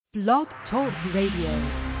Blog Talk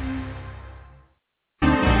Radio.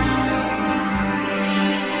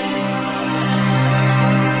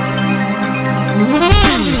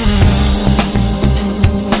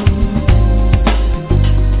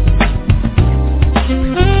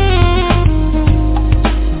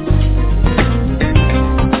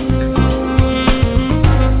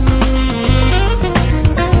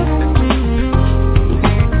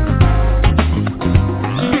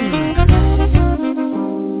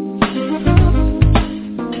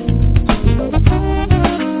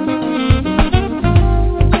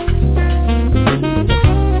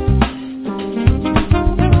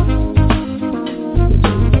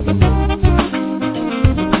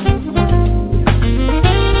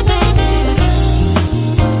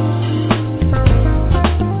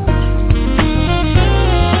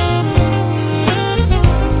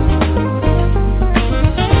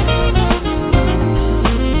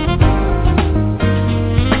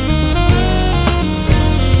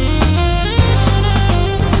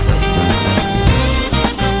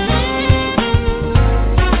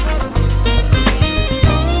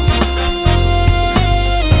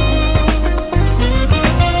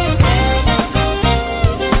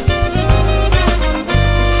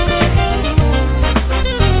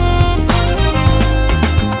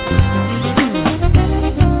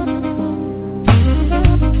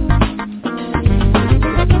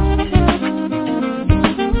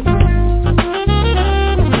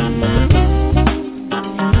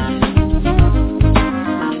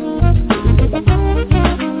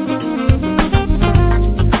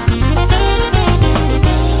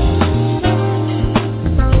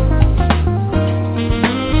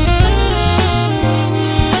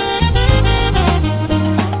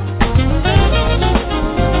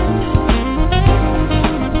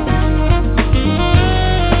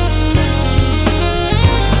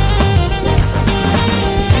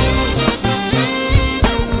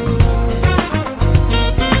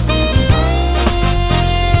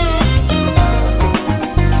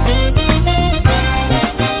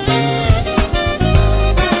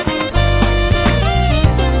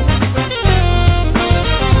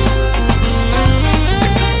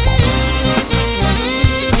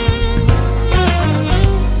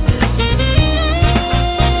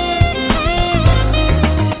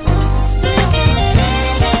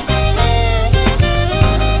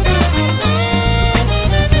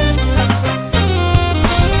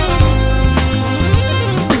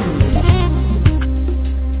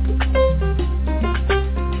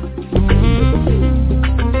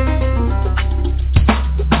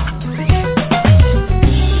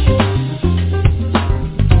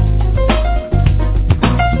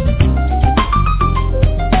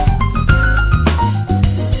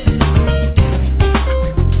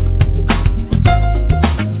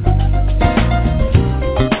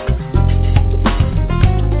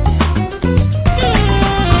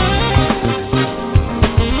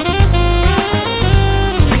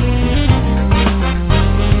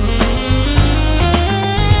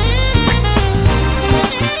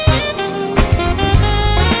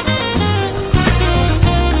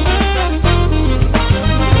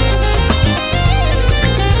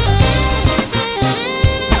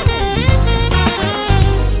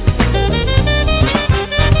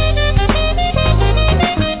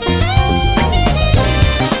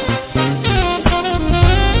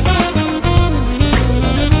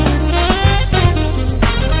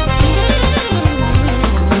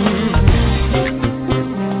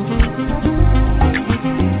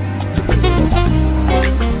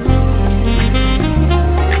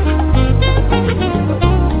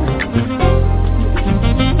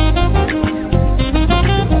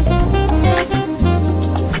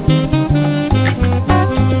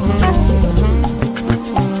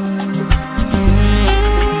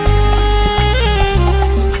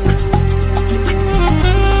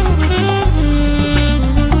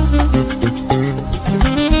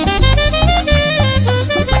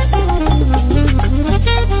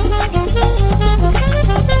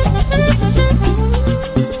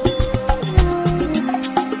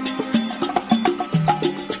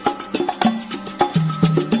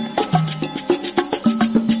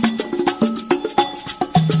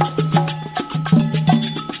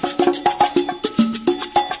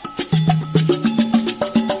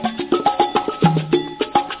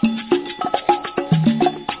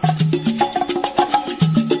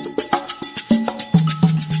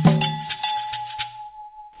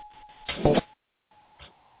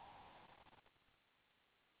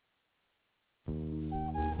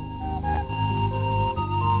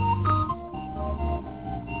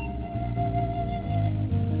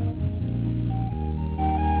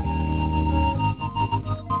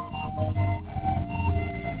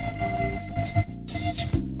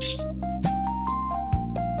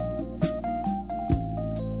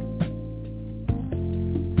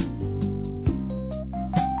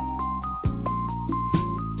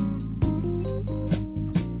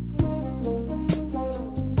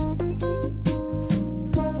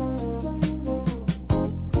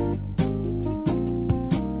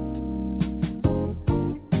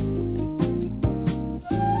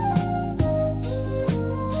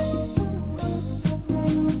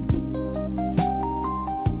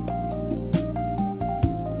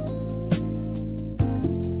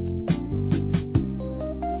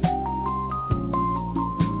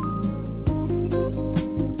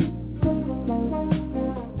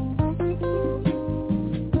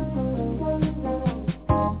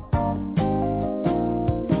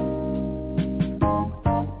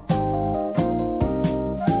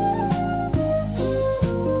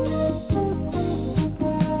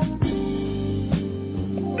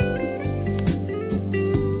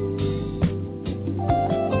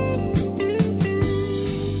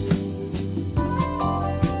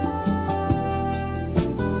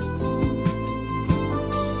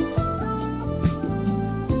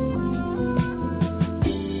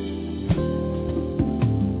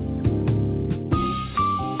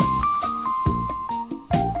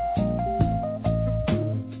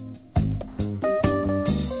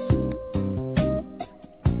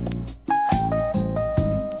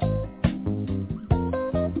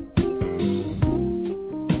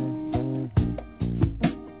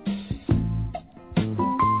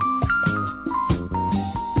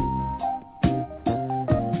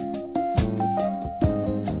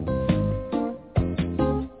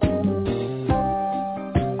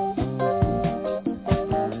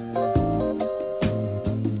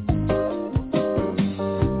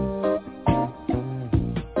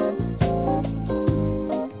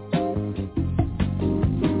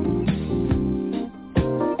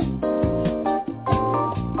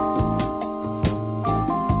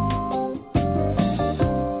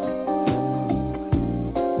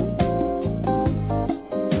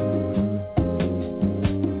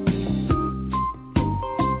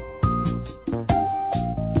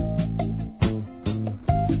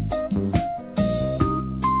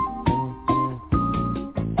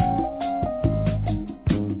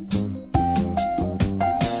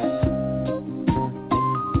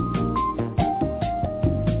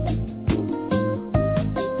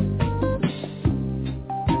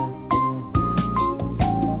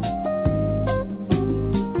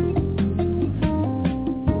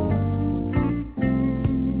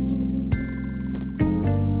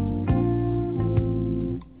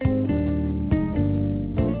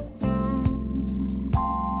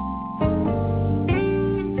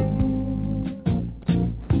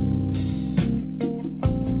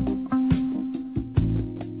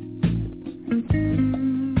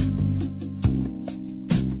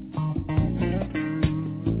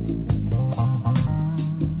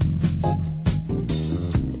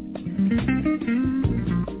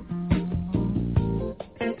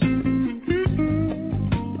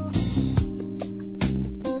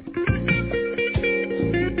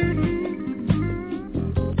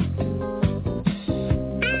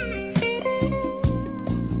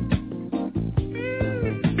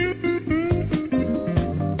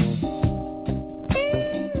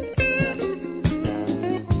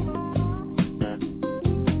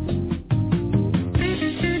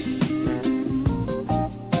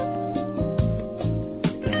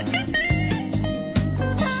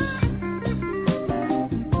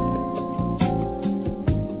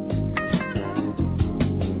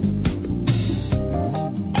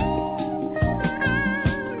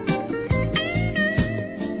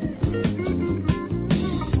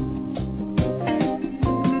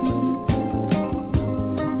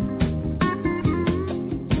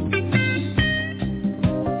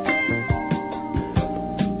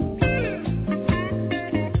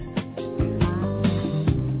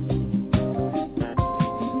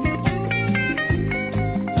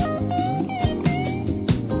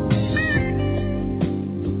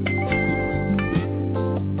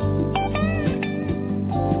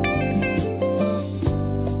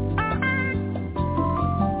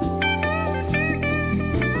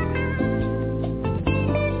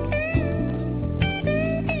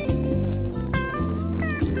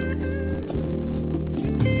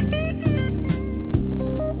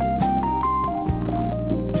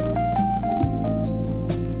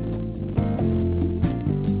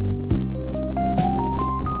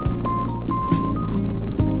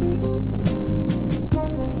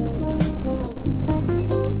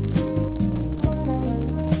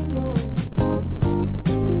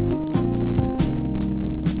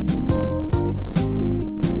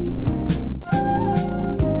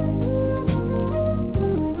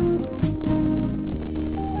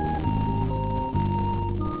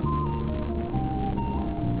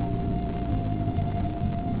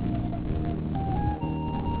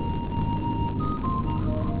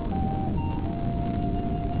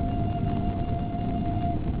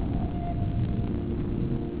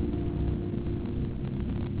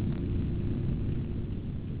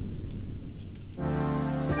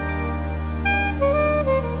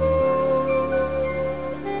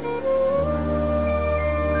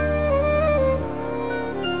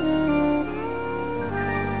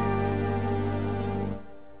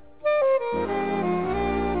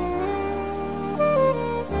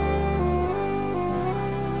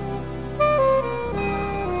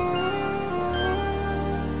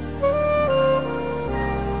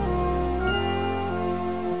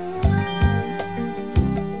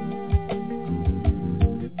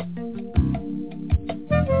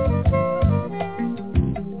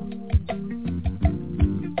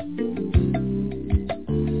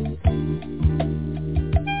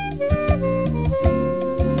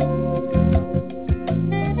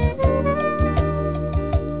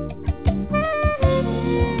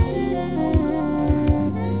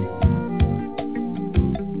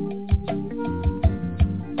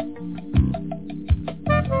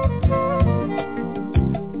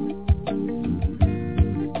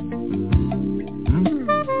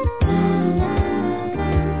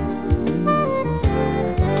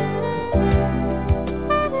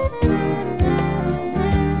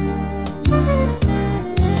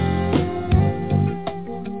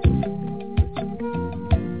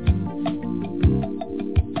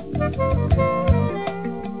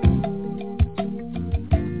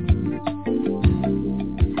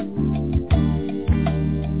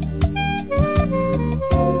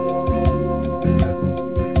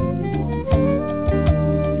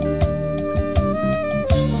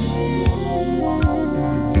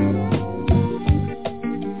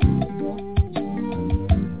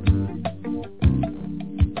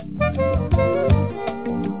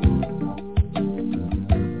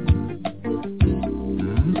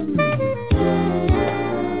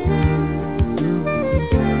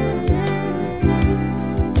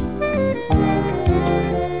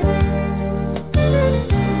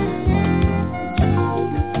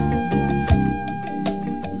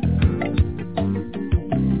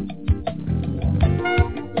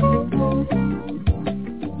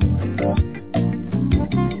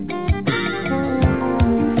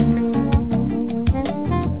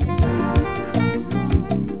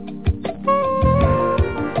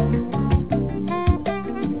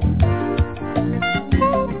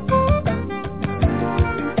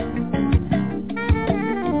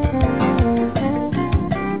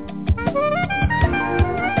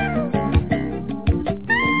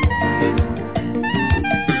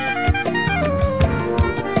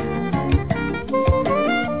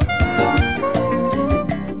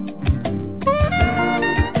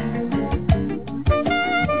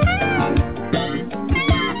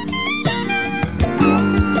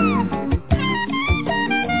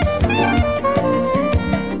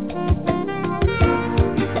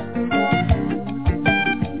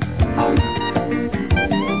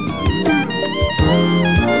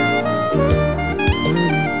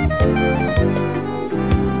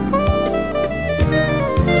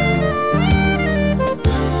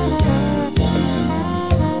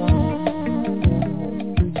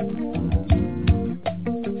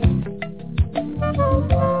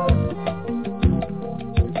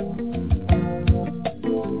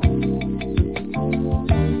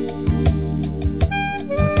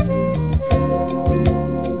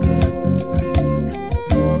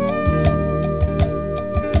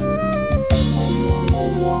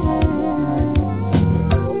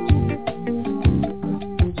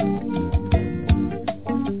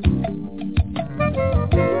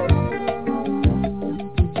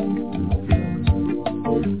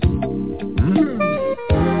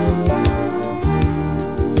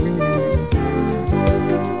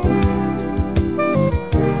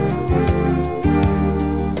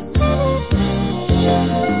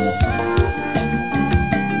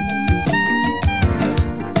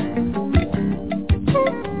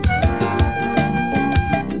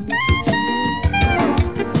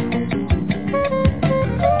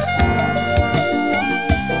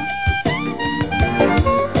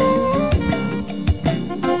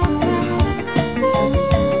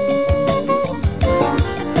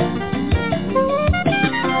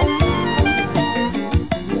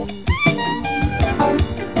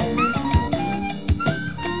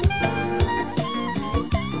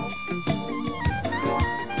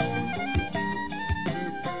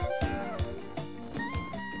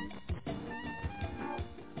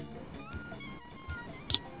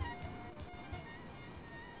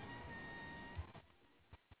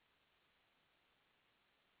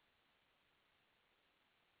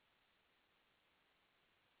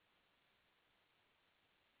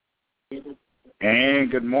 And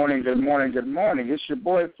good morning, good morning, good morning. It's your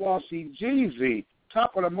boy Flossy Jeezy.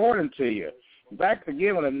 Top of the morning to you. Back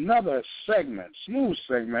again with another segment, smooth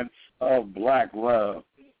segment of Black Love.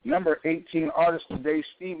 Number 18 artist today,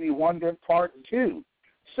 Stevie Wonder, Part 2.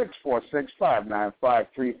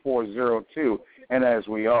 646-595-3402. And as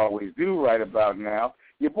we always do right about now,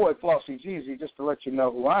 your boy Flossy Jeezy, just to let you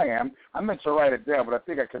know who I am. I meant to write it down, but I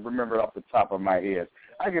think I can remember it off the top of my head.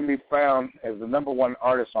 I can be found as the number one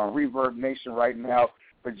artist on Reverb Nation right now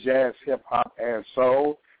for jazz, hip-hop, and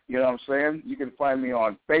soul. You know what I'm saying? You can find me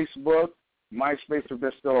on Facebook, MySpace if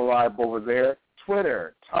they're still alive over there,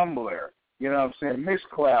 Twitter, Tumblr, you know what I'm saying,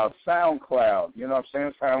 Mixcloud, SoundCloud, you know what I'm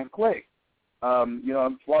saying, SoundClick.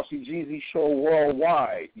 Flossy Jeezy Show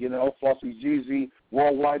Worldwide, Flossy Jeezy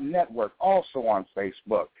Worldwide Network, also on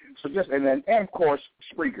Facebook. So and of course,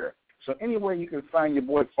 Spreaker. So anywhere you can find your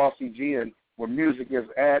boy Flossy G and where music is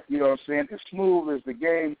at, you know what I'm saying, as smooth as the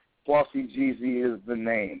game, Flossy Jeezy is the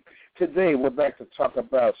name. Today, we're back to talk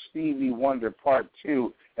about Stevie Wonder Part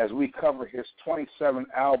 2 as we cover his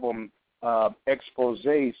 27-album expose,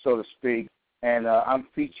 so to speak, and I'm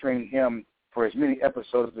featuring him for as many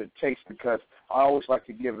episodes as it takes because I always like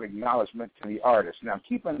to give an acknowledgement to the artist. Now,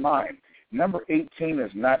 keep in mind, number 18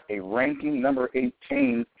 is not a ranking. Number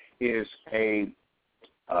 18 is a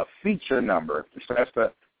feature number. So that's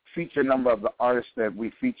the feature number of the artists that we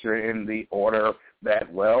feature in the order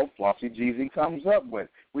that, Flossy Jeezy comes up with.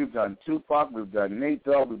 We've done Tupac, we've done Nate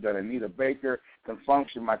Dogg, we've done Anita Baker,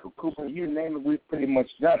 Confunction, Michael Cooper, you name it, we've pretty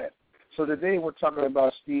much done it. So today we're talking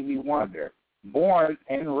about Stevie Wonder. Born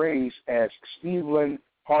and raised as Stevland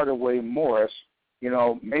Hardaway Morris,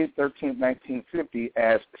 May 13, 1950,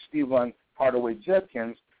 as Stevland Hardaway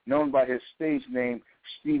Judkins, known by his stage name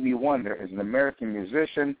Stevie Wonder, is an American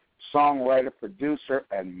musician, songwriter, producer,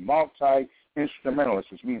 and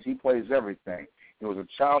multi-instrumentalist, which means he plays everything. He was a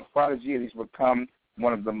child prodigy, and he's become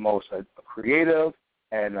one of the most creative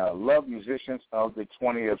and loved musicians of the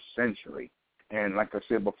 20th century. And like I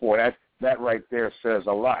said before, that right there says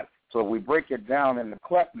a lot. So if we break it down in the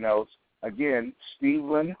clef notes, again,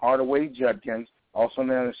 Stevland Hardaway Judkins, also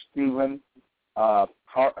known as Stevland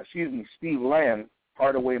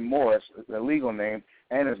Hardaway Morris, the legal name,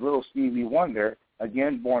 and his little Stevie Wonder,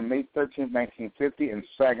 again, born May 13, 1950 in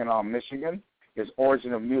Saginaw, Michigan. His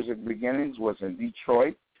origin of music beginnings was in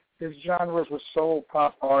Detroit. His genres were soul,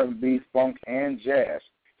 pop, R&B, funk, and jazz.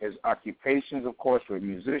 His occupations, of course, were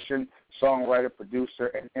musician, songwriter, producer,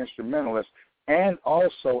 and instrumentalist, and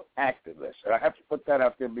also activist. And I have to put that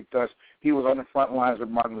out there because he was on the front lines with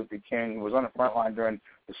Martin Luther King. He was on the front line during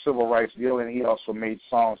the Civil Rights deal, and he also made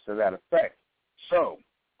songs to that effect. So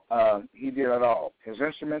he did it all. His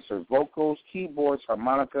instruments are vocals, keyboards,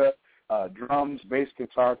 harmonica, drums, bass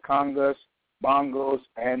guitar, congas, bongos,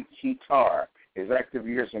 and guitar. His active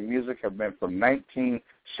years in music have been from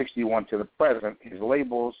 1961 to the present. His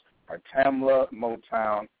labels are Tamla,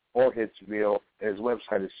 Motown, or Hitsville. His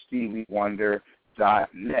website is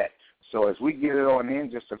steviewonder.net. So as we get it on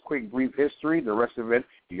in, just a quick brief history. The rest of it,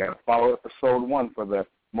 you got to follow episode 1 for the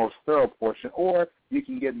most thorough portion, or you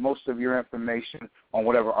can get most of your information on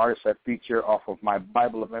whatever artists I feature off of my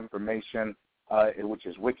Bible of Information, which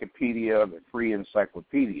is Wikipedia, the free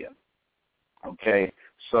encyclopedia. Okay,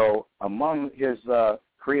 so among his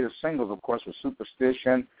creative singles, of course, was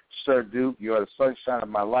Superstition, Sir Duke, You Are the Sunshine of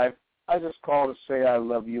My Life, I Just Call to Say I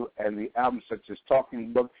Love You, and the albums such as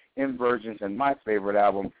Talking Book, Inversions, and my favorite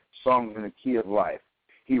album, Songs in the Key of Life.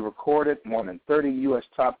 He recorded more than 30 U.S.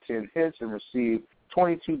 top 10 hits and received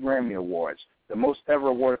 22 Grammy Awards, the most ever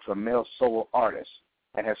awarded to a male solo artist,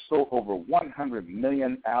 and has sold over 100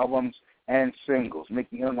 million albums and singles,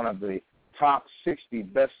 making him one of the top 60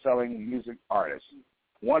 best-selling music artists.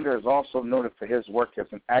 Wonder is also noted for his work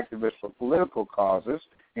as an activist for political causes,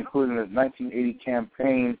 including his 1980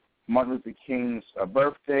 campaign, Martin Luther King's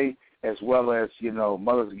birthday, as well as,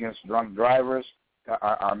 Mothers Against Drunk Drivers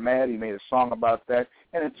are mad. He made a song about that.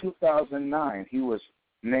 And in 2009, he was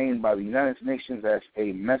named by the United Nations as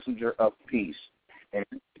a messenger of peace. And,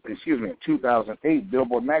 in 2008,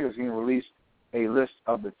 Billboard magazine released a list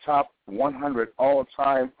of the top 100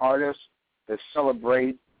 all-time artists that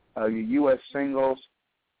celebrate the U.S. singles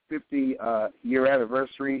 50-year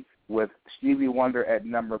anniversary with Stevie Wonder at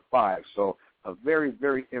number 5. So a very,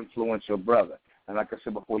 very influential brother. And like I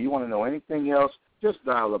said before, you want to know anything else, just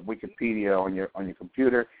dial up Wikipedia on your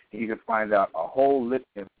computer, and you can find out a whole list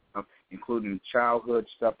of stuff, including childhood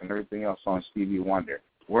stuff and everything else on Stevie Wonder.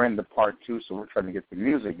 We're in the part 2, so we're trying to get the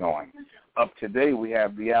music going. Up today, we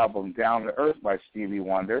have the album Down to Earth by Stevie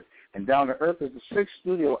Wonder. And Down to Earth is the 6th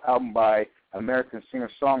studio album by American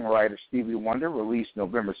singer-songwriter Stevie Wonder, released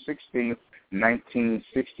November 16,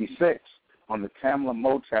 1966. on the Tamla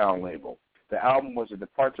Motown label. The album was a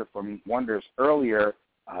departure from Wonder's earlier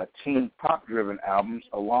teen pop-driven albums,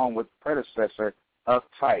 along with predecessor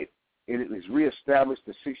Uptight. It is reestablished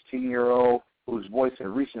the 16-year-old whose voice had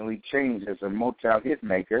recently changed as a Motown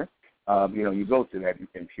hitmaker. You go through that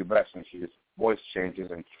in pubescence, your voice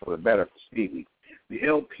changes, and for the better for Stevie. The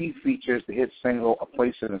LP features the hit single A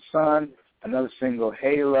Place in the Sun, another single,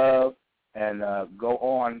 Hey Love, and go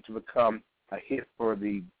on to become a hit for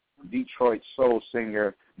the Detroit soul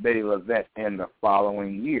singer Betty Lavette in the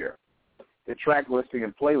following year. The track listing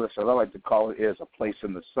and playlist, as I like to call it, is A Place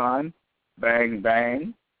in the Sun, Bang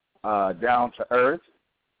Bang, Down to Earth,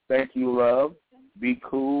 Thank You Love, Be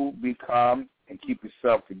Cool, Be Calm, and Keep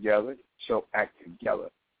Yourself Together, So Act Together.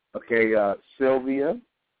 Okay, Sylvia,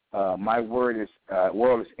 My World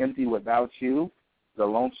is Empty Without You, The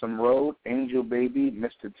Lonesome Road, Angel Baby,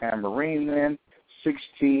 Mr. Tambourine Man,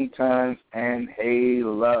 16 Tons, and Hey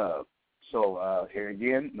Love. So here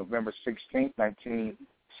again, November 16th,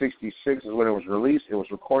 1966 is when it was released. It was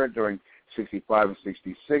recorded during 65 and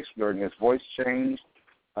 66 during his voice change.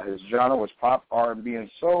 His genre was pop, R&B, and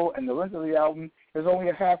soul, and the length of the album is only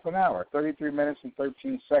a half an hour, 33 minutes and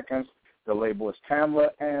 13 seconds. The label is Tamla,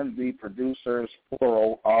 and the producers,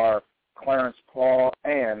 plural, are Clarence Paul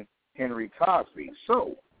and Henry Cosby.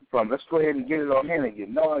 So, let's go ahead and get it on in, and you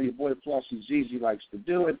know how your boy Flossy ZZ likes to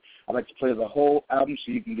do it. I like to play the whole album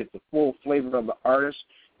so you can get the full flavor of the artist,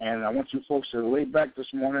 and I want you folks to lay back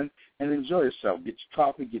this morning and enjoy yourself. Get your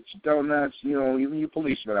coffee, get your donuts, even you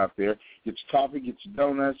policemen out there, get your coffee, get your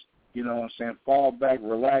donuts, fall back,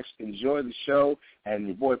 relax, enjoy the show, and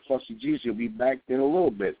your boy Flossy ZZ will be back in a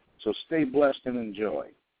little bit. So stay blessed and enjoy.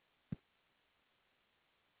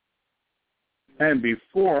 And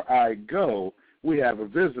before I go, we have a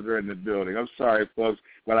visitor in the building. I'm sorry, folks,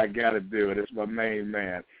 but I got to do it. It's my main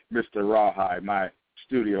man, Mr. Rawhide, my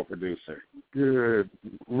studio producer. Good.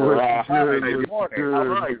 Rawhide, good morning. Good.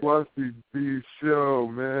 Right. Flossy Z show,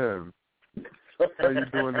 man. How you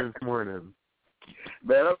doing this morning?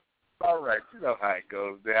 Man, I'm all right. You know how it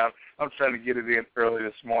goes down. I'm trying to get it in early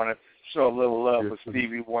this morning, show a little love for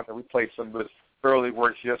Stevie Wonder. We played some of his early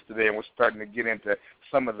works yesterday, and we're starting to get into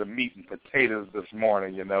some of the meat and potatoes this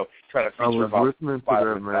morning, trying to feature I was listening to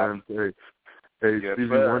that, man. Hey, yes, Stevie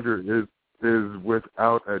sir. Wonder is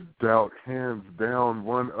without a doubt, hands down,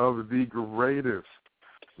 one of the greatest,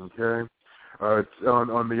 okay?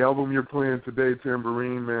 On the album you're playing today,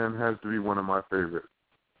 Tambourine Man has to be one of my favorites.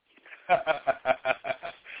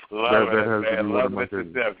 Love it, man. Love it to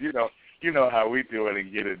death. You know how we do it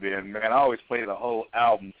and get it in, man. I always play the whole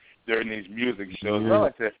album during these music shows.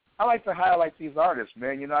 Yeah. I like to highlight these artists,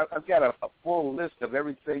 man. I've got a full list of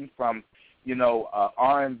everything from,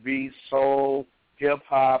 R&B, soul,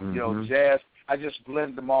 hip-hop, jazz. I just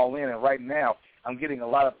blend them all in, and right now I'm getting a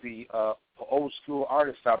lot of the old-school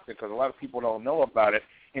artists out there because a lot of people don't know about it.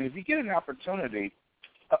 And if you get an opportunity,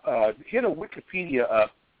 hit a Wikipedia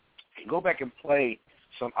up and go back and play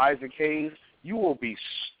some Isaac Hayes. You will be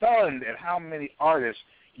stunned at how many artists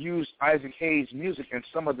use Isaac Hayes' music and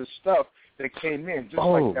some of the stuff that came in, just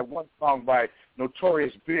like that one song by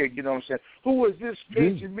Notorious Big, you know what I'm saying? Who was this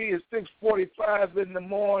paging me at 6:45 in the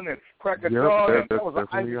morning, crack of dawn? That was an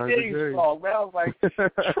Isaac Hayes song, man. I was like,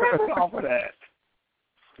 tripping off of that.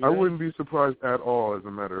 I wouldn't be surprised at all, as a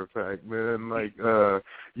matter of fact, man.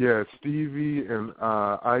 Stevie and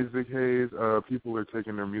Isaac Hayes, people are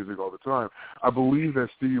taking their music all the time. I believe that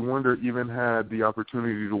Stevie Wonder even had the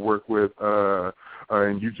opportunity to work with,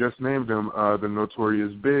 and you just named him, the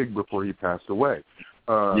Notorious Big before he passed away.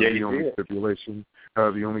 The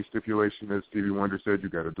only stipulation is Stevie Wonder said, you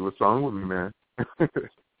got to do a song with me, man.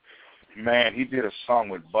 Man, he did a song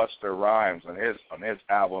with Busta Rhymes on his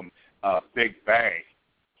album, Big Bang.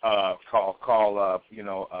 Called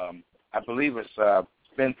I believe it's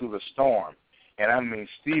Been Through the Storm. And I mean,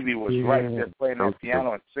 Stevie was right there playing the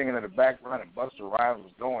piano and singing in the background, and Busta Rhymes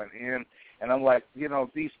was going in. And I'm like,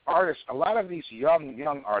 these artists, a lot of these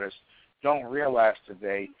young artists don't realize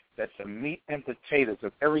today that the meat and potatoes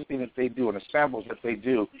of everything that they do and the samples that they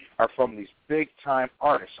do are from these big-time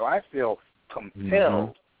artists. So I feel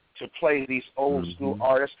compelled to play these old-school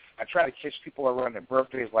artists. I try to catch people around their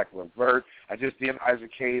birthdays like Levert. I just did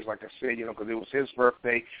Isaac Hayes, like I said, because it was his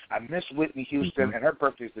birthday. I miss Whitney Houston, and her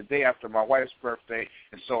birthday is the day after my wife's birthday.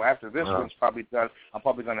 And so after this one's probably done, I'm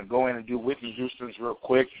probably going to go in and do Whitney Houston's real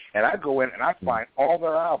quick. And I go in and I find all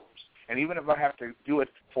their albums. And even if I have to do it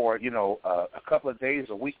for, a couple of days,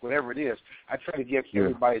 a week, whatever it is, I try to give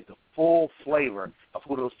everybody the full flavor of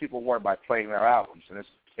who those people were by playing their albums. And it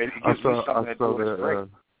gives me something to do. It's great.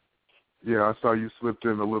 Yeah, I saw you slipped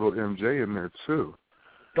in a little MJ in there, too.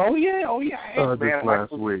 Oh yeah. Hey, man, this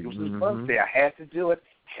last week. It was his birthday. I had to do it,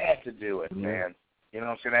 man. You know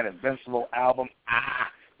what I'm saying? That Invincible album,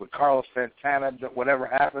 with Carlos Santana, whatever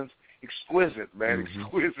happens, exquisite, man,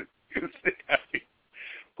 exquisite.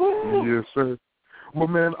 Yes, sir. Well,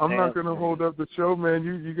 man, I'm not going to hold up the show, man.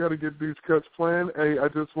 You got to get these cuts planned. Hey, I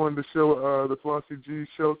just wanted to show the Flossy G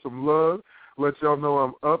show some love, let y'all know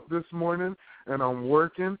I'm up this morning and I'm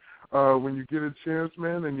working. When you get a chance,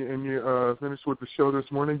 man, and you finish with the show this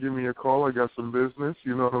morning, give me a call. I got some business.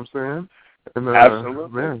 You know what I'm saying? And, absolutely,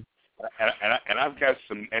 man. And I've got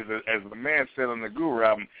some, as the man said on the Guru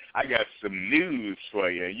album, I got some news for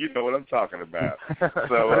you. You know what I'm talking about.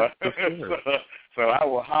 So, so I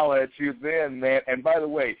will holler at you then, man. And by the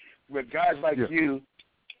way, with guys like you,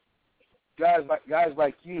 guys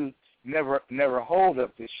like you never hold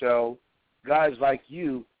up the show. Guys like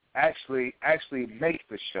you actually make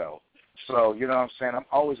the show. So, you know what I'm saying? I'm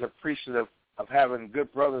always appreciative of having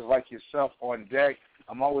good brothers like yourself on deck.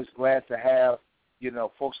 I'm always glad to have,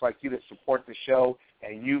 folks like you that support the show,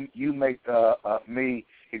 and you make me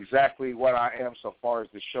exactly what I am so far as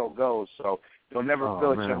the show goes. So you'll never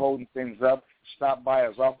feel that you're holding things up. Stop by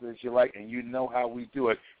as often as you like, and you know how we do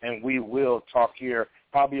it. And we will talk here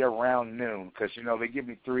probably around noon because, they give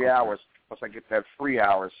me 3 hours, plus I get that free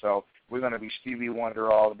hour. So we're going to be Stevie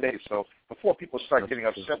Wonder all day. So before people start getting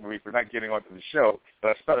upset with me for not getting onto the show, but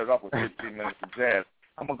I started off with 15 minutes of jazz,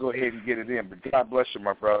 I'm going to go ahead and get it in. But God bless you,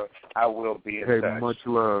 my brother. I will be in touch. Hey, much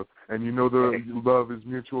love. And the love is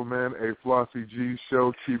mutual, man. A Flossy G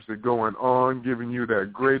show keeps it going on, giving you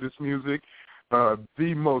that greatest music,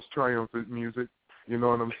 the most triumphant music. You know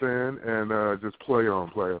what I'm saying? And just play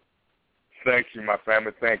on. Thank you, my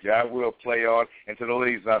family. Thank you. I will play on. And to the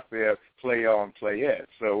ladies out there, play on, play it.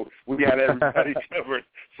 So we got everybody covered.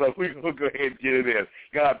 So we're going to go ahead and get it in.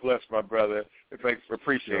 God bless my brother. Thanks.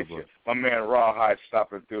 Appreciate you. My man Rawhide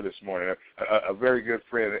stopping through this morning. A very good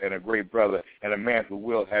friend and a great brother and a man who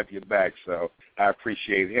will have your back. So I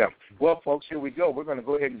appreciate him. Well, folks, here we go. We're going to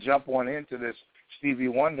go ahead and jump on into this Stevie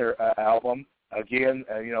Wonder album. Again,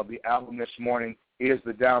 the album this morning is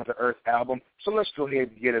the Down to Earth album. So let's go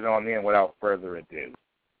ahead and get it on in without further ado.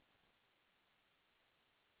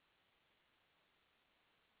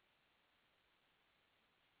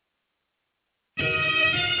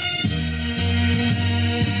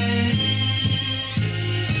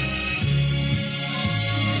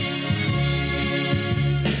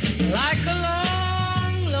 Like a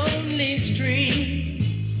long, lonely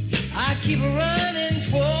stream, I keep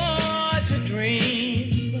running towards a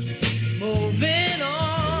dream, moving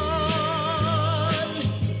on,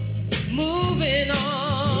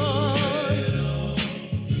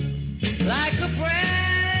 like a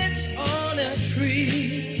branch on a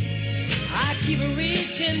tree, I keep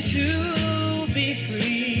reaching to be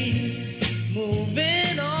free,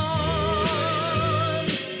 moving on,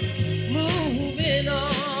 moving on.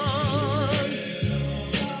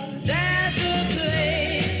 There's a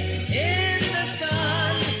place in the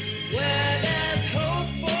sun where there's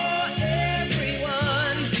hope for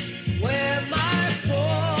everyone, where my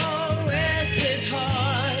poor restless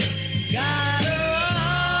heart gotta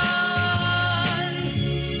run.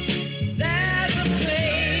 There's a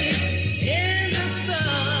place in the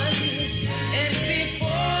sun, and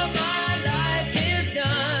before my life is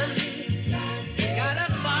done, gotta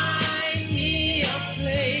find me a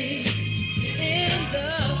place in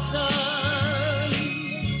the sun.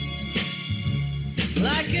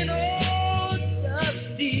 Like an old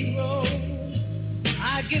dusty road,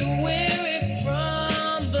 I get weary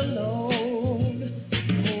from the load,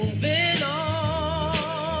 moving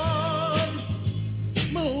on,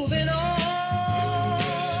 moving on.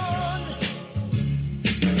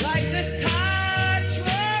 Like this tired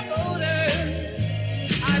motor,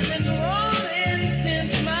 I've been rolling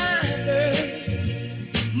since my birth,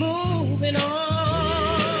 moving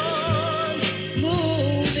on,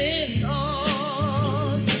 moving on.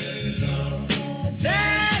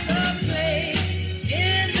 There's a place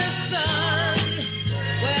in the sun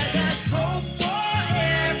where there's hope for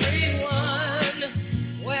everyone,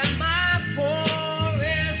 where my poor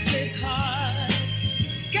restless heart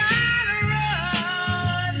gotta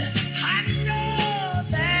run. I know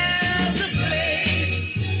there's a place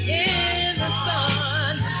in the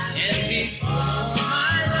sun, and before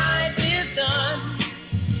my life is done,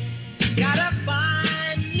 gotta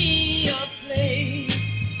find me a place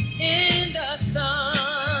in the sun.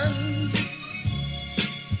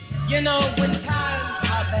 When times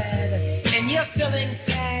are bad and you're feeling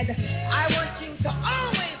sad, I want you to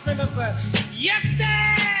always remember, yes,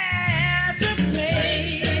 there's a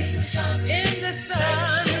place in the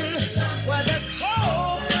sun where there's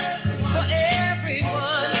hope for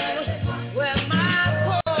everyone,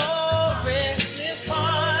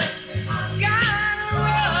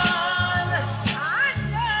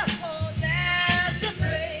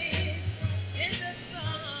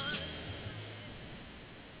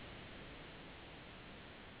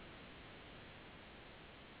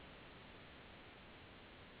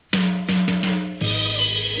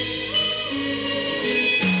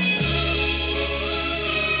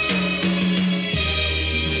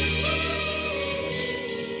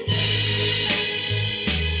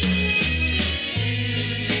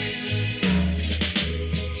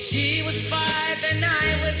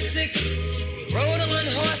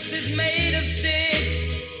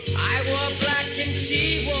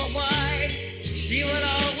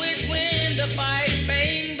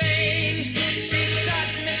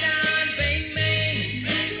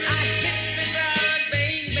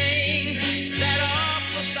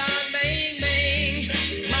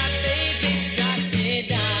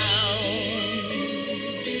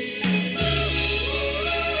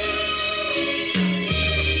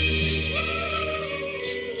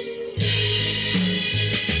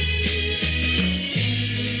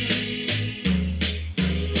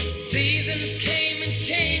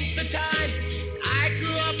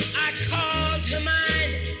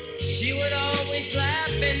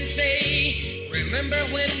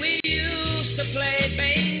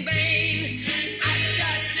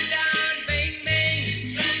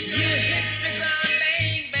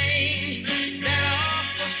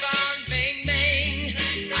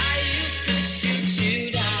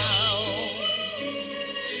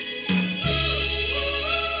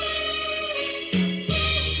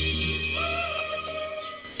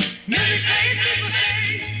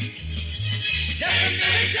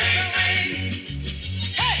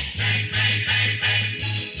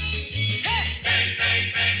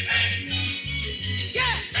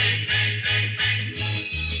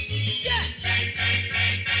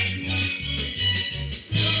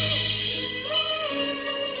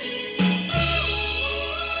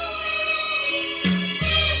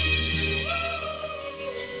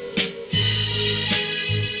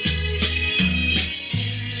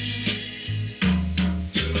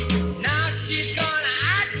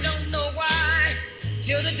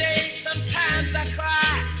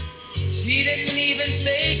 She didn't even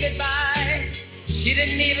say goodbye. She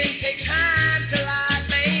didn't even take time to lie.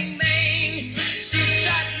 Bang, bang. She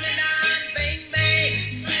shot me down. Bang,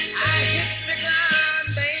 bang. I hit the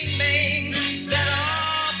ground. Bang, bang. That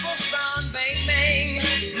awful sound. Bang,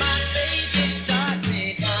 bang. My baby shot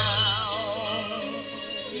me down.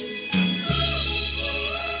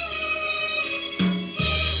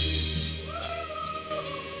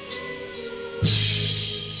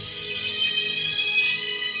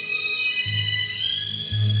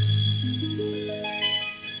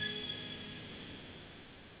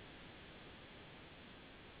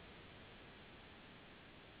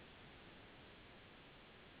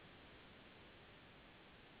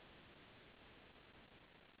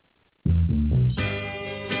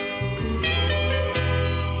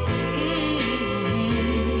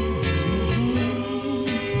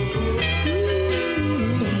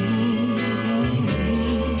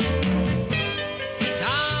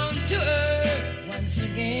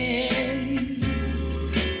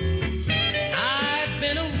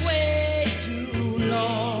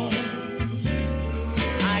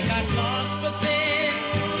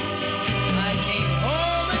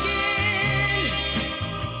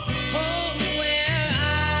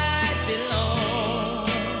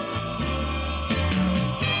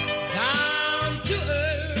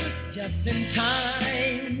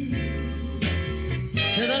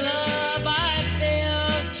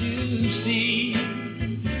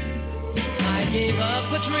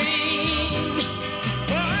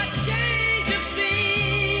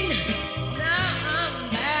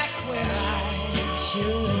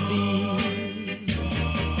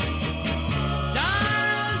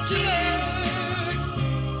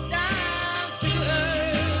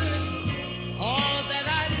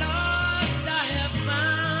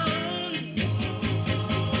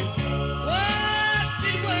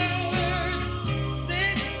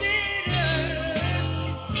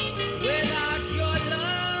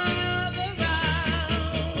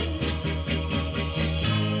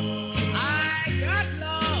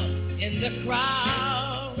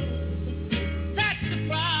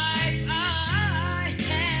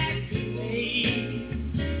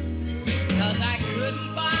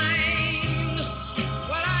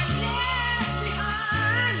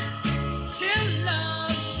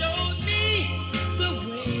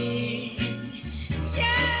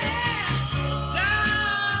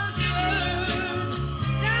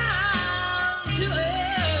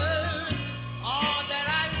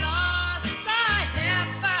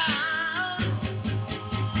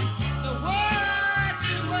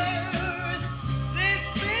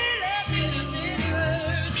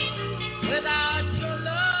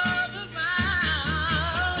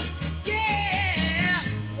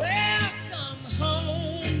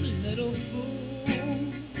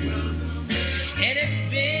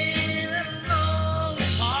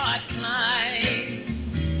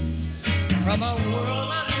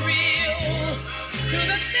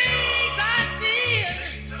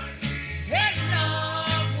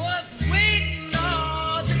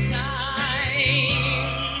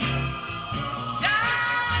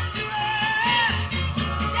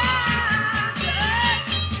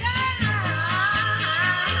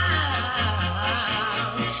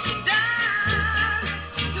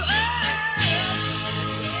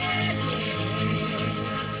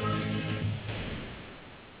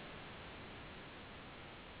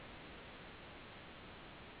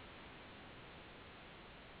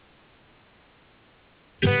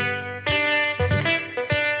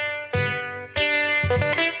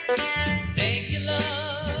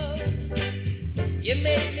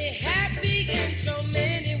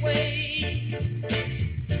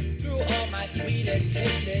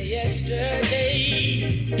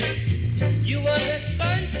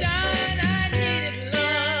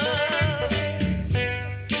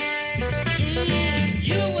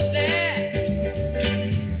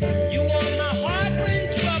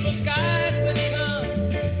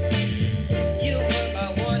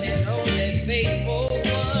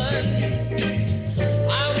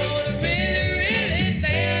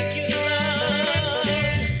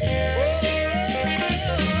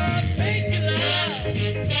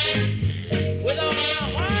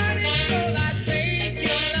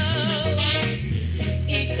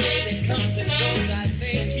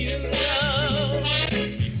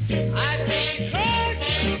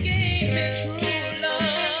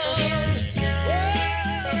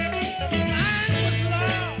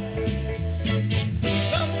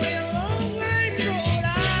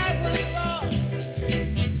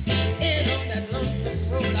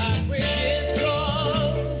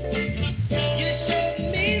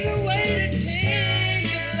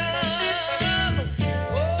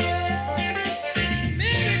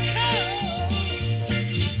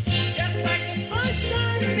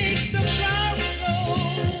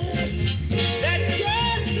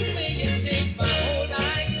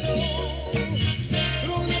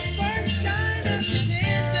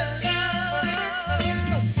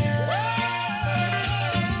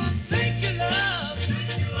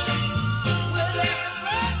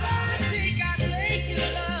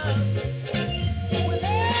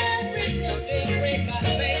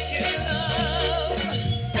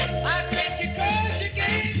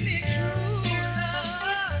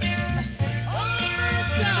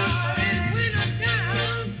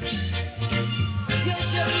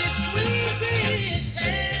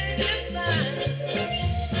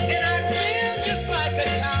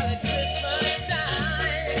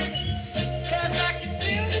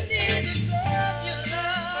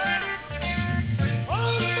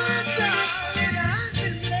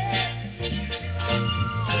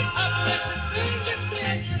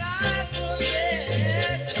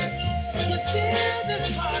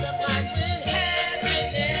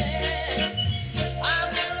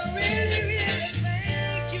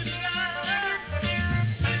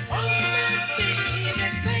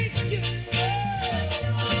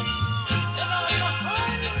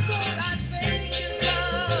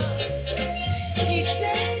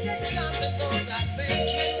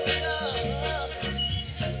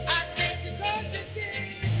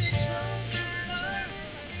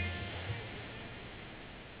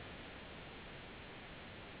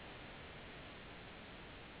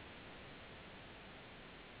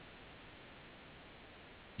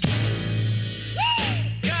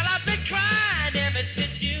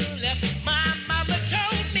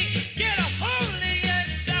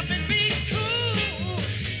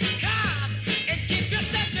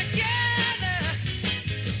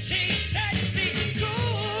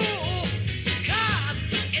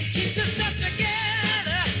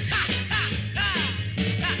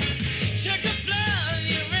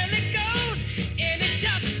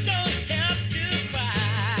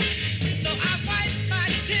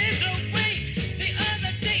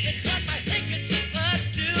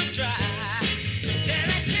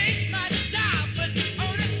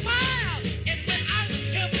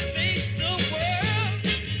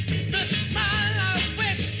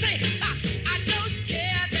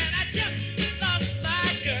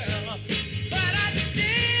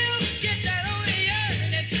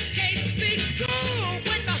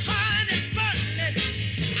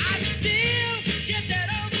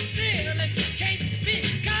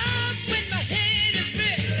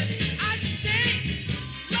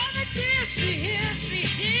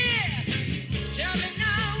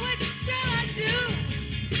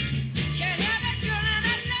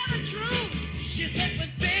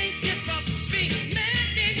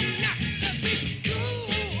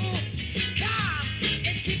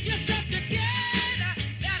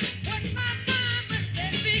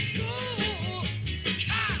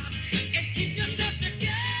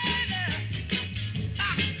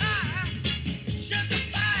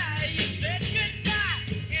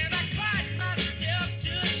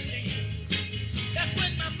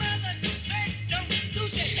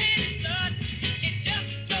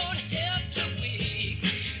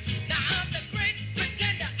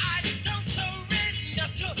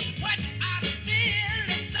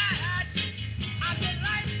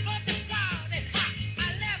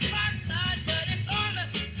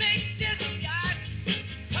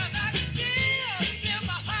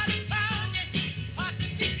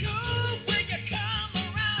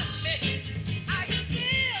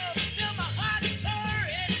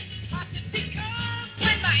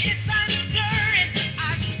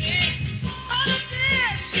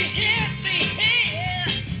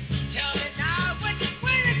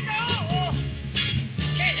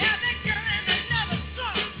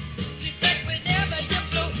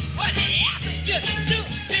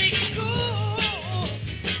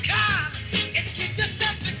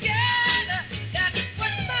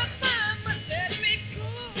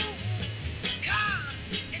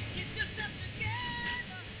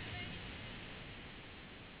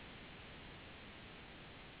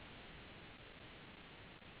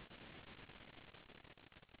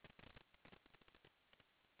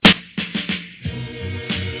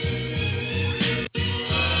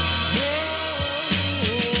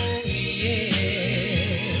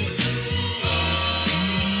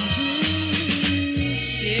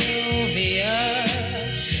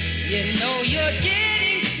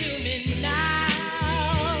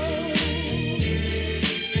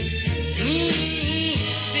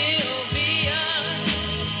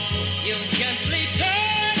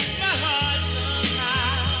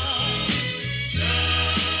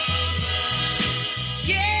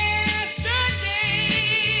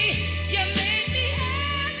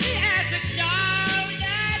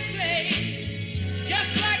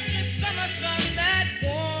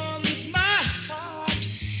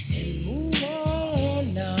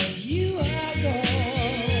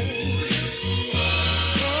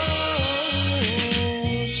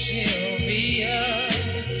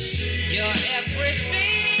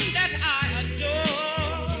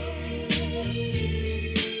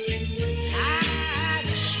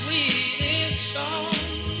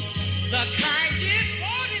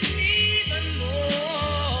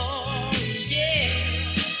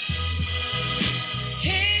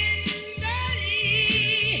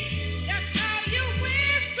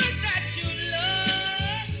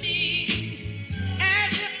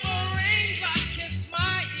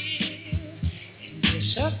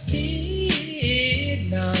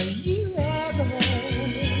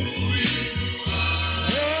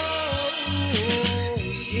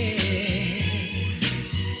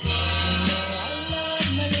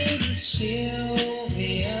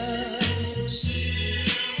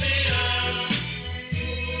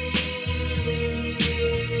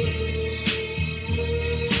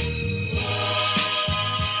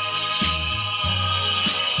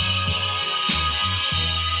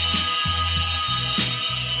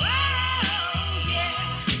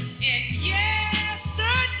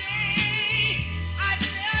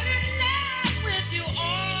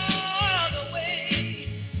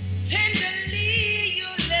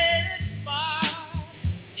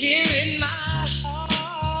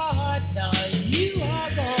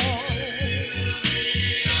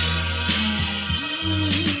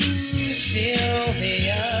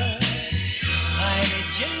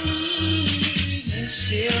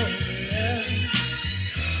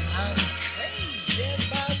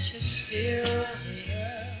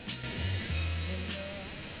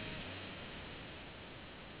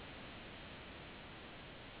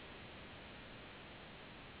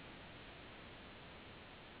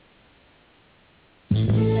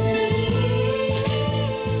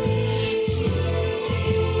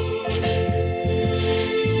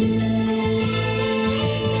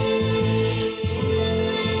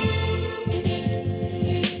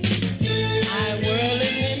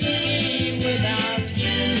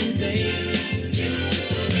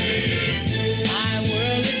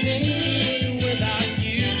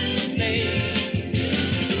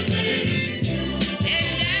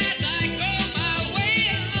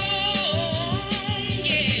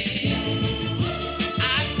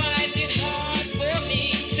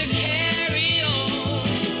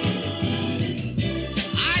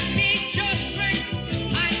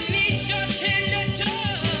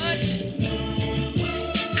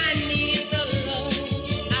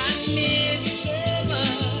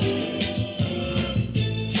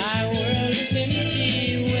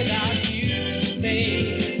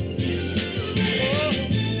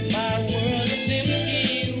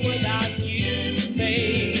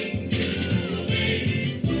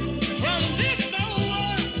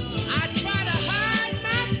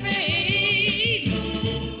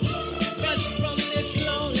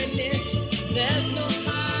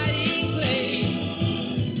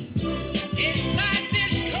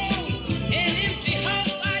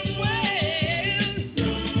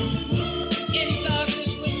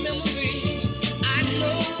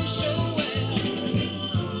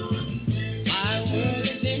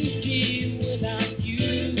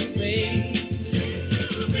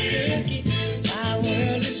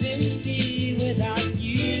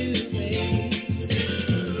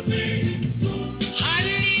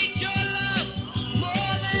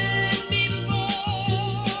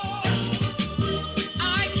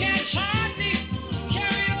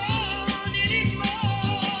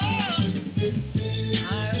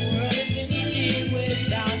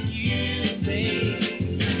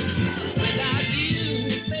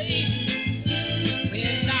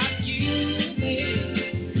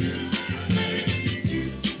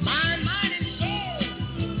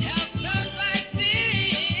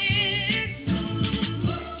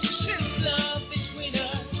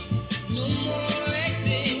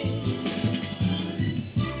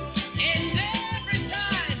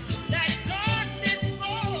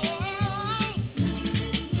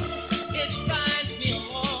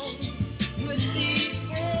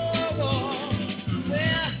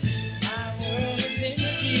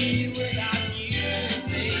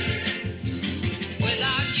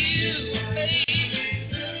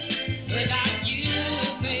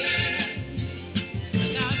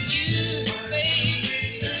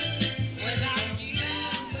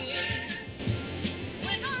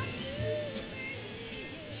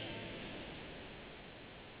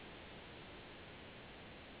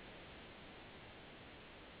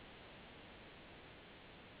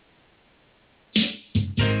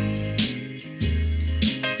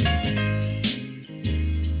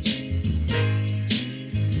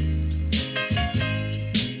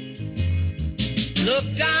 Look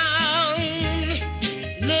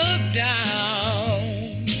down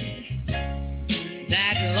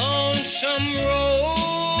that lonesome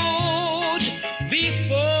road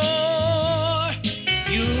before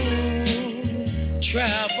you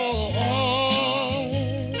travel on.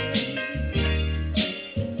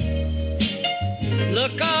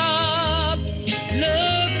 Look up,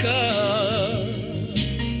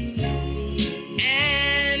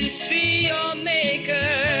 and see your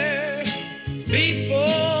maker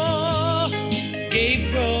before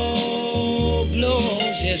Gabriel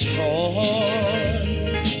blows his horn.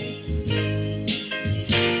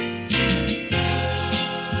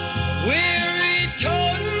 We're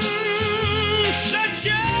returning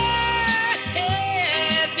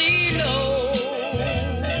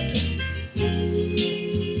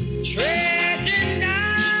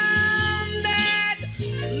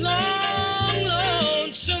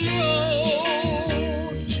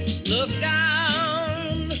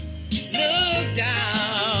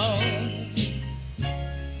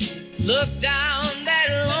Look down that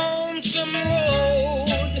lonesome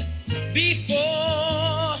road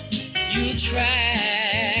before you travel.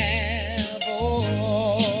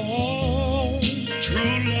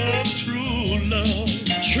 True love, true love,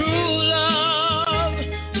 true love,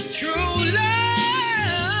 true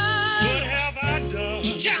love. What have I done?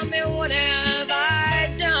 Tell me, what have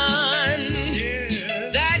I done?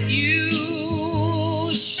 Yeah. That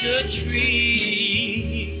you should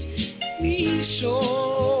treat me so.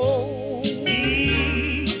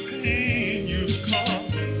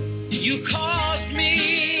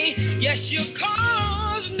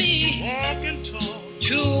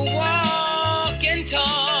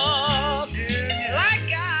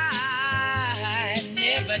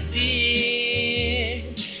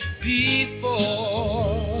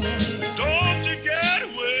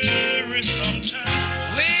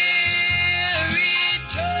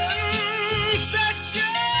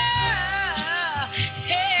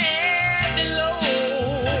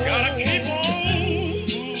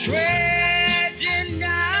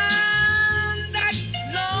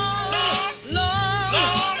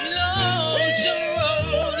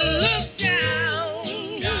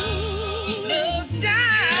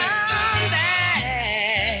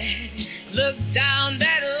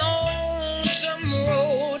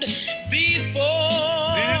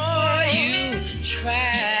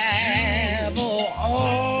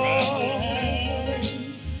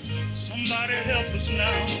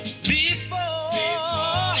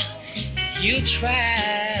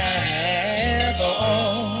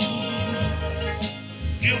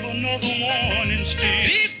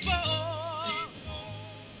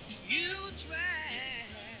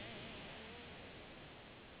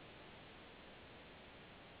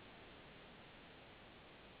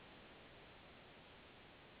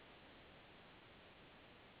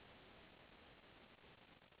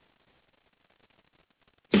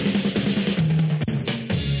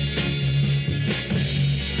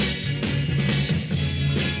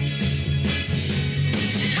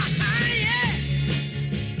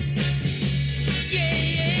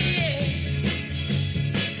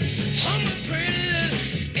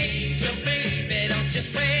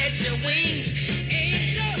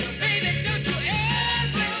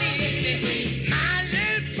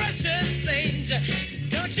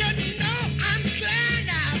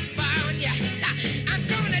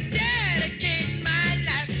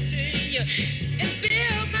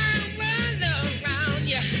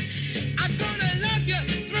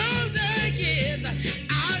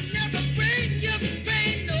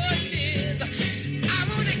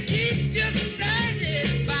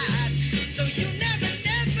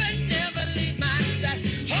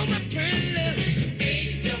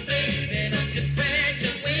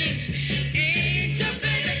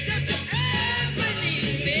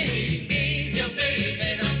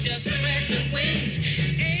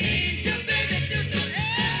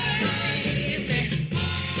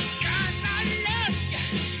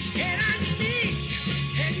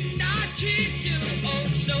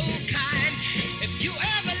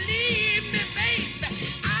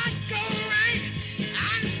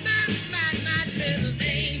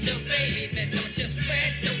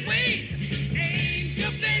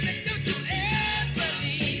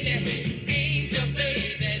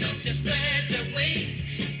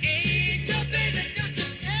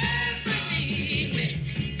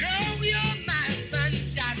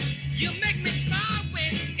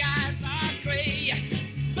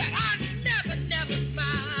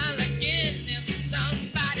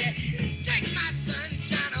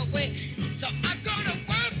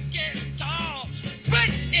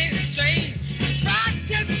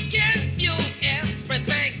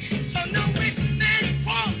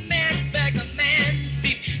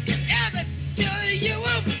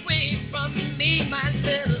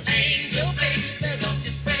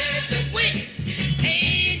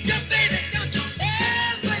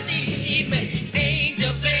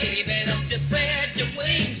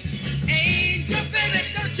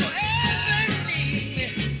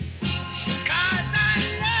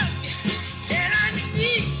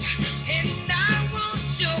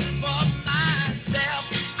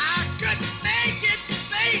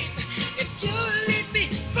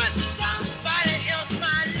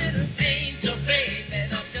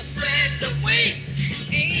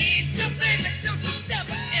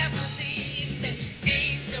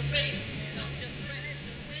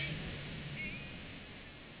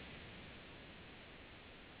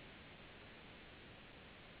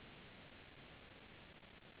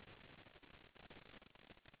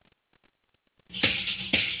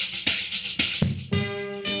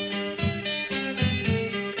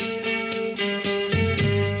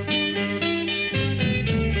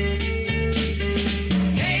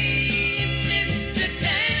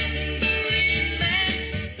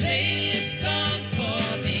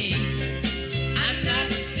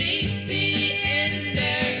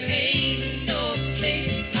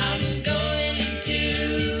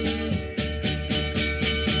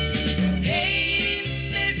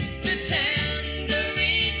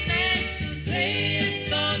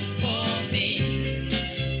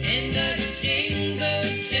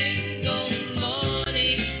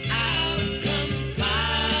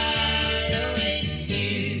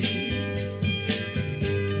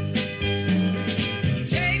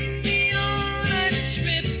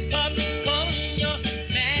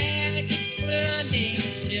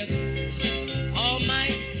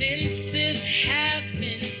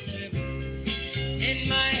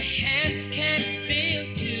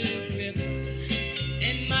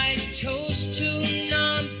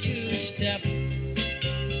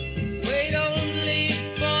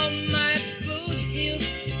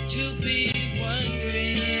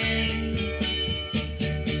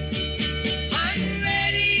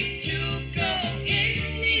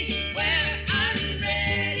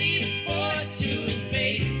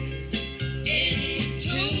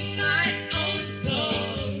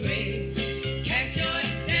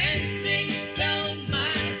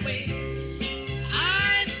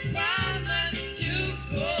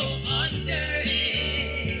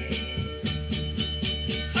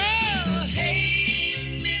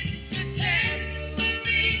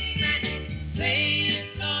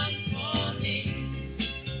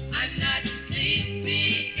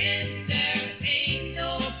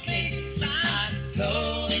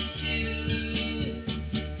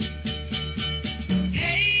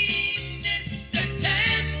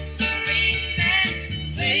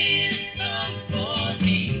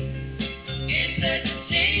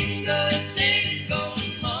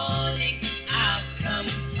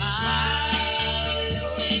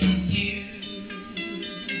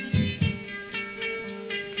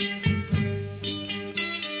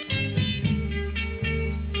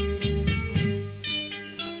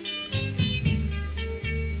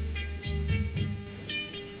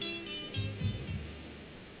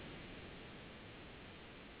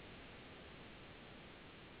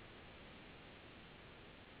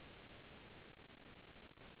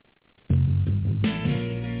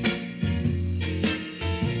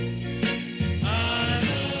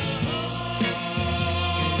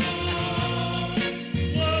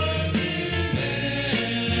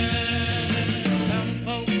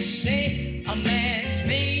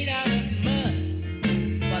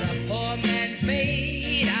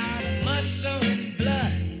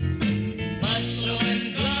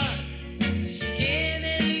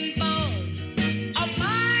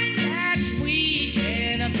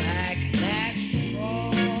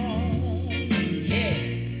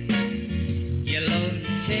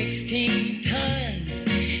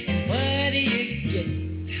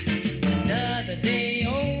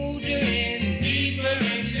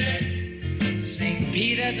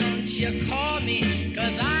 you call me,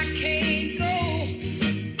 'cause I can't go.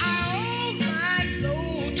 I owe my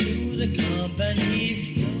soul to the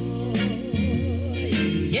company store.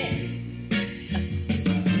 Yeah.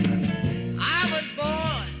 I was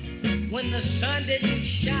born when the sun didn't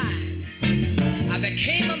shine. I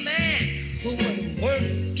became a man who would work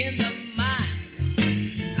in the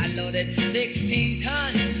mine. I loaded 16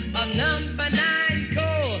 tons of number 9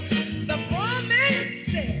 coal. The foreman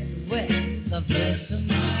said, well, the bless of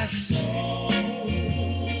my soul.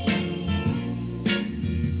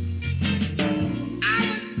 I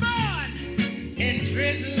was born in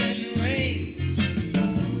drizzle and rain.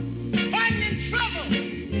 Fighting in trouble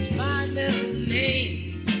is my middle name.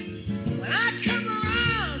 When I come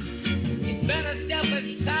around, you better step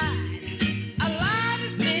aside. A lot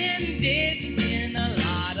of men did and a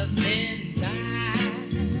lot of men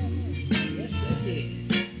died. Yes, they did.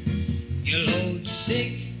 You load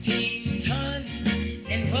 16 tons,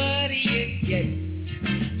 and what do you get?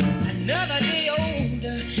 Another day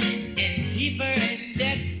older and deeper in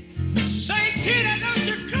debt. St. Peter, don't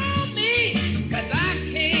you call me, 'cause I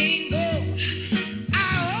can't go. I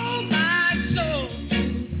owe my soul to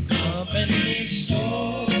the company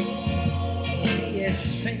store. Yes,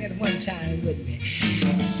 sing it one time with me.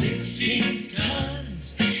 16 tons,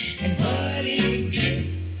 and what do you get?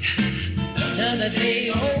 Another day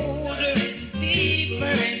older and deeper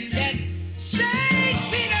in debt. St.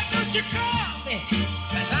 Peter, don't you call me,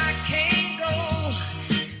 'cause I can't go.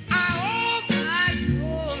 I owe my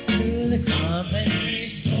soul to the company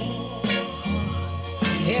store.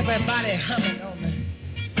 Everybody humming on me.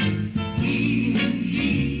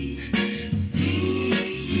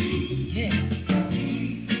 Yeah.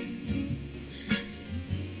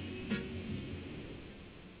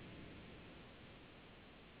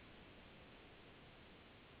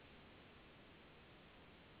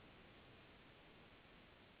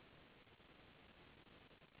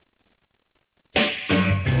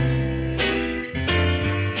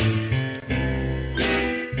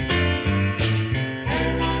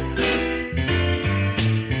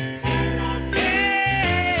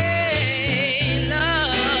 Hey,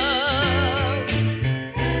 love,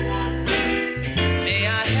 may I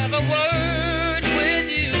have a word with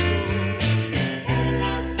you?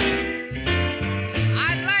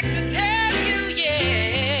 I'd like to tell you,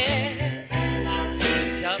 yeah,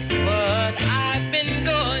 just what I've been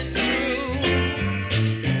going through.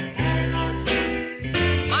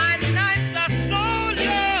 My nights are so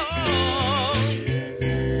long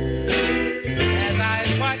as I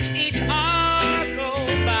watch each hour go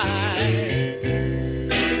by,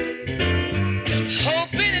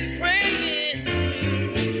 hoping and praying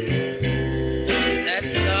that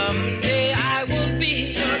someday I will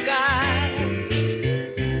be your guy.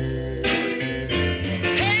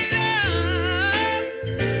 Hey, love,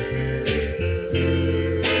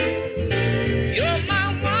 you're my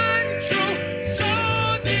one true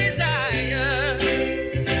soul desire.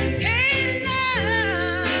 Hey,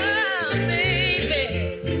 love, baby,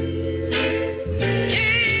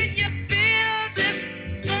 can you feel this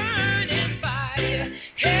burning fire?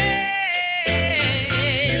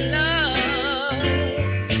 Hey, love,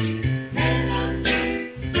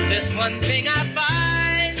 this one thing I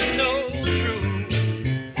find so true.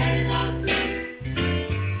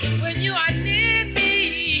 When you are near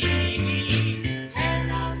me,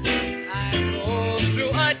 I go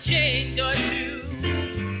through a change or two.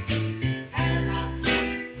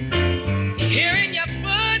 Hearing your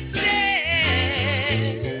footsteps,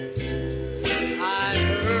 I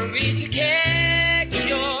hurry to catch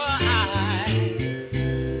your eye,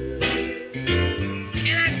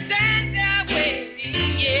 and I stand there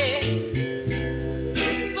waiting, yeah.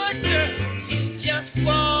 But girl, you just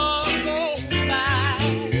walk on by.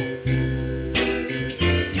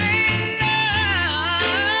 Hey,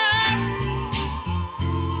 love,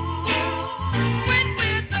 when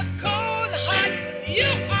with the cold heart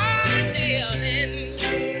you are dealing.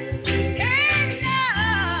 Hey,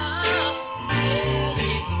 love,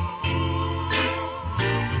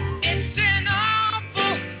 it's an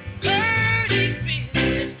awful hurting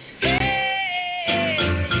feeling. Hey,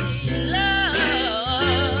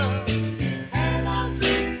 love,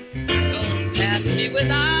 don't pass me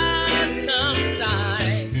without some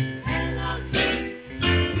sign.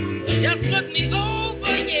 Just look me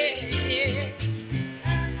over, yeah, yeah. I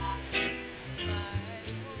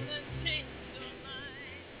wanna change your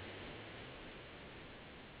mind.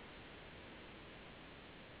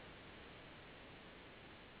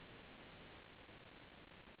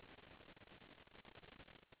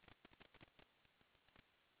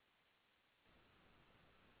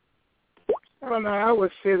 Well, now, I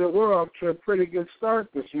would say that we're off to a pretty good start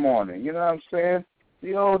this morning. You know what I'm saying?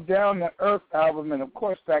 The old Down to Earth album, and, of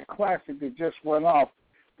course, that classic that just went off,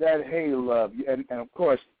 that Hey Love, and of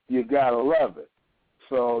course, You Gotta Love It.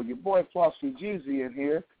 So your boy Flossie Jeezy in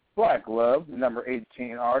here, Black Love, number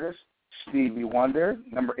 18 artist, Stevie Wonder,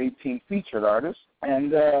 number 18 featured artist,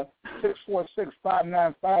 and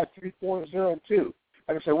 646-595-3402.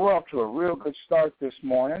 Like I said, we're off to a real good start this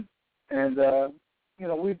morning, and, you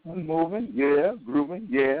know, we're moving, yeah, grooving,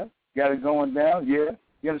 yeah, got it going down, yeah.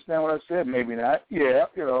 You understand what I said? Maybe not. Yeah,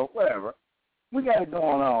 you know, whatever. We got it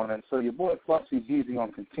going on, and so your boy Flossie Jeezy going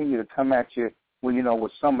to continue to come at you with, you know,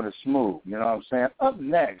 with some of the smooth. You know what I'm saying? Up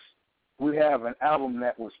next, we have an album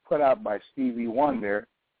that was put out by Stevie Wonder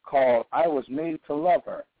called I Was Made to Love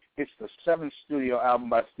Her. It's the 7th studio album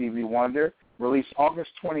by Stevie Wonder, released August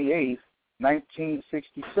 28th,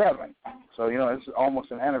 1967. So, you know, it's almost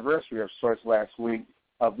an anniversary of sorts last week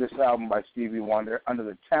of this album by Stevie Wonder under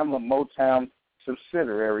the Tamla Motown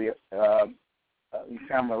subsidiary,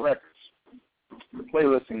 Tamla Records. The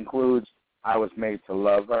playlist includes I Was Made to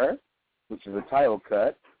Love Her, which is a title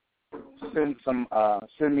cut, Send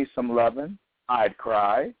Me Some Lovin', I'd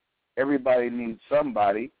Cry, Everybody Needs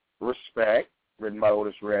Somebody, Respect, written by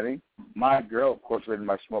Otis Redding, My Girl, of course, written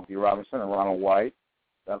by Smokey Robinson and Ronald White,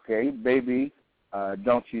 okay, Baby,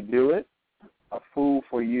 Don't You Do It, A Fool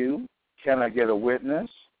for You, Can I Get a Witness,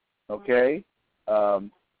 okay, I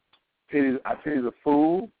Pity the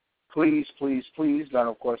Fool, Please, Please, Please, done,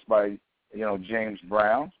 of course, by, you know, James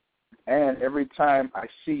Brown. And Every Time I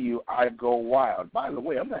See You, I Go Wild. By the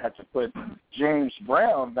way, I'm going to have to put James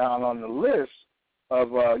Brown down on the list of,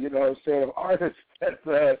 you know what I'm saying, of artists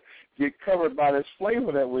that get covered by this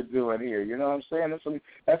flavor that we're doing here. You know what I'm saying?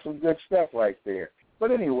 That's some good stuff right there.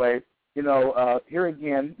 But anyway, you know, here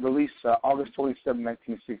again, released August 27,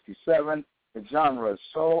 1967. The genre is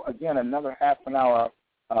soul. Again, another half an hour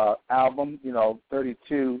album, you know,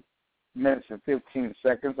 32 minutes and 15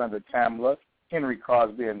 seconds under Tamla. Henry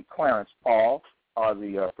Crosby and Clarence Paul are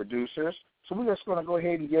the producers. So we're just going to go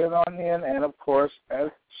ahead and get it on in. And, of course, as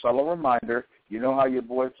a subtle reminder, you know how your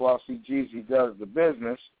boy Flossie Jeezy does the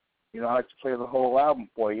business. You know, I like to play the whole album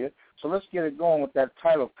for you. So let's get it going with that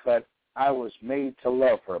title cut, I Was Made to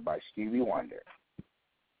Love Her by Stevie Wonder.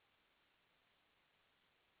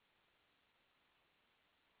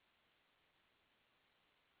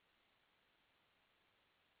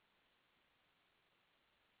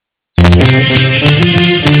 I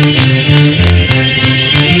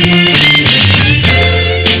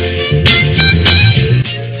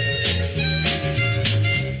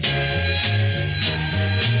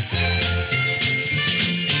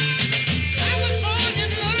was born in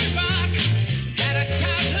Little Rock, had a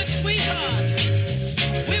childhood sweetheart.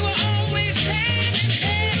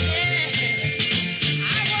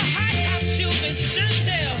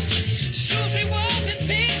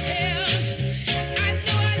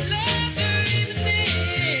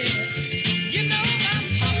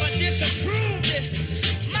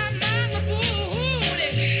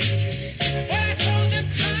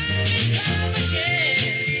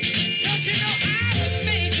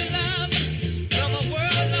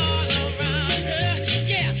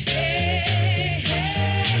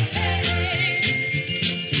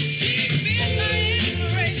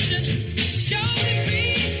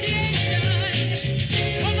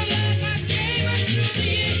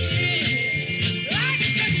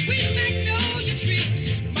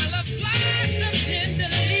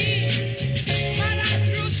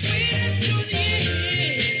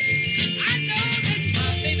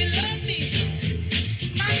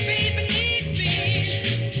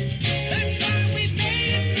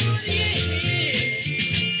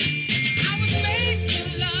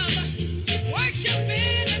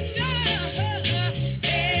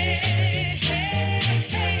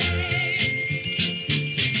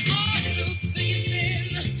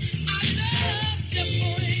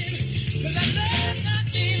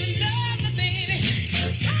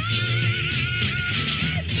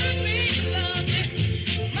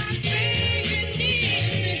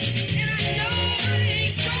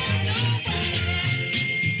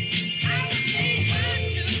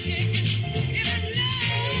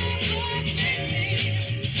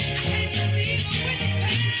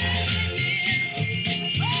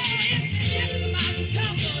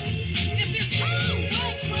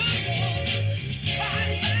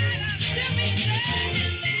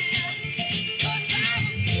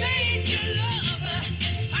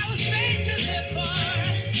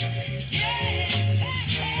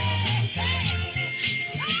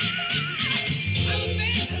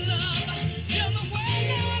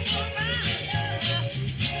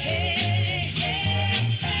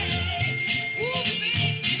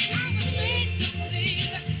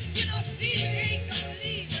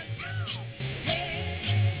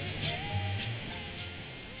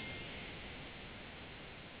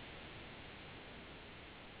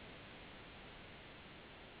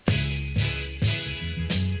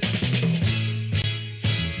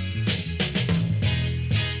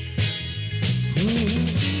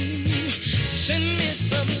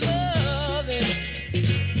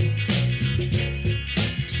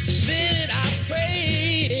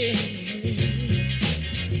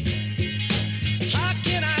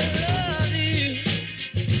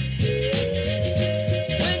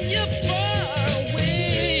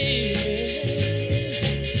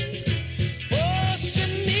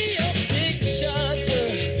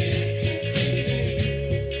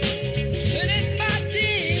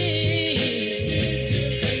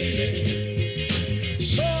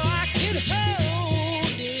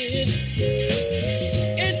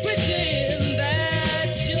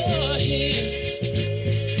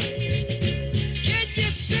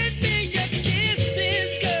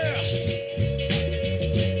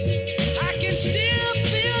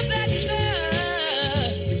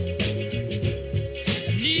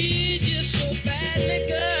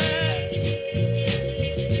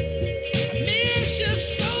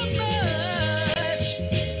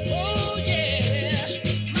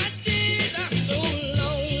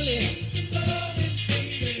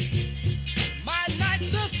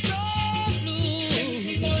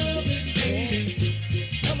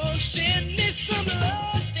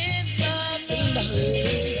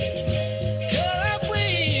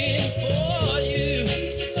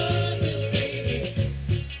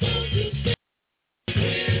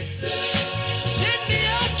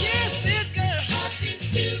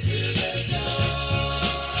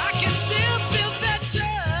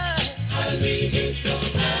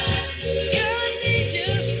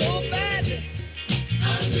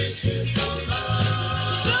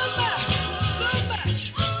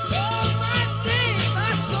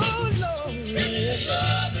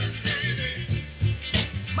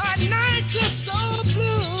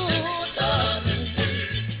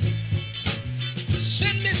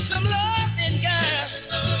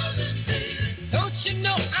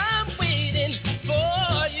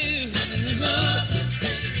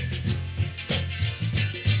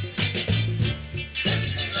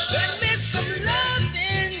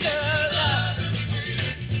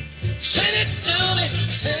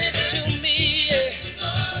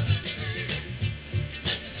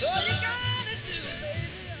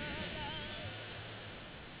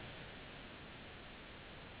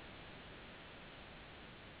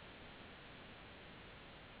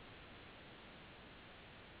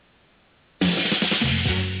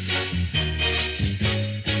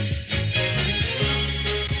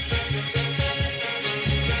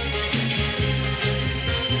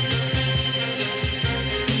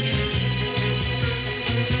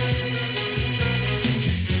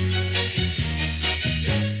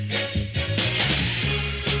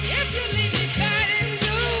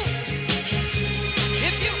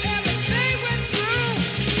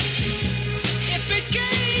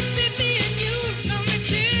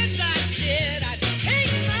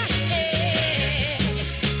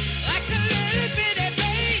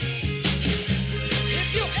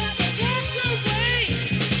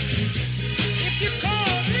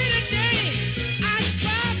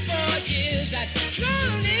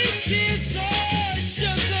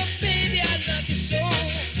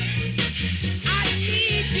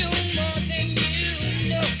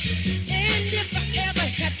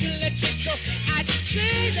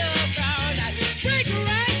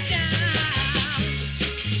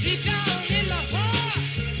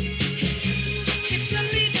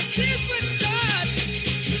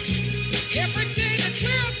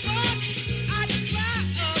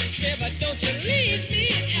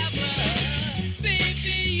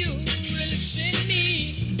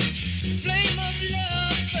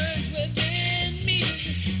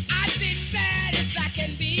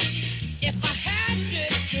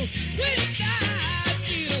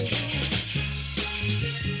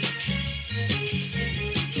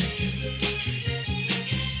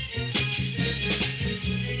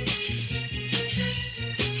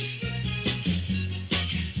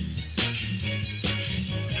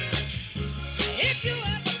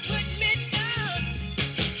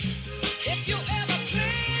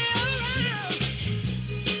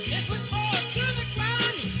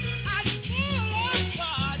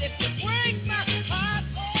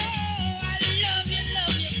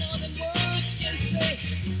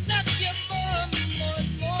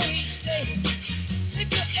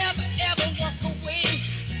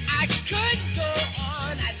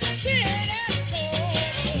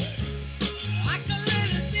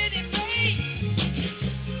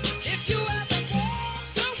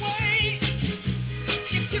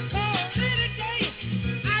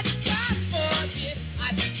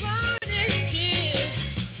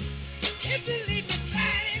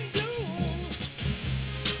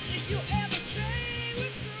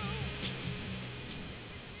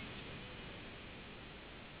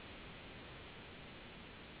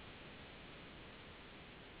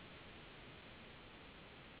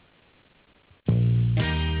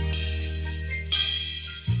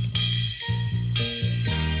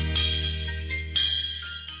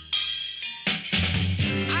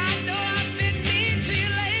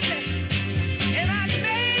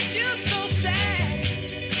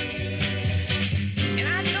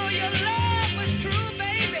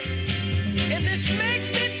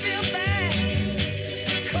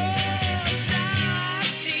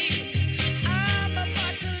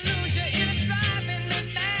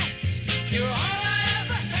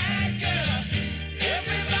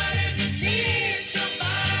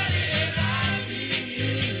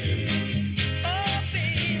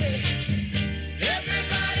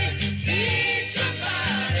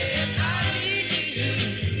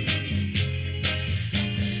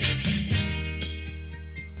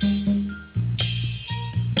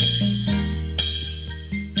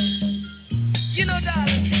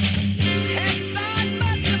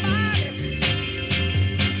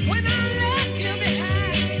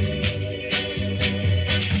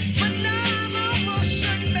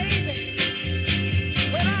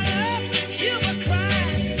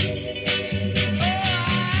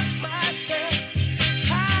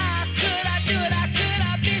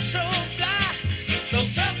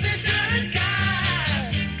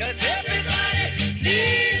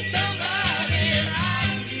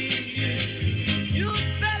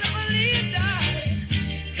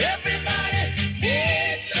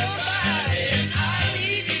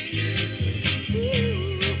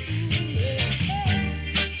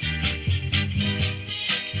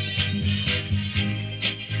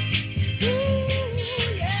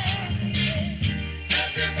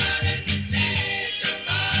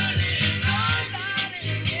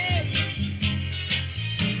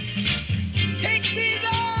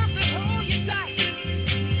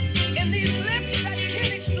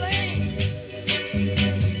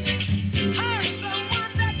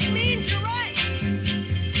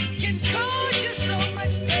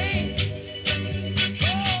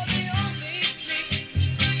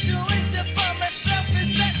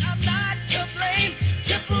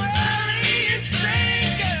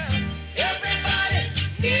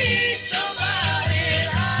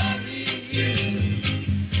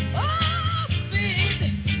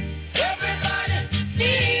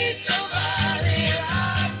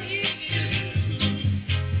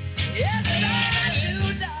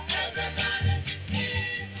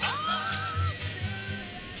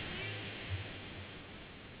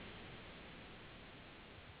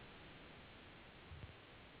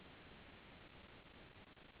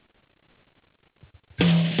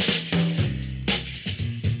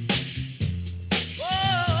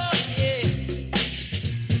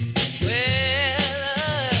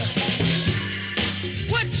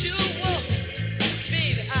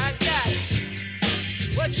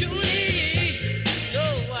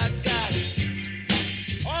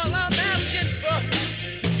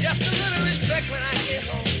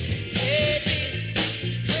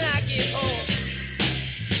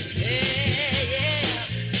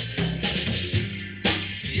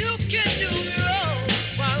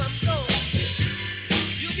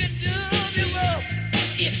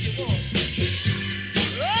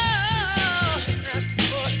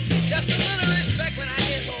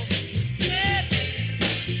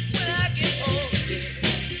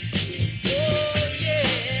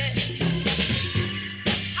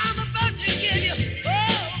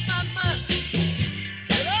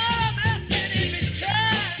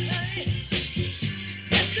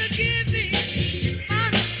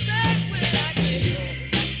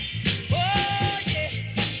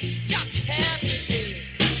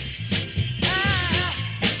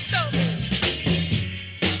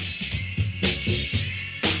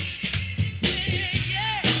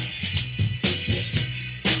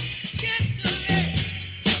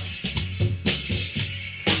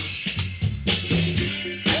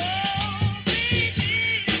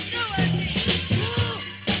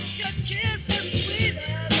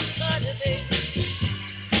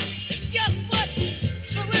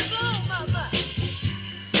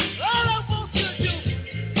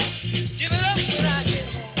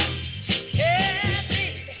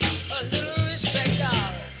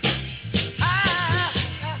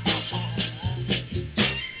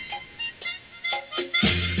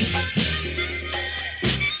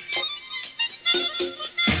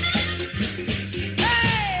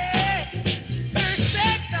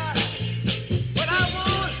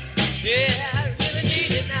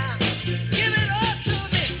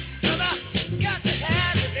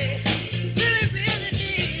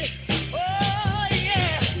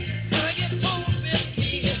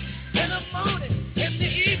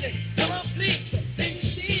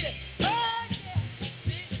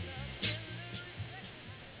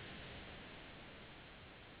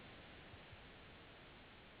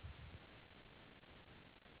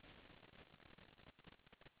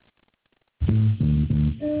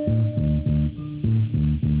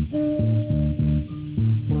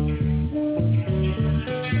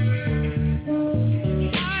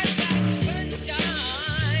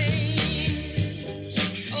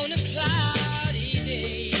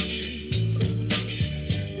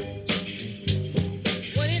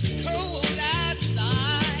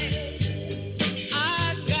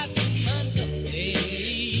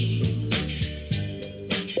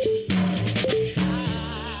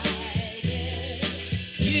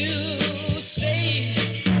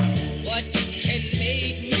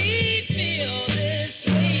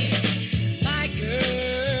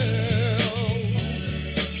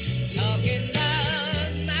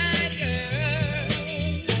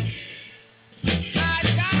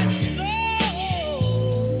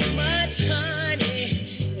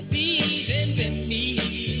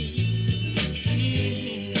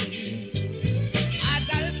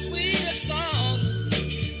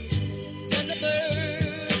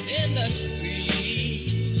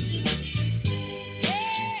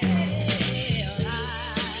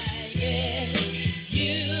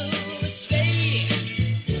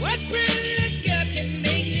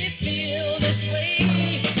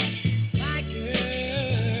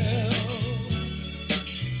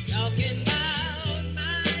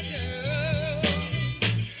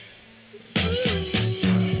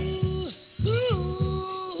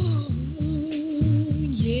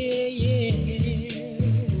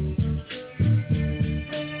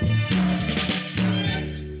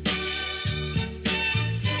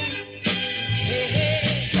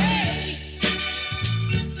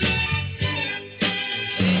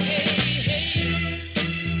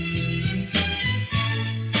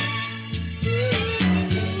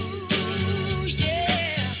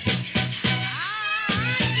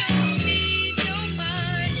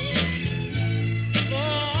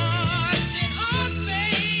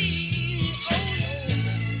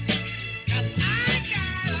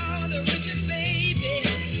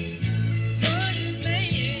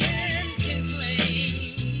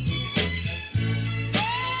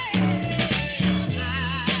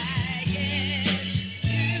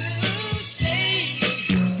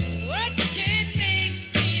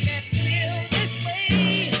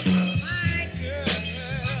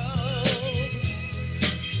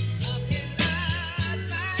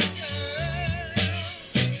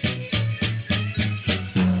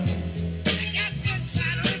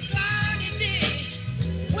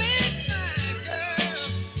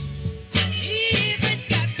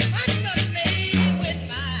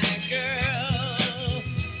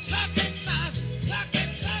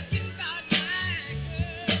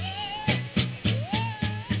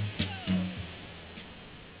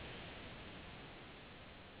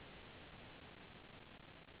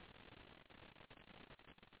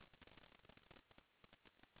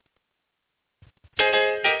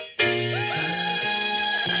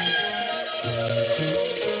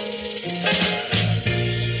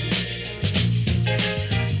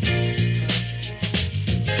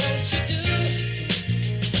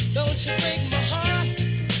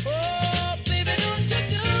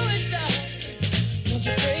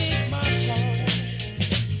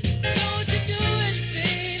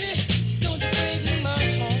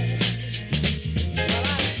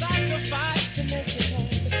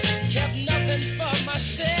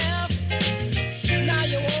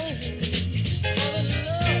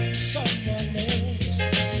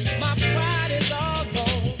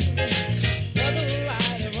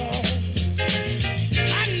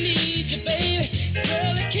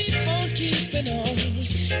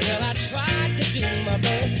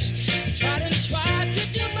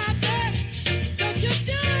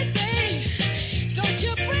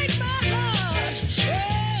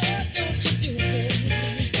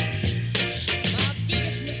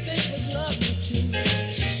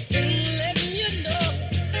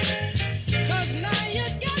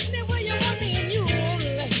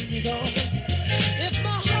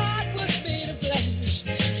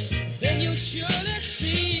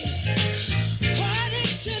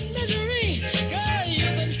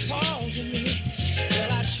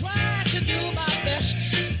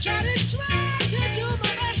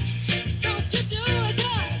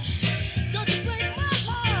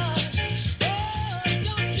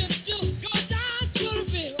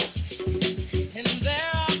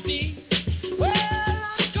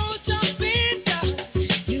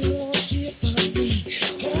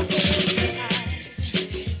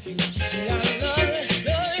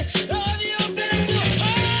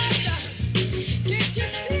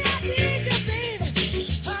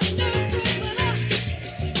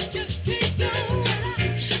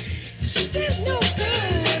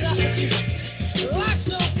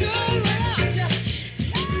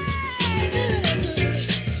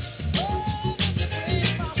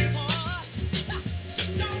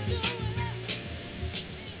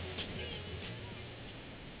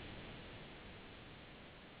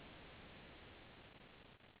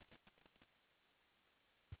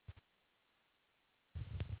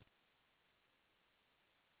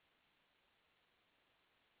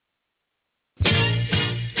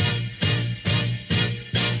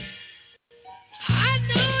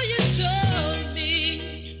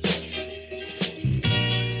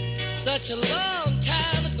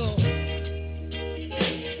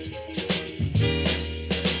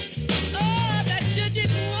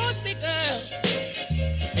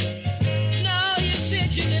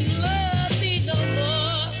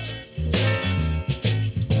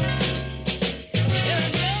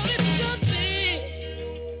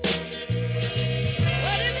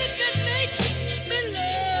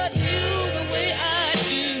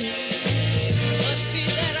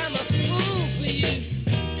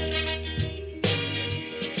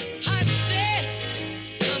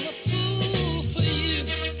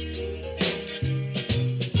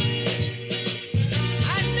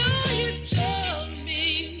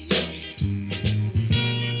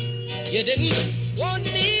 You didn't want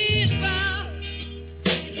me found.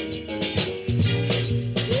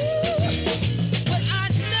 But I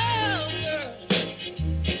know, girl,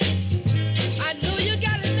 I know you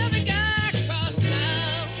got another guy across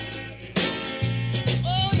town.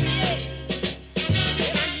 Oh, yeah.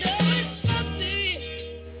 And I know it's something.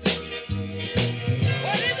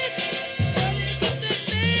 What is it that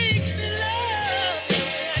makes me love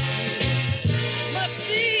you? Must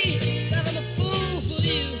be that I'm a fool for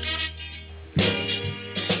you.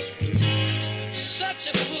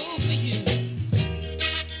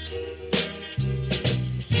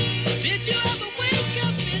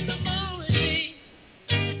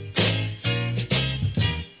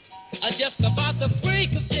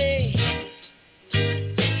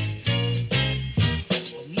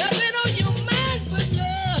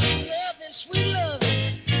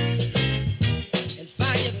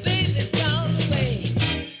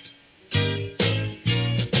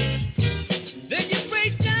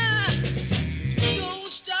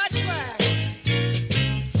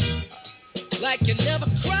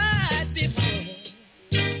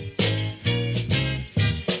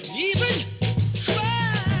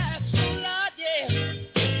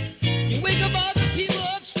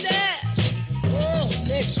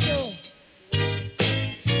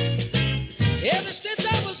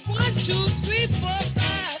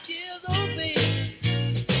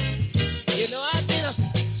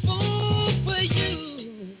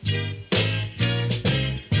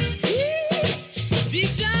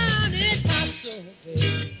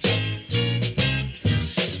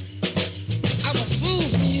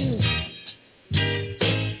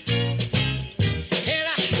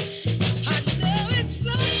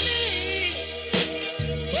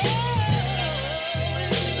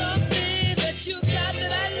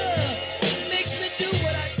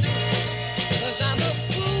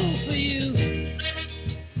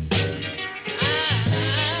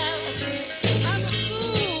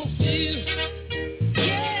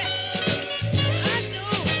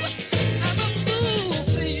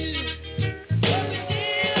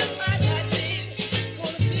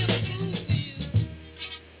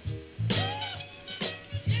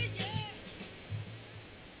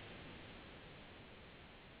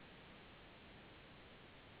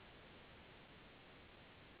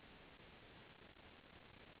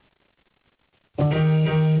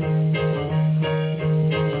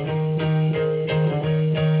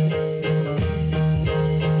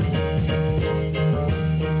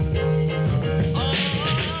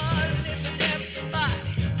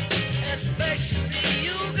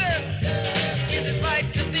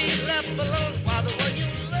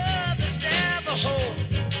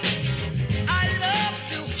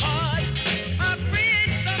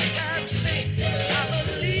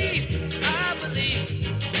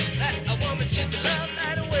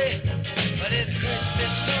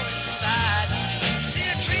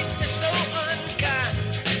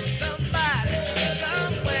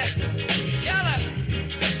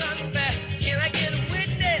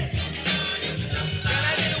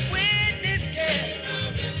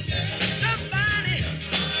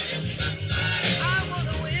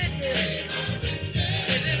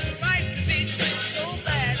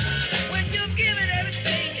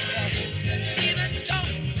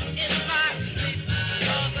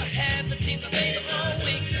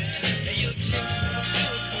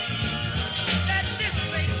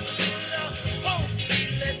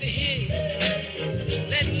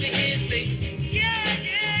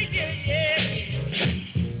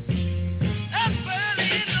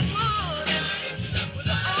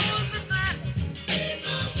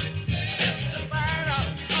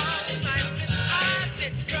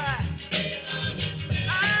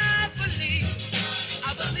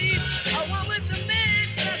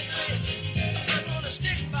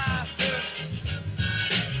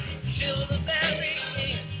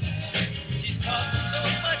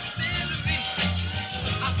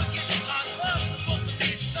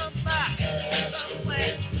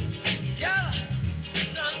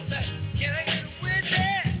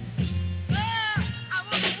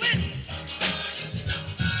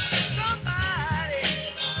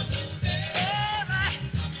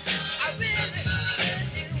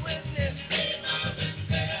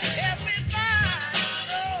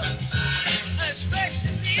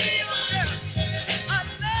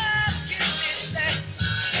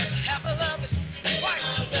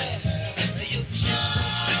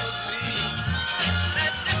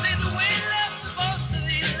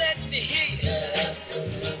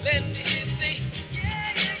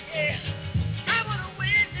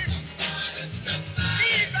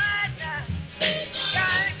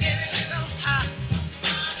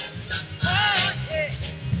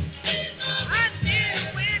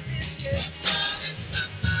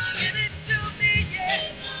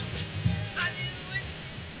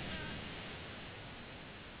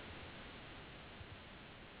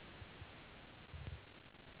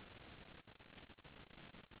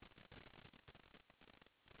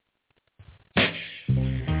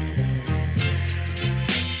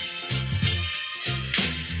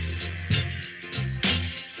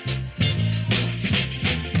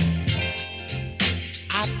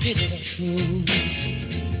 fool.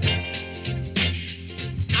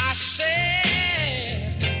 I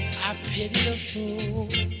said I pity the fool.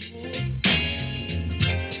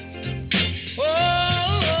 Oh, I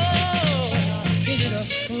pity the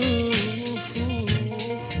fool.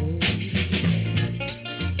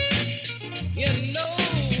 You know,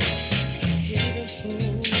 I pity the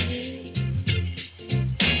fool.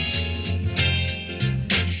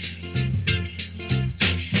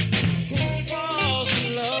 Who falls in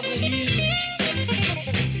love with you,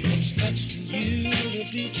 expects you to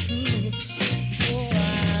be true. Oh, I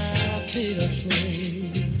pity the fool.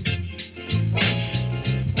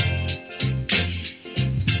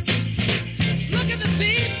 Look at the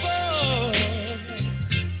people.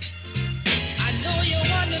 I know you're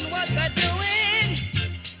wondering what they're doing.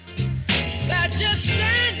 They're just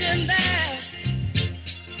standing there,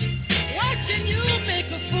 watching you make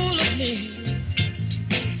a fool of me.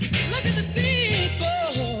 Look at the people.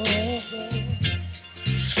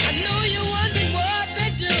 I know you're wondering what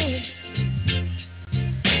they're doing.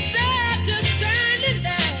 They're just standing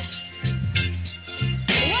there,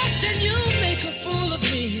 watching you make a fool of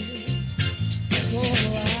me. Oh, I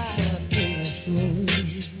pity the fool.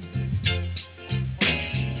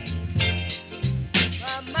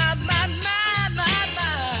 My,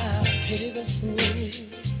 pity the fool.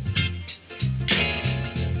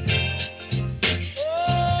 Oh,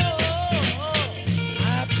 I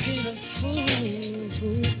pity the fool.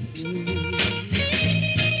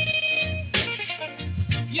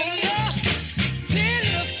 You know, pity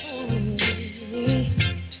the fool.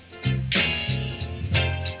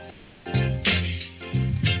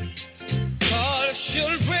 Cause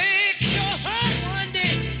she'll break your heart one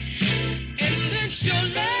day, and then she'll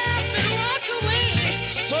laugh and walk away.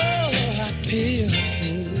 Oh, I pity the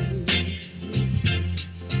fool.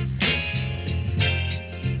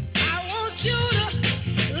 I want you to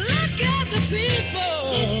look at the people.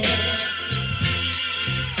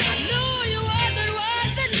 I know you wonder what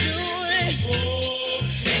they're doing.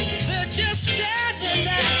 They're just standing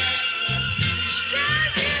there,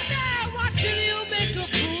 watching you make a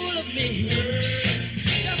fool of me.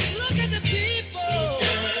 Just look at the people.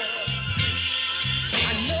 I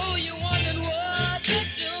know you wondering what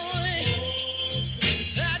they're doing.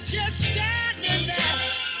 They're just standing there,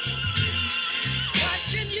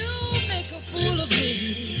 watching you make a fool of me.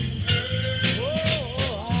 Oh,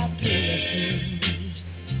 I pity the fool.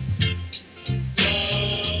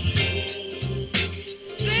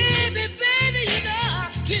 Baby, you know I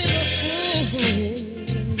pity the fool.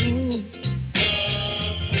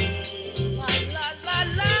 La, la,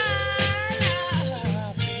 la.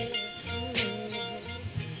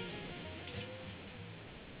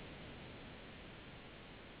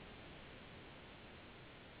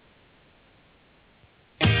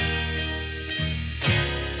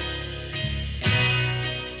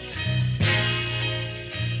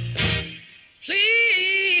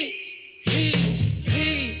 Please, please,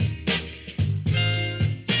 please,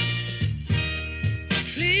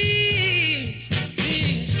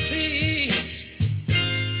 please, please,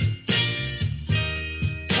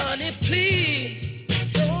 honey, please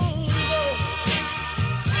don't go.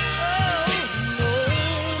 Oh, no.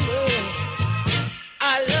 I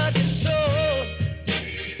love you so,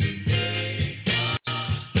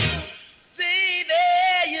 baby,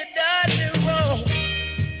 you done me wrong.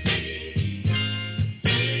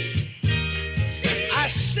 I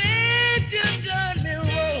said you done me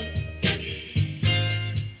wrong.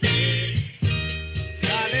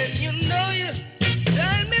 Darling, you know you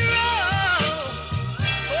done me wrong.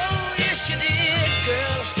 Oh, yes, you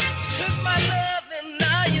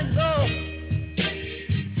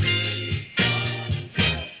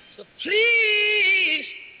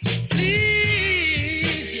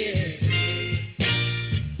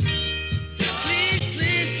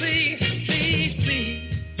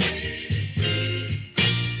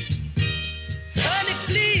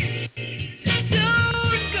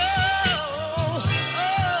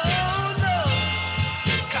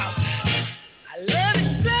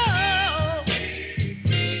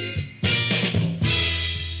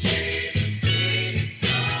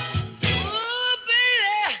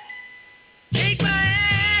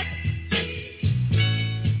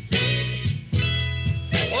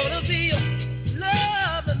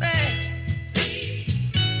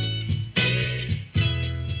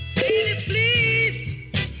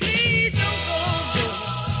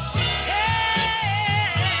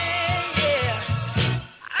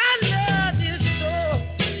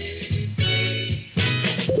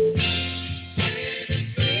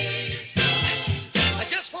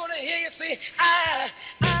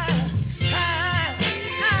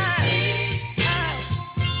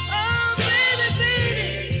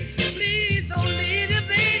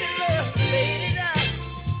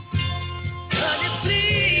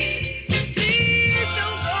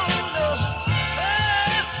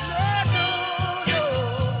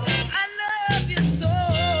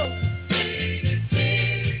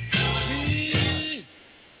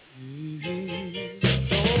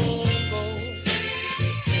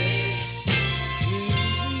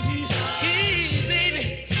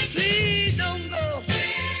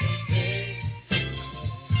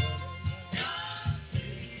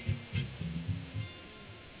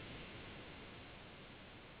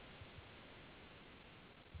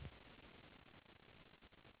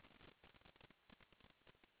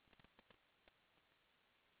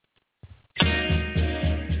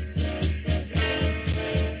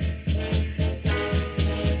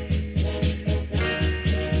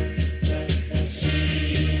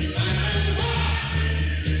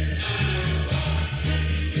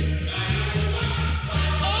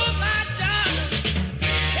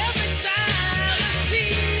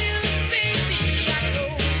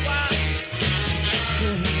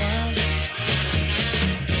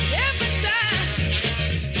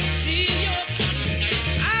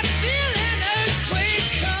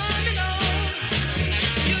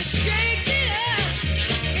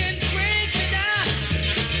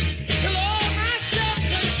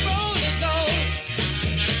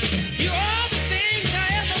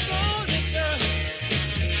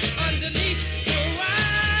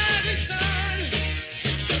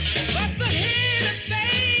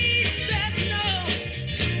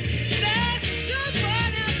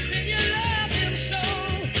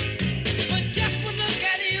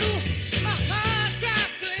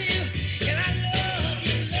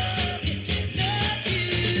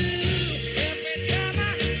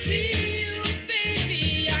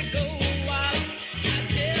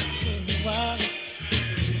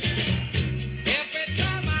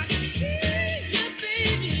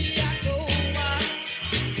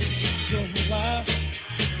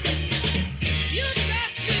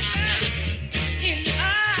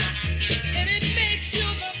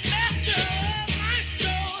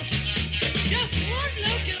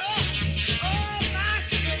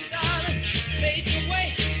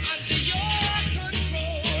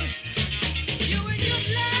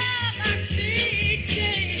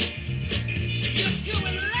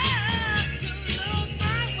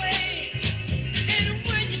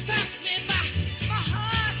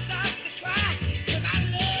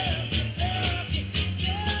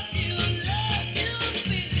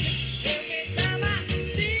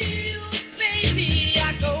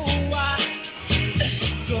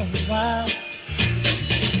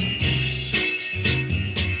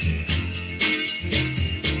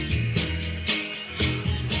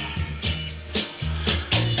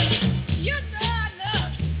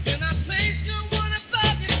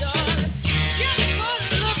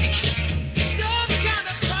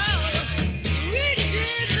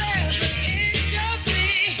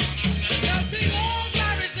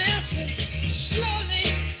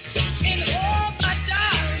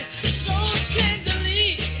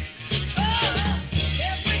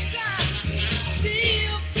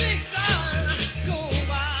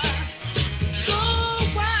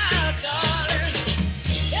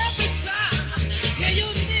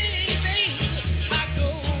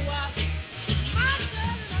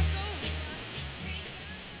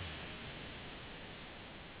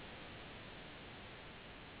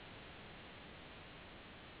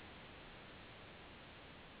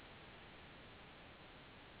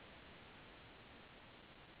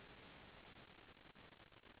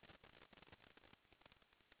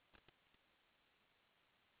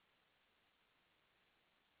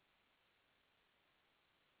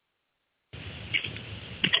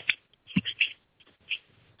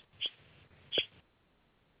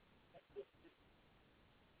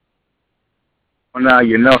Now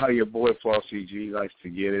you know how your boy Flossy G likes to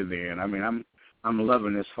get in there, and I mean I'm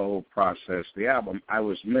loving this whole process. The album, I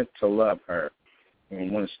Was Meant to Love Her,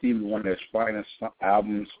 and one of Stevie Wonder's finest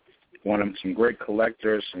albums. One of some great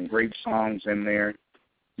collectors, some great songs in there.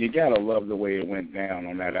 You gotta love the way it went down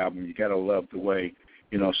on that album. You gotta love the way,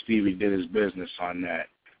 you know, Stevie did his business on that.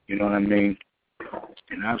 You know what I mean?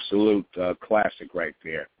 An absolute classic right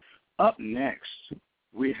there. Up next,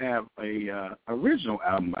 we have a original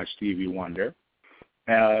album by Stevie Wonder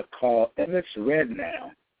called It's Red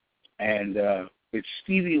Now. And it's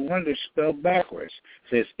Stevie Wonder spelled backwards.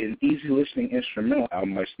 It says an easy listening instrumental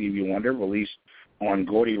album by Stevie Wonder, released on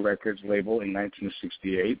Gordy Records label in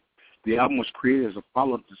 1968. The album was created as a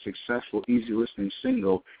follow-up to the successful easy listening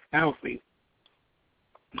single, Alfie.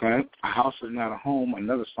 Okay? A House Is Not a Home,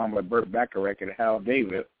 another song by Burt Bacharach and Hal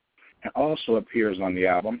David, and also appears on the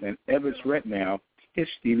album. And It's Red Now is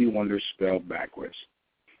Stevie Wonder spelled backwards.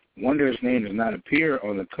 Wonder's name does not appear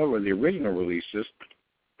on the cover of the original releases.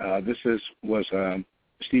 This was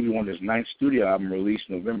Stevie Wonder's ninth studio album, released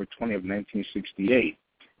November 20th, 1968.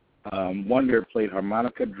 Wonder played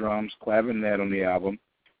harmonica, drums, clavinet on the album,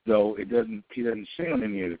 though he doesn't sing on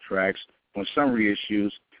any of the tracks. On some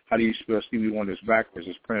reissues, How Do You Spell Stevie Wonder's Backwards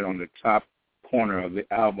is printed on the top corner of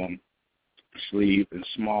the album sleeve in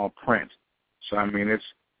small print. So, I mean, it's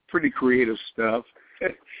pretty creative stuff.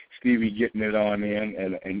 Stevie getting it on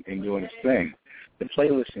in and doing his thing. The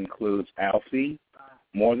playlist includes Alfie,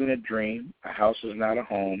 More Than a Dream, A House Is Not a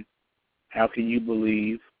Home, How Can You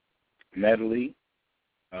Believe, Medley,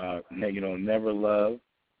 Never Love,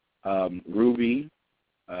 Ruby,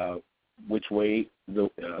 Which Way the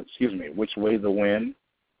Wind,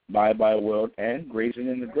 Bye Bye World, and Grazing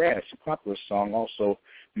in the Grass, a popular song also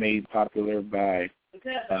made popular by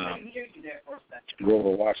Grover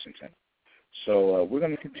Washington. So we're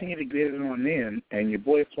going to continue to get it on in, and your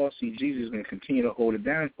boy Flossy Jesus is going to continue to hold it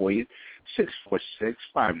down for you,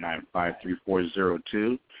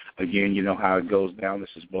 646-595-3402. Again, you know how it goes down. This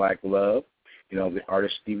is Black Love, the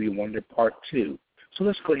artist Stevie Wonder Part 2. So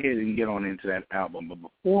let's go ahead and get on into that album. But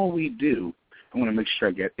before we do, I want to make sure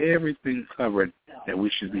I get everything covered that we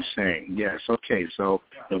should be saying. Yes, okay, so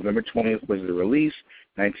November 20th was the release,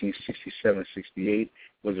 1967-68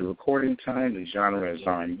 was the recording time, the genre is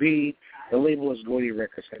R&B, the label is Gordy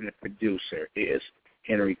Records, and the producer is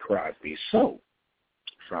Henry Crosby. So,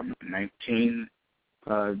 from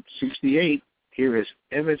 1968, here is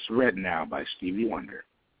It's Red Now by Stevie Wonder.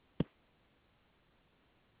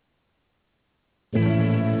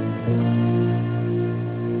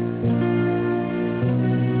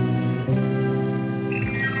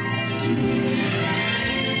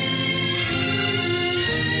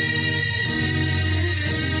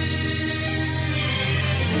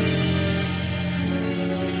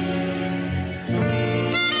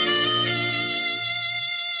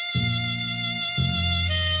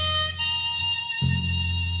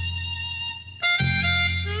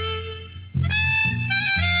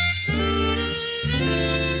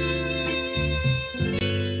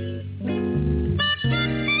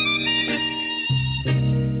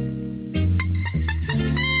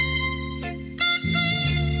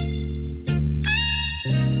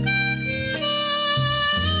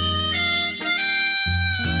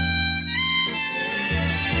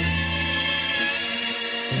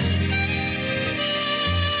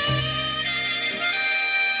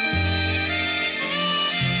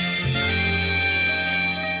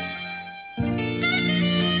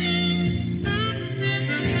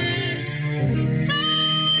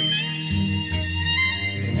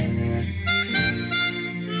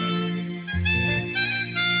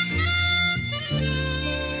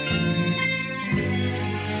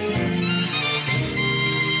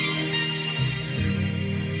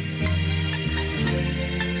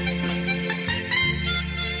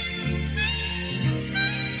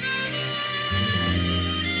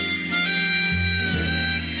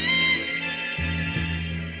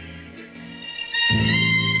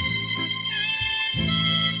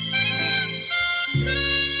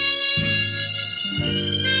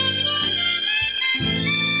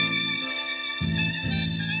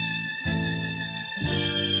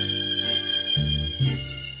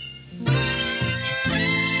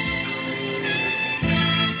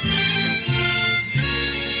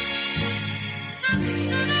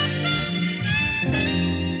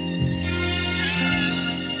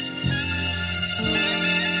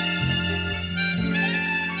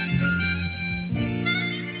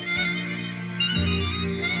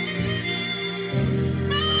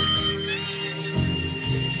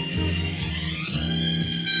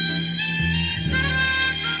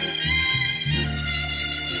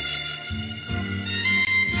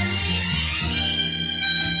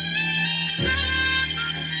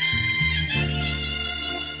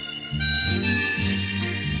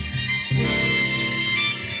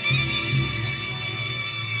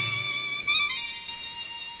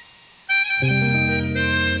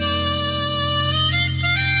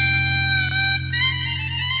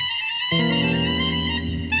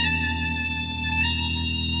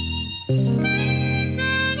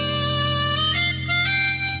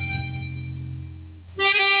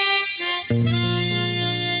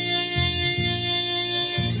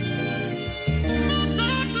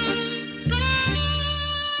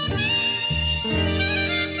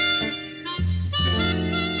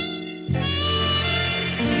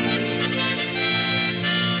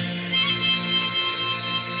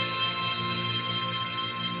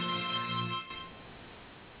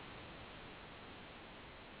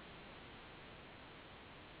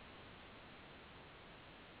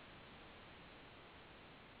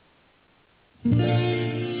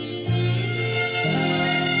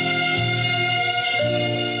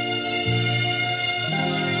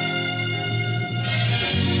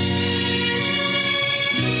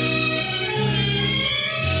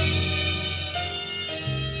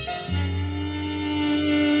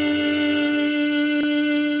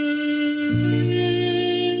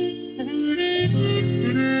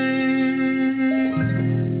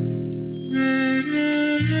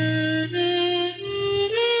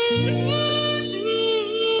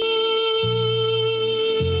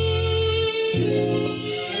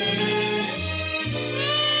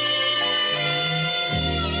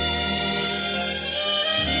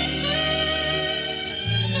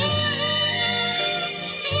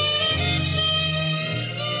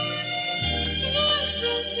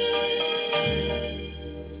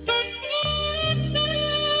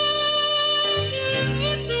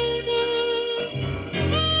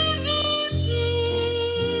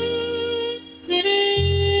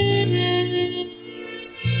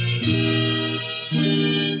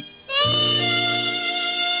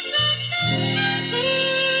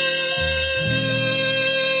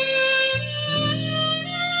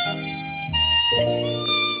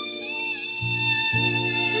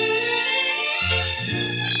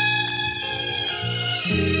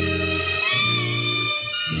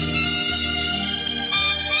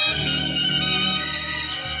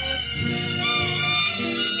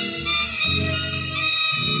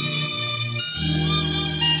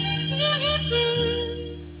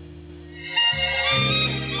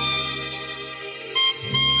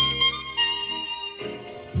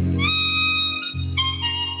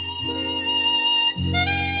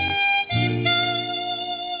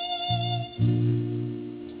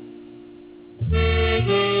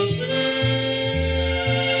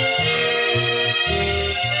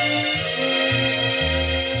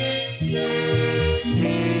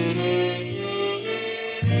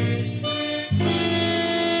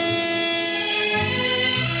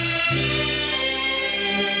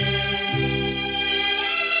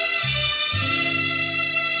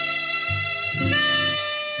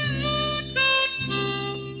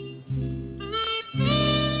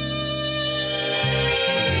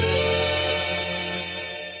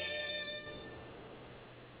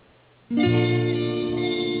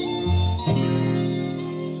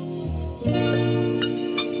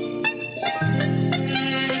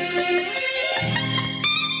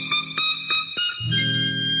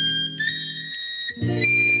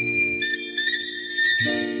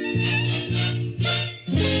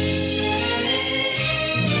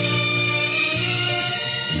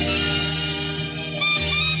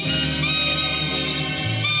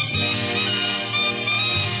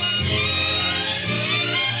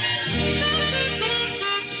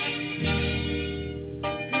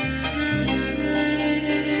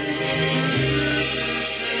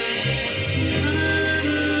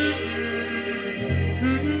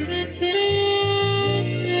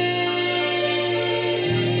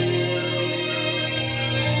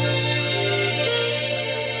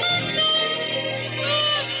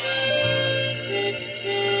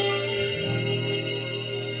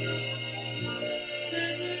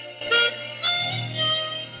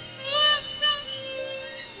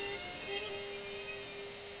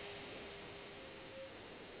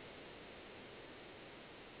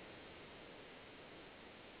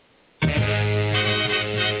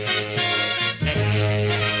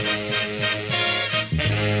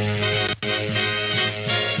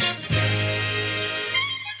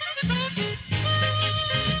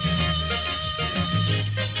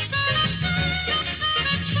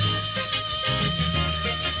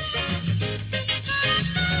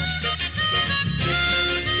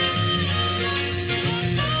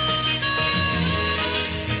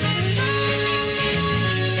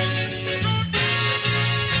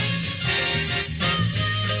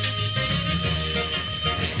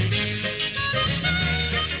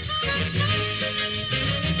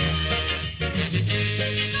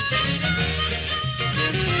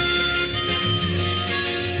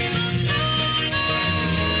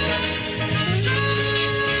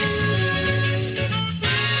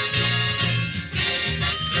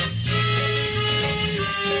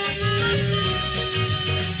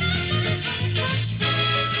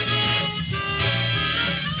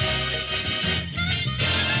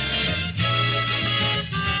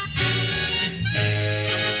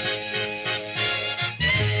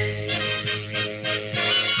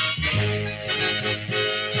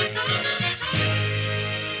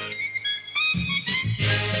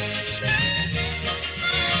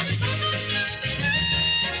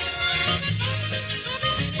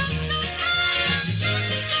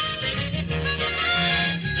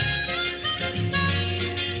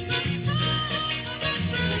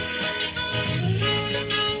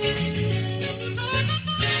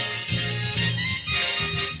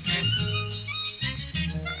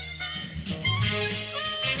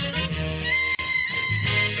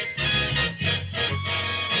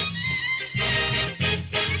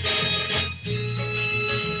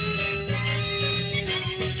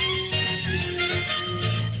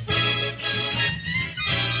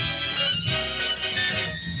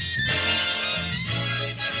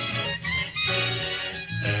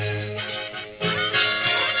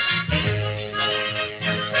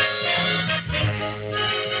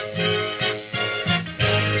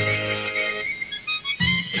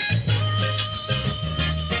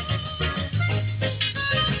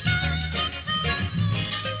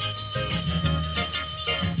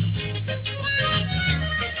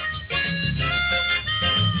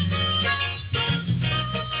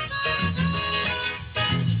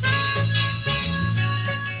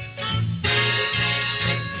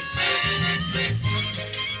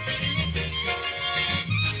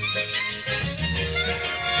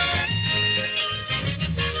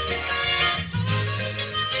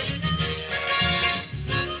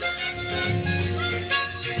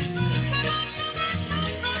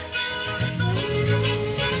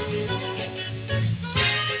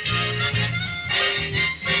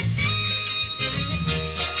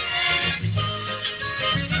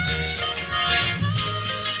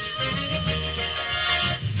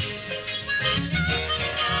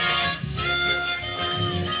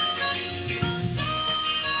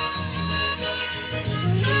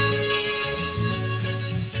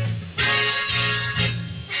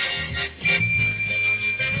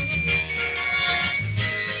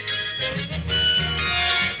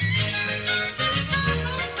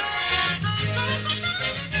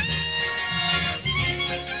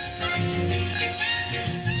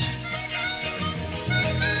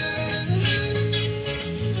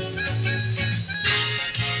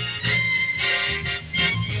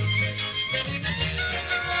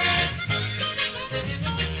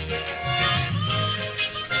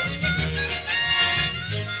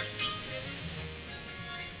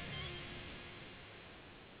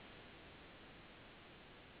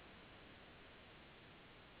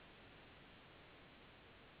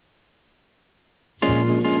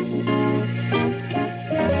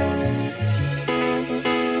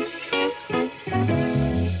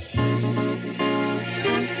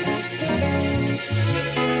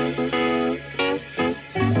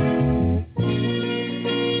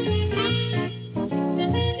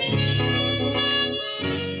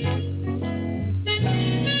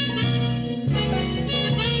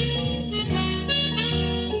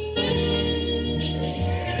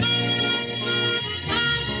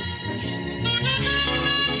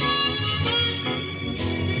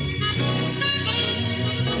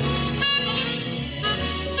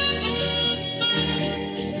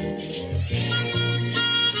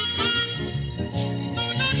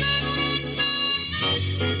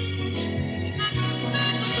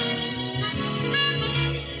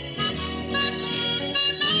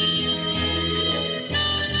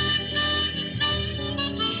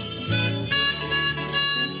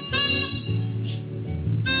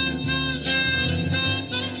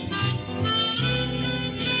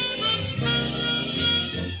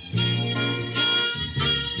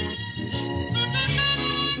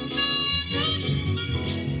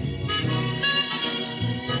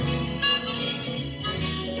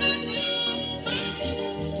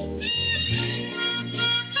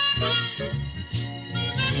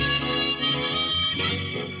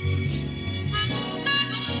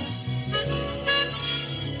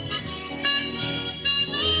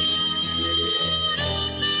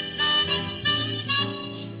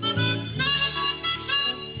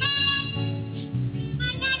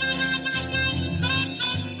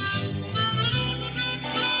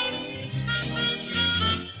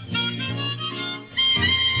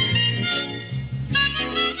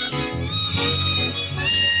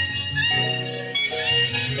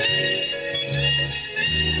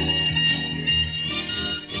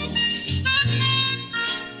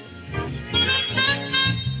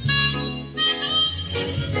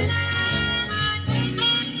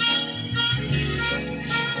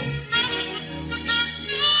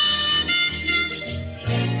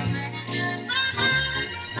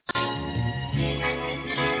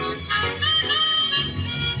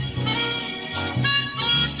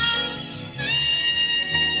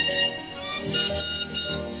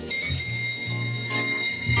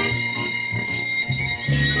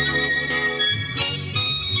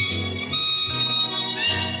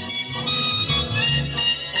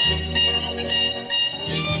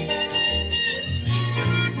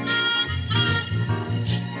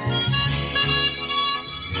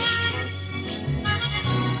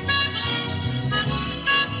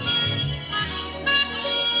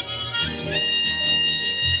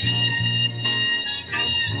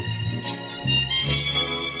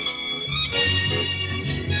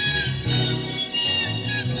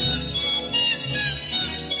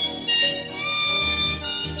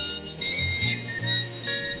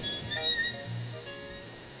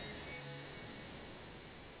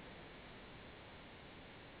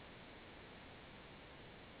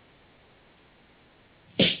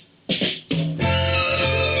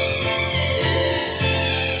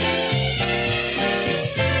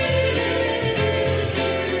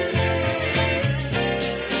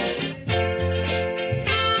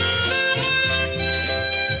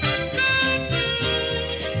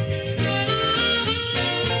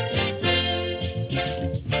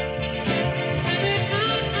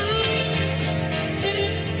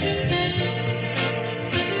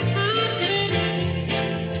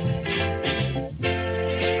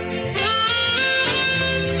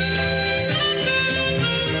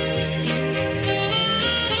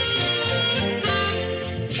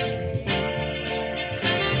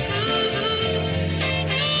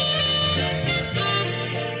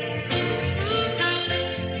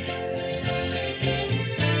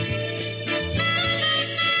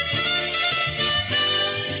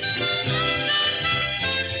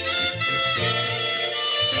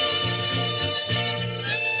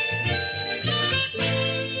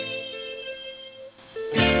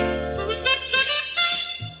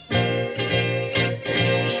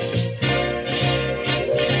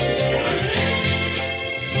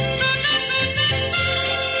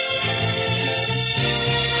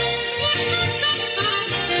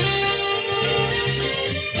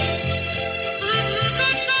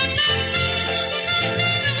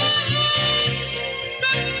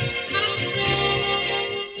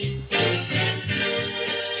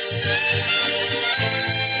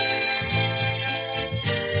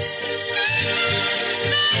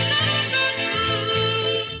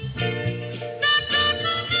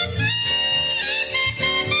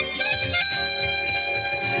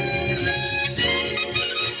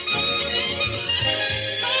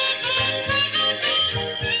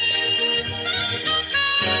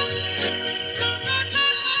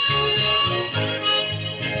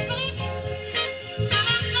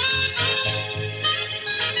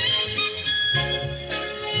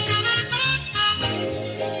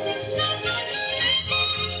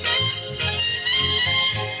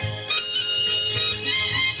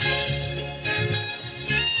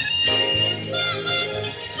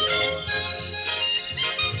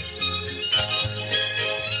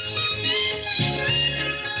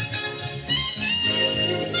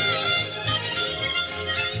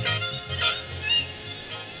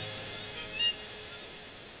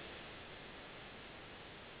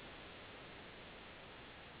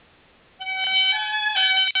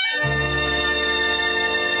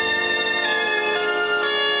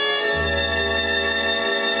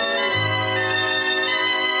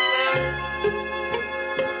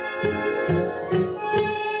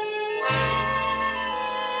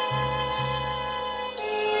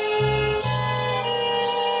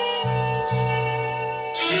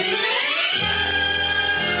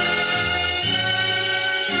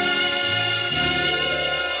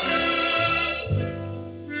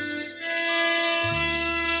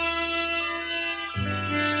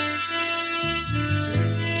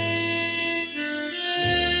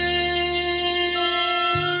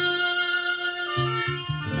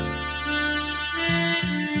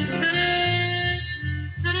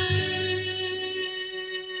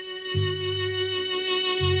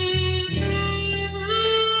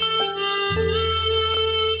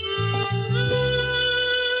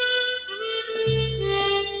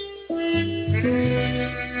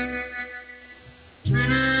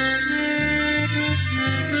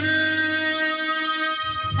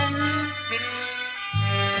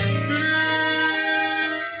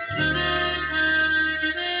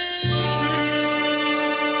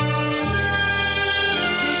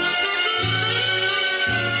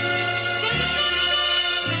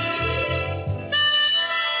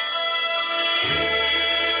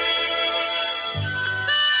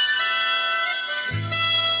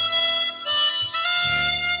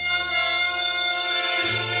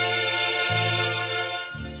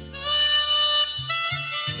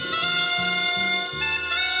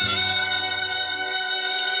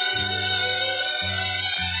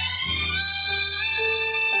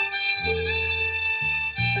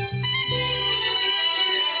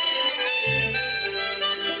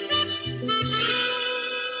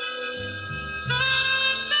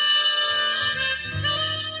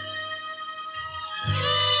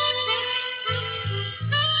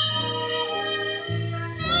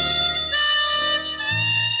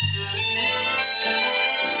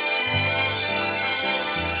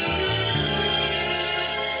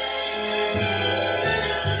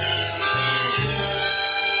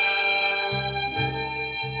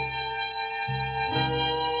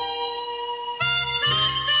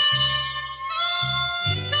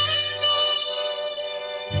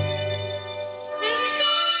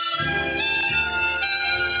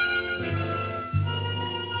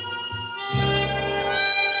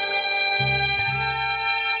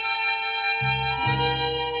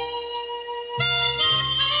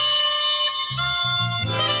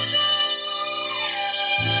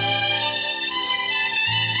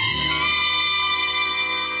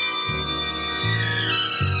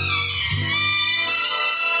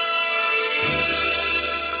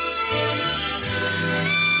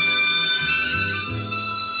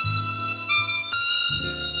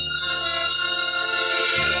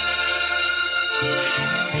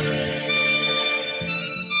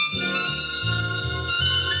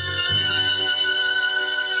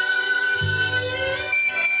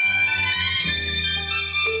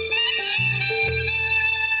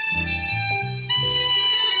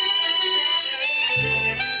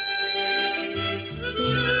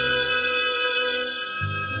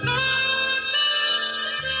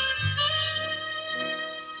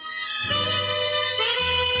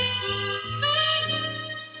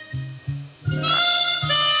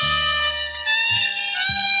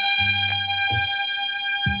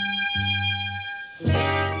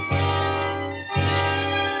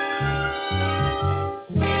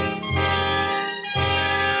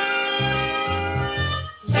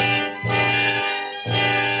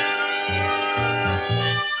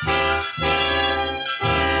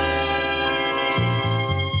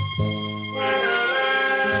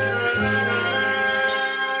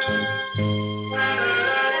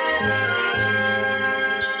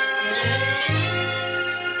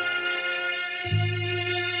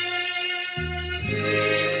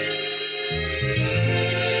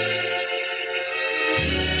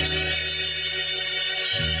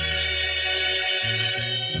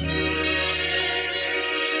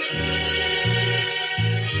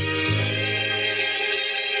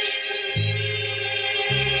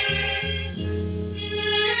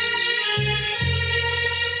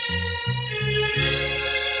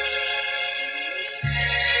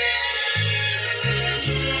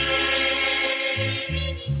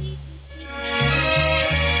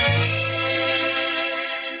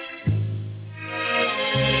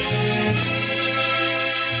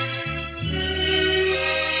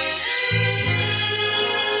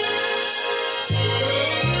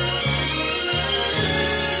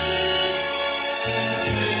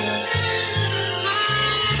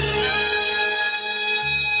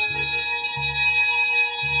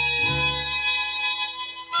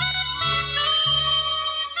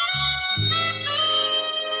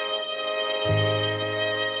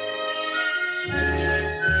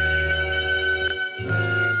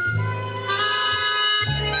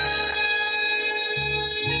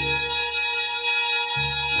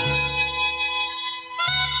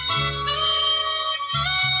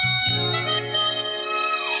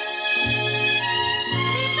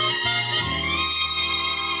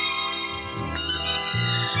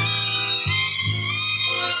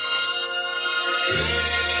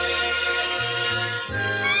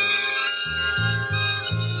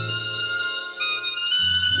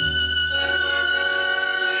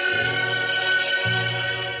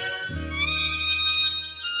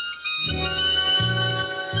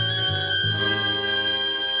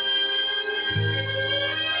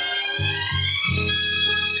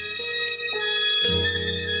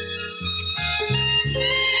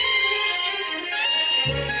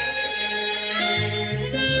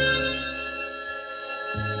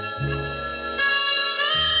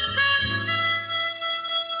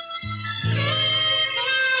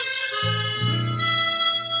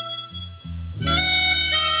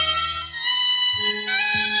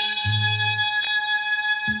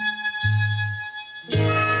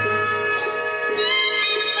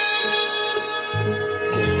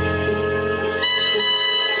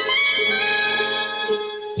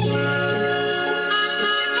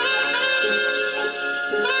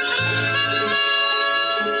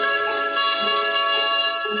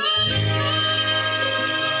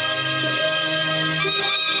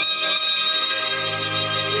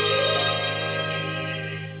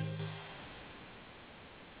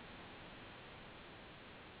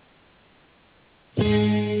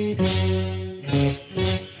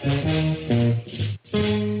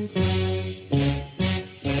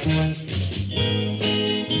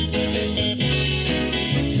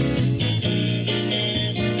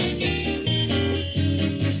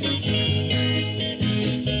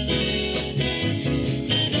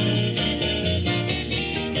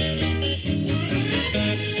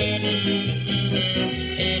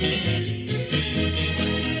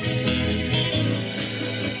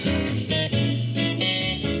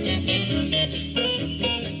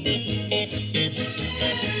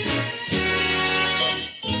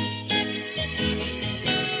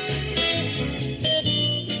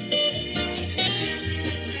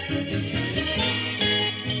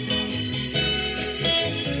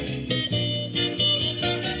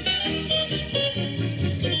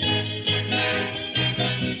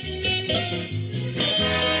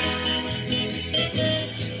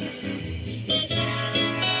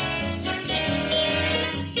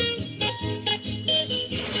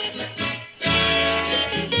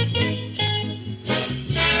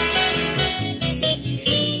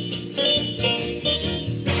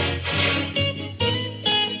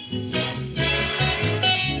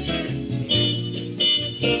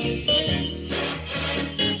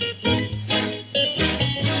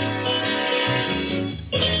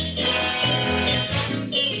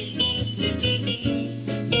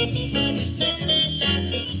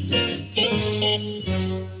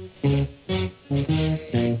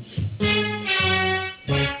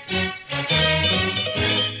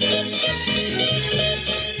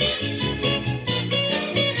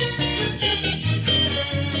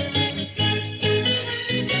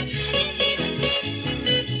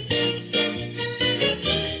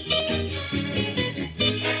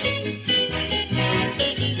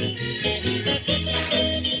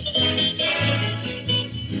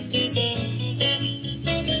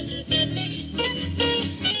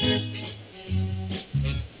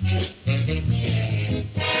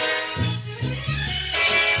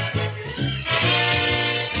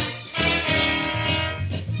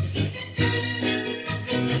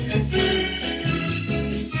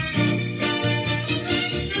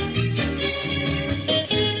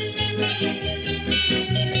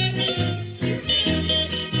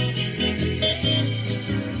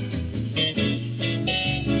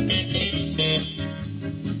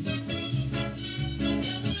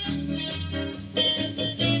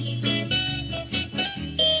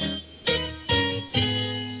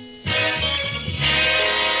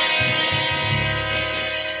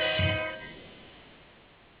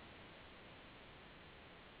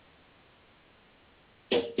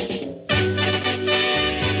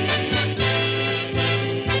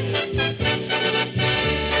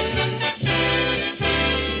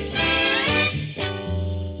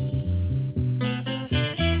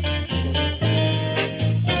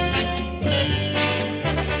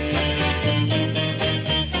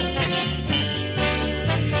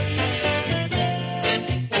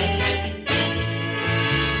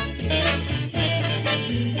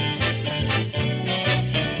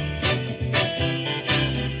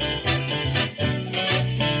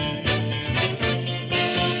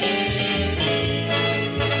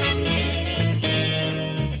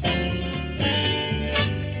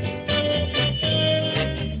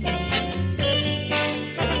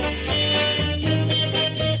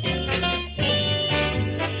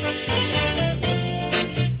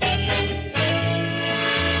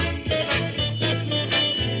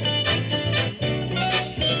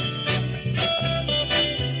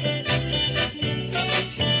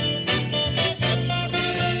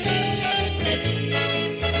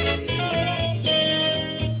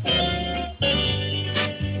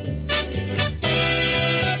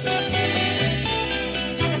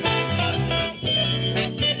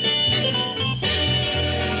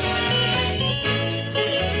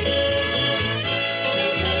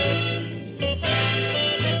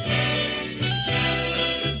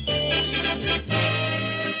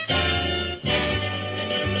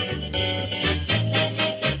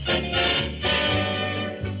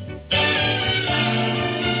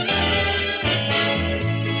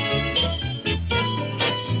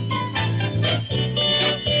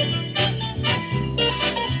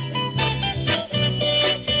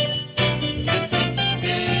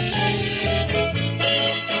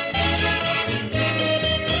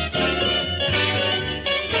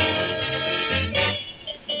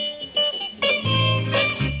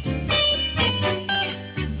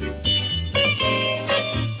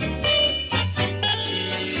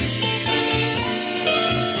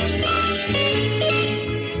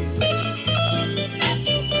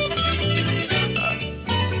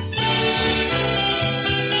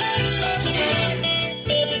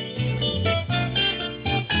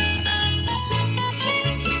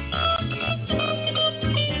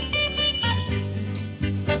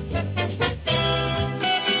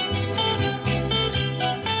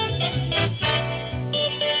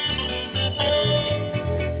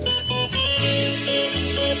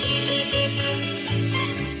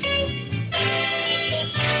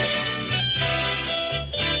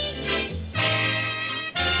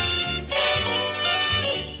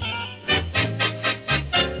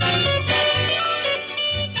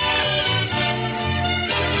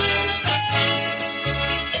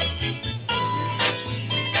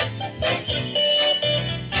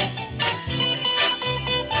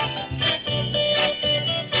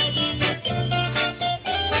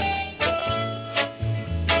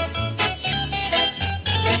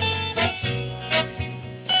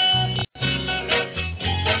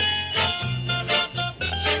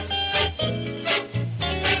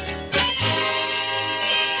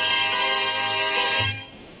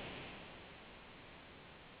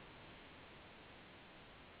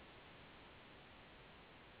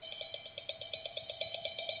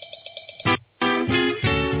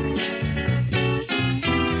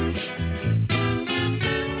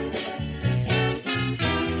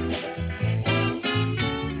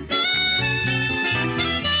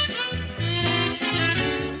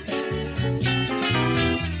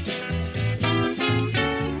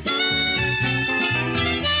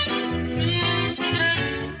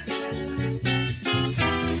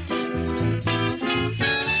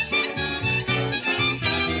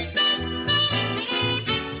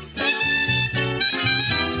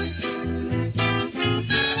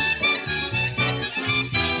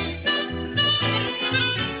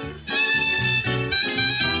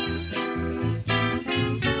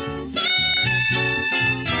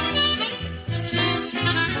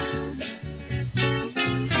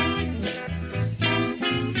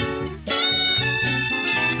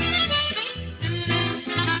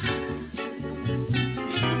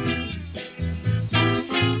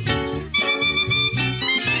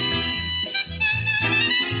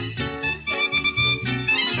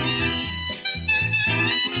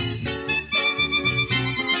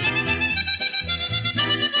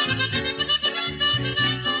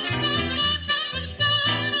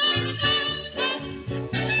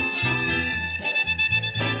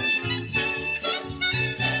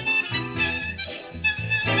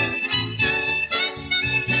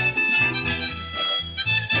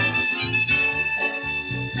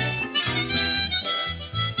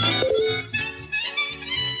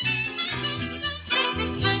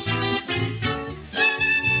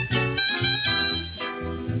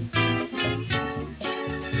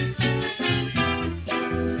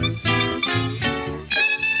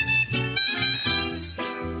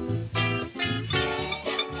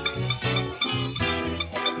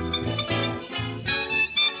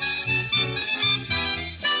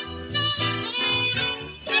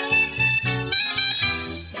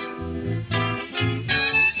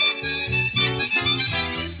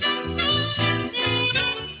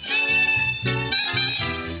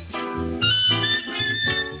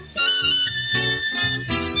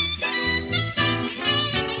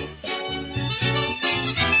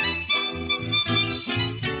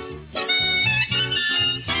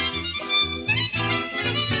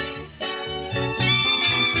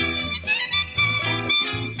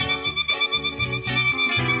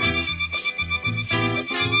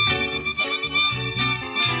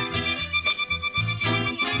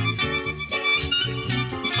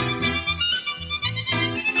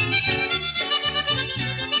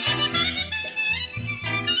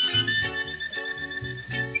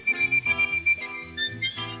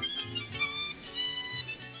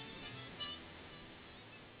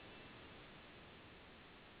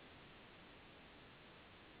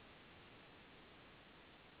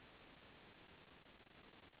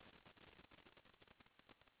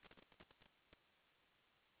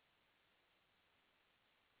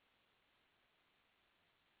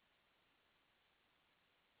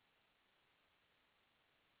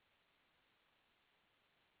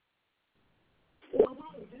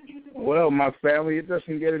 Well, my family, it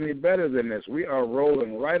doesn't get any better than this. We are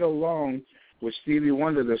rolling right along with Stevie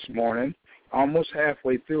Wonder this morning, almost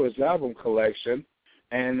halfway through his album collection.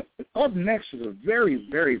 And up next is a very,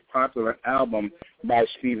 very popular album by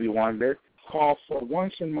Stevie Wonder called For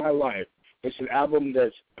Once in My Life. It's an album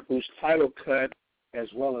whose title cut as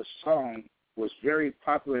well as song was very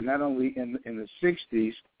popular not only in the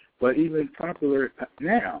 60s, but even popular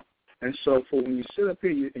now. And so for when you sit up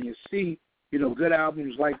here and you see, good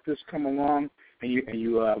albums like this come along and you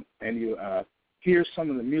hear some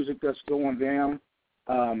of the music that's going down,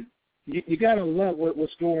 you got to love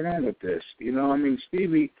what's going on with this.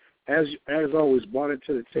 Stevie, as always, brought it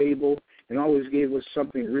to the table and always gave us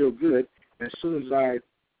something real good. And as soon as I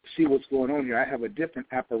see what's going on here, I have a different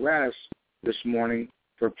apparatus this morning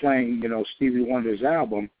for playing, Stevie Wonder's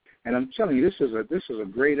album. And I'm telling you, this is a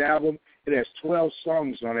great album. It has 12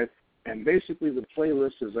 songs on it, and basically the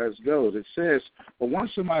playlist is as goes. It says, For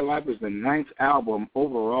Once in My Life is the 9th album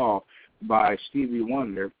overall by Stevie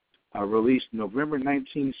Wonder, released November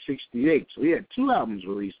 1968. So he had 2 albums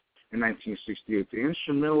released in 1968, the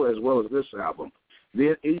instrumental as well as this album.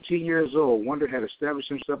 Then, 18 years old, Wonder had established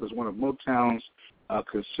himself as one of Motown's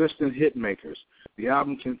consistent hit makers. The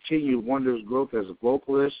album continued Wonder's growth as a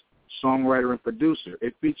vocalist, songwriter, and producer.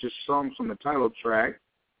 It features songs from the title track,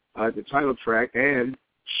 and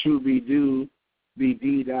Shooby-Doo, Be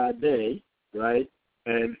Dee Da Day, right?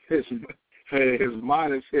 And his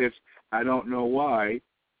modest hits, I Don't Know Why,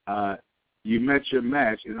 You Met Your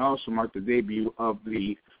Match, and also marked the debut of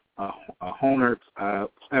the Honor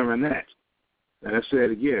Clarinet. And I say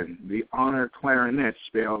it again, the Honor Clarinet,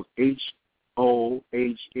 spelled Hohner.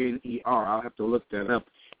 I'll have to look that up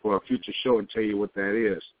for a future show and tell you what that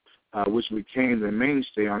is, which became the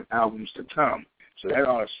mainstay on albums to come. So that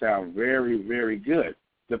ought to sound very, very good.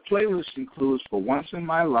 The playlist includes For Once in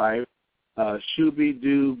My Life,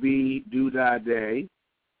 Shooby-Doo, Be Doo Da Day,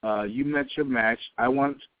 You Met Your Match, I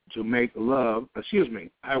Want to Make Love,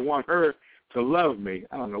 I Want Her to Love Me.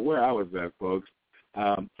 I don't know where I was at, folks.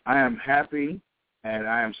 I Am Happy and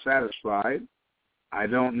I Am Satisfied. I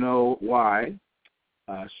Don't Know Why.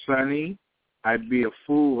 Sunny, I'd Be a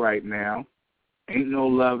Fool Right Now. Ain't No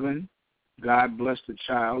Lovin'. God Bless the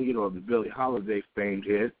Child, the Billie Holiday famed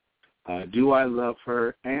hit. Do I Love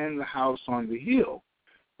Her, and The House on the Hill.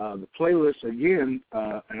 The playlist, again,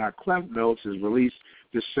 in our Clef Notes, is released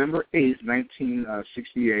December 8th,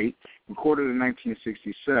 1968, recorded in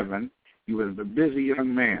 1967. He was a busy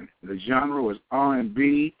young man. The genre was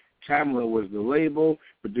R&B. Tamla was the label.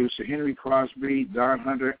 Producer Henry Crosby, Don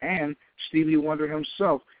Hunter, and Stevie Wonder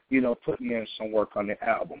himself, putting in some work on the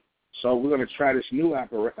album. So we're going to try this new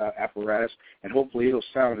apparatus, and hopefully it'll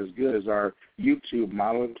sound as good as our YouTube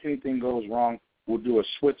model. If anything goes wrong, we'll do a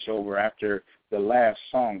switch over after the last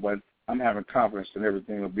song, but I'm having confidence that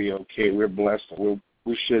everything will be okay. We're blessed.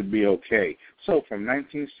 We should be okay. So from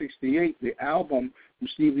 1968, the album from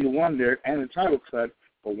Stevie Wonder and the title cut,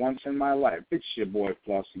 For Once in My Life. It's your boy,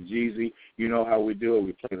 Flossie Jeezy. You know how we do it.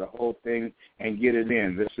 We play the whole thing and get it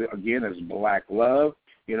in. This, again, is Black Love.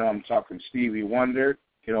 I'm talking Stevie Wonder,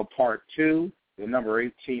 part 2, the number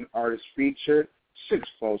 18 artist feature,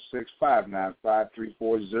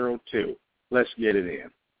 646-595-3402. Let's get it in.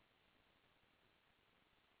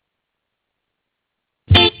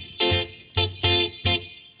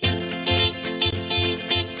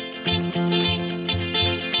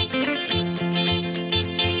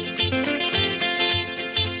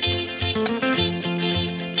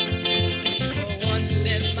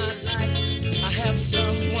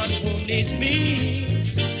 Needs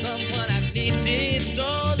me, someone I've needed so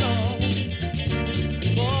long.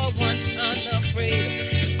 For once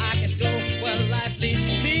unafraid, I can go where life leads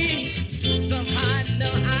me.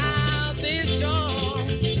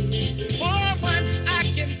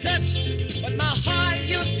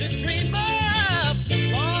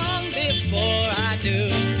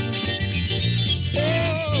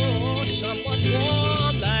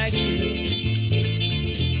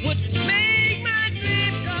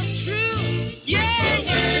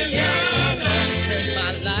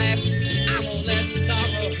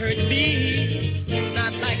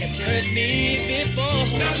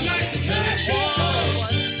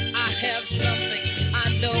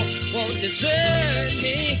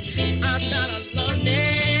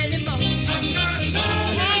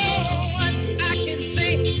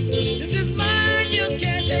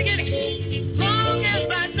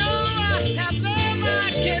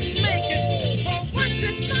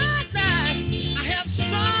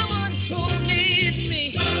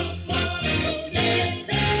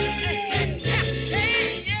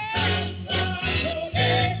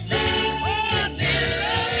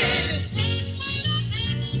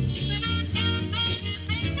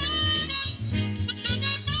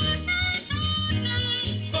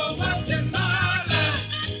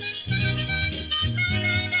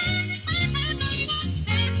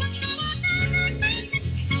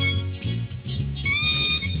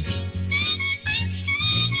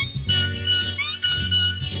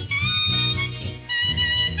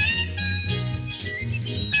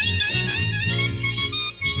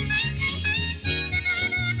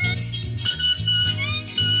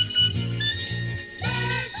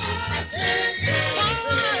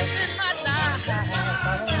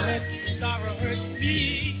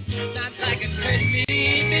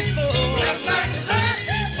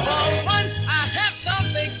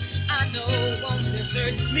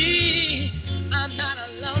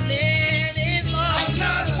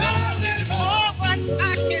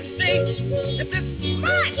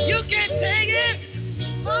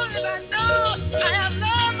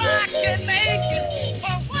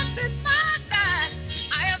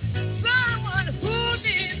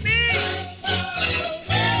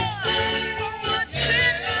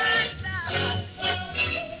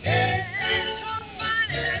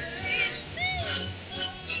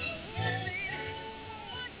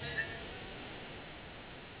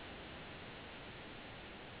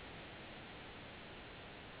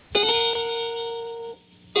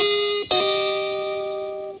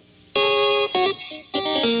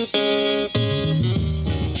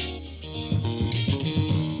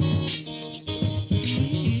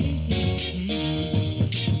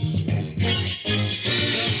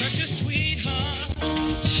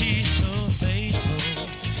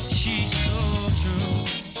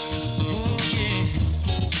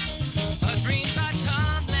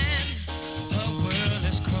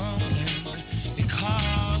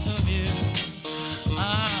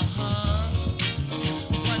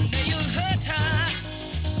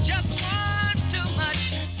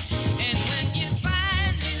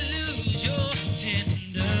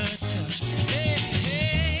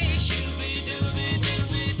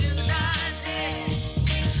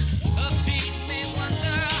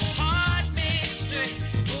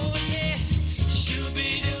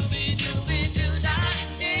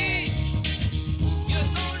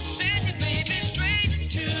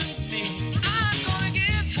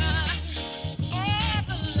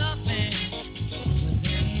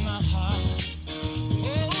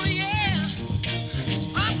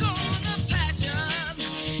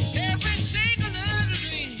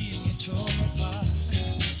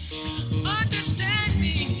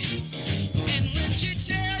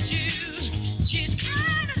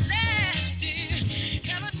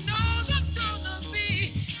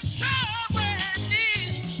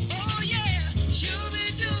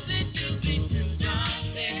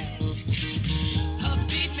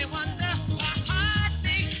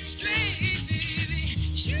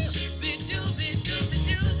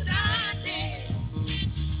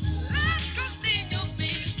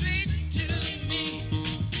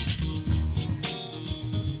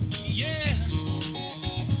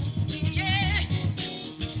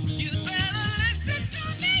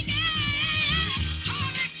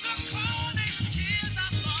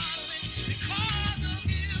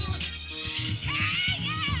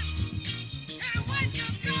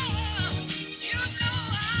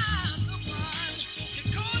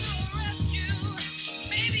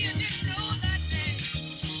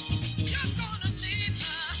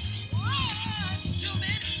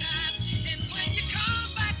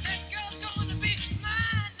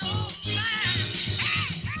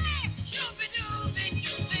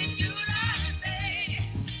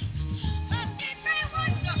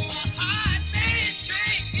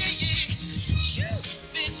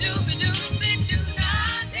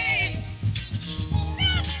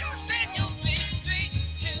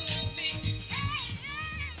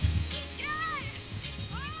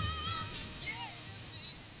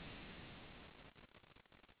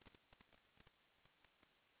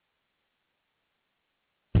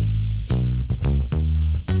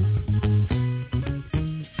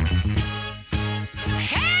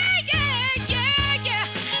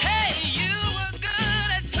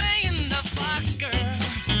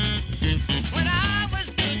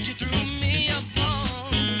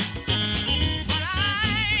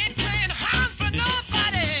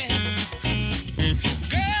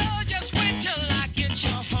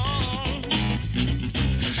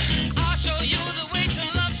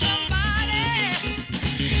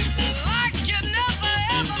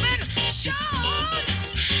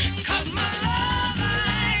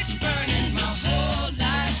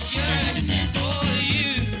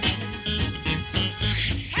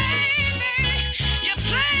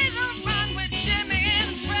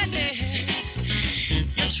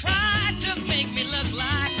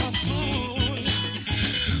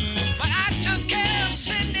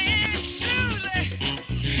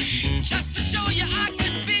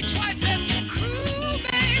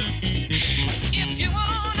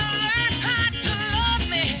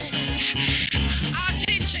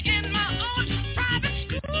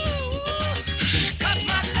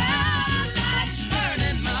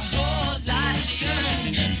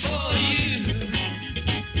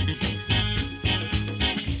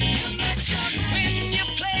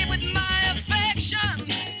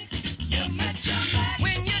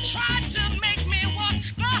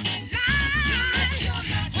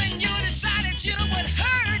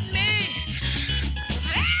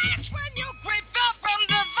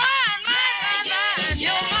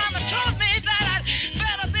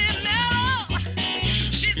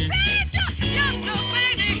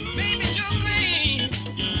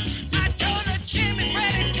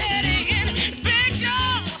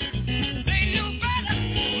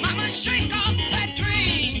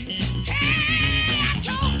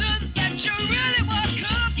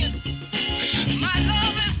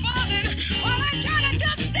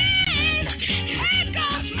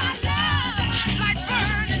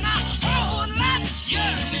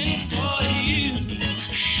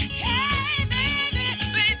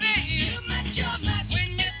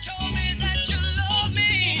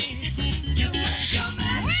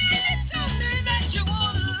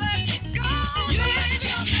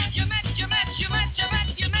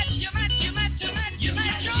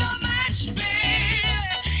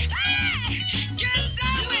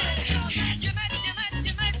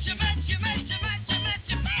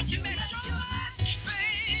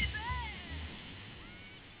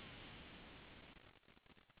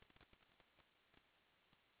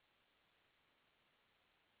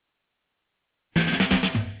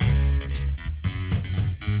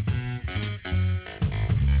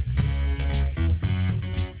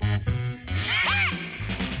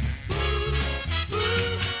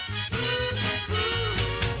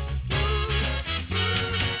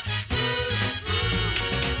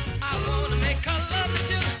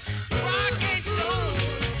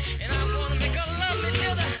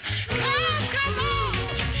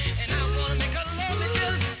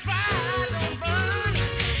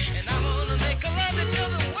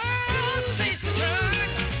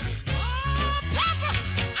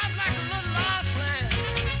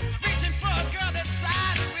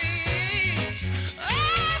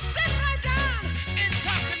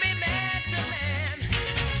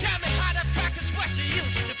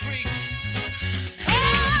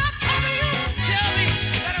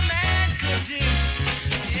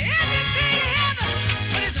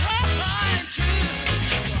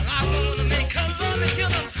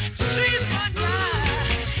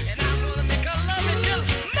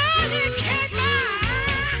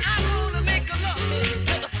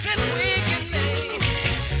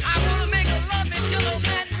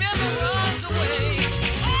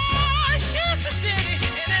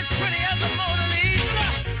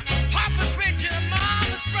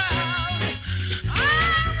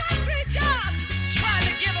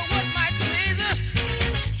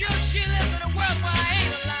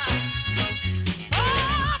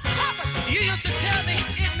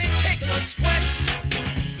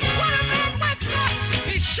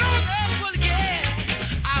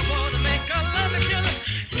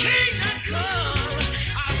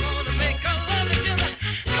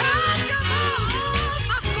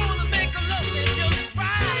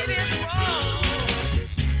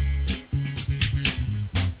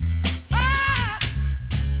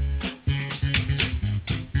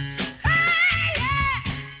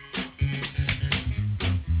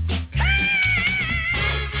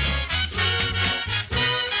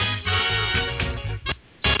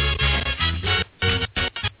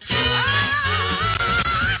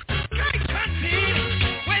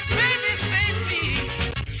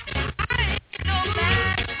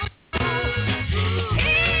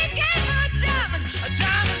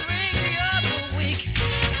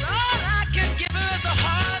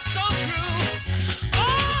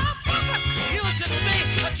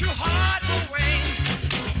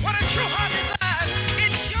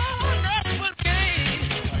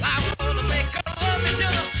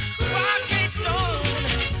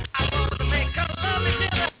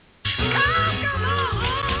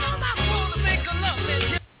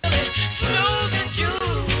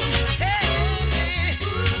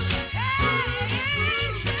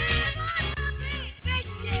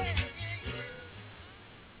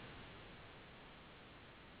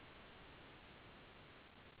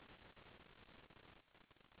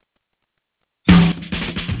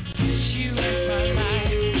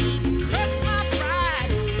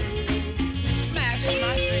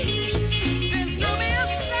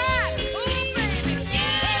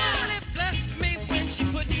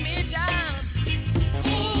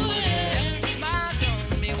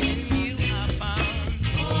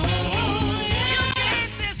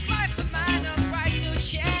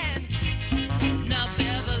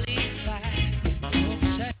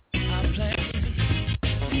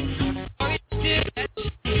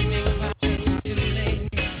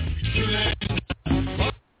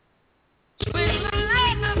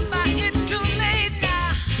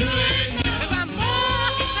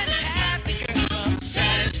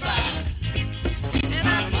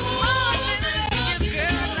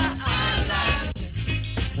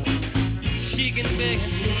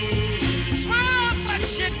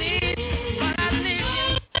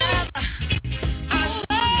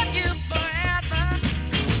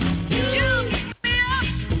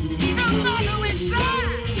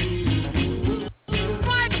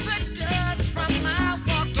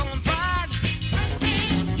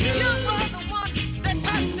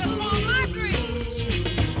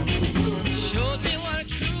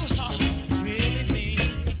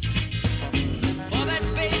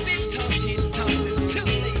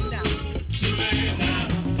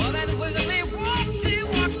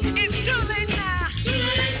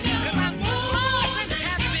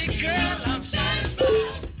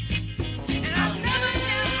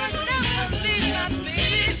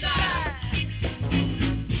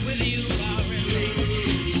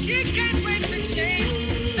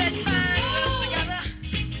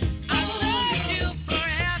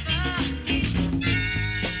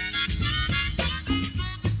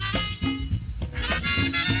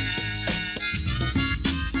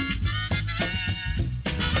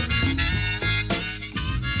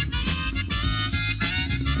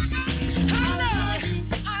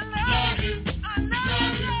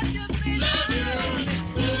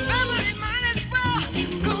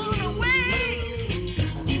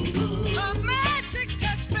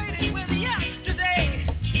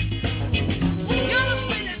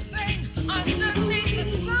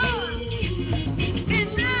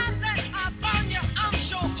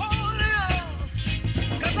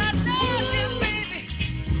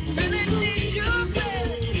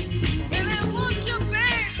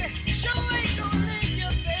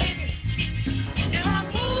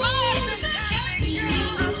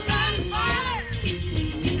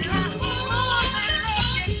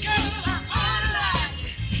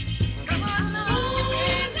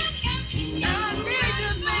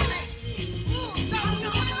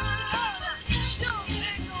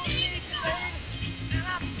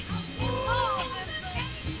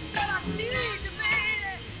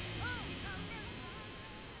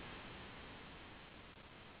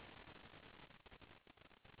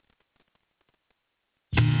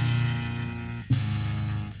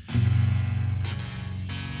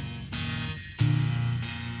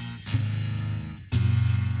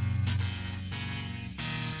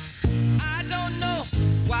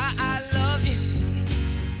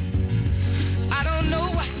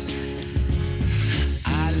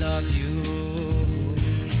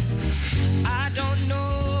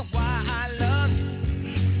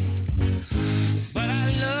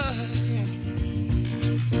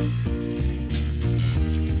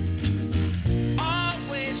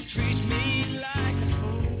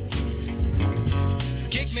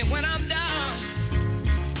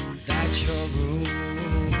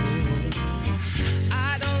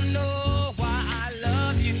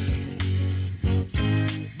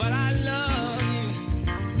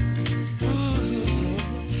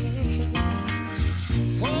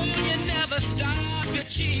 you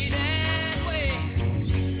cheated way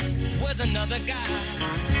with another guy.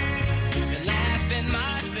 You laugh in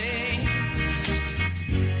my face.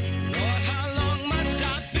 Lord, how long must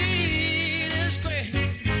I be this great?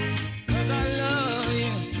 'Cause I love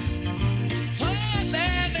you. Oh,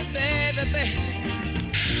 baby, baby, baby.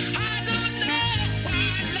 I don't know why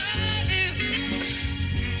I love you.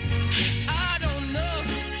 I don't know.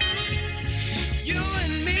 You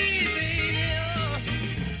and me, baby. Oh,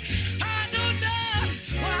 I don't know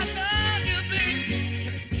why I love you, baby.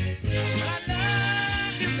 I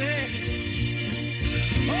love you, baby.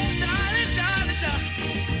 Oh, darling, darling, darling.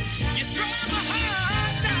 You throw my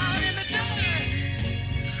heart down in the dirt.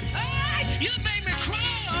 Hey, you make me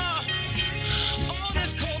crawl on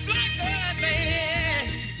this cold black earth, baby.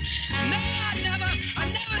 No, I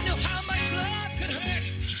never knew how much love could hurt.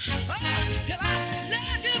 Oh, till I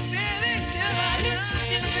love you, baby, till I love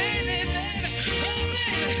you, baby, baby. Oh,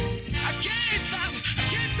 baby, I can't stop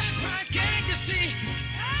crying, can't you see?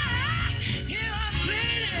 Here I'm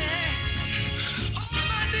pleading, on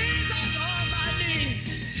my knees,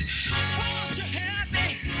 won't you help me,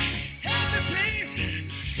 please?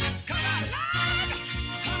 'Cause I love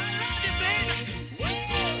you, baby. Whoa,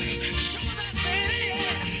 show that baby,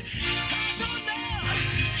 yeah. I don't know,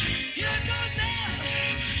 you don't know,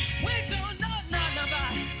 we don't know nothing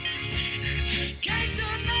about it. Can't do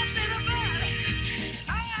nothing about it.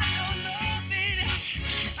 I don't know, baby.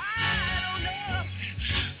 I don't know.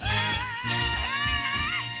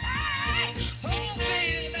 Oh,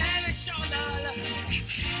 baby, baby, show no love.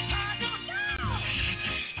 I don't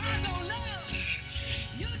know.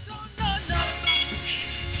 You don't know nothing about it.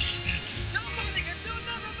 Nobody can do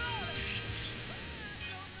nothing about it. I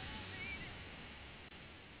don't know, baby.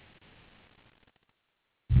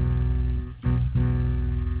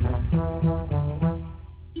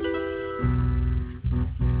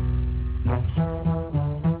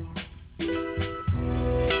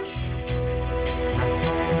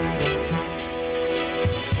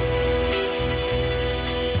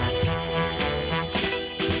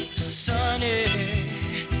 Sunny,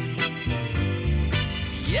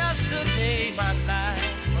 yesterday my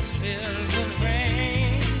life was filled with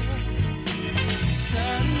rain.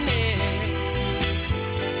 Sunny,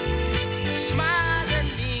 smiling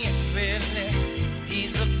me and really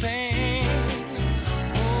ease the pain.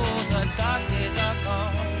 Oh, the dark days are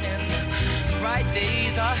gone and the bright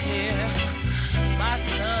days are here. My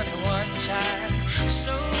sunny one child,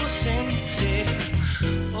 so sincere.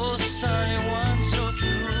 Oh, sunny one, so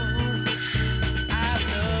true. I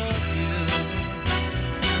love you.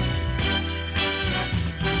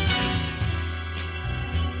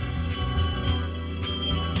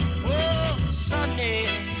 Oh, sunny,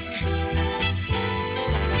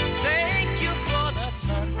 thank you for the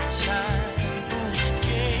sunshine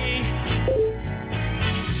bouquet.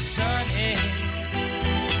 Sunny,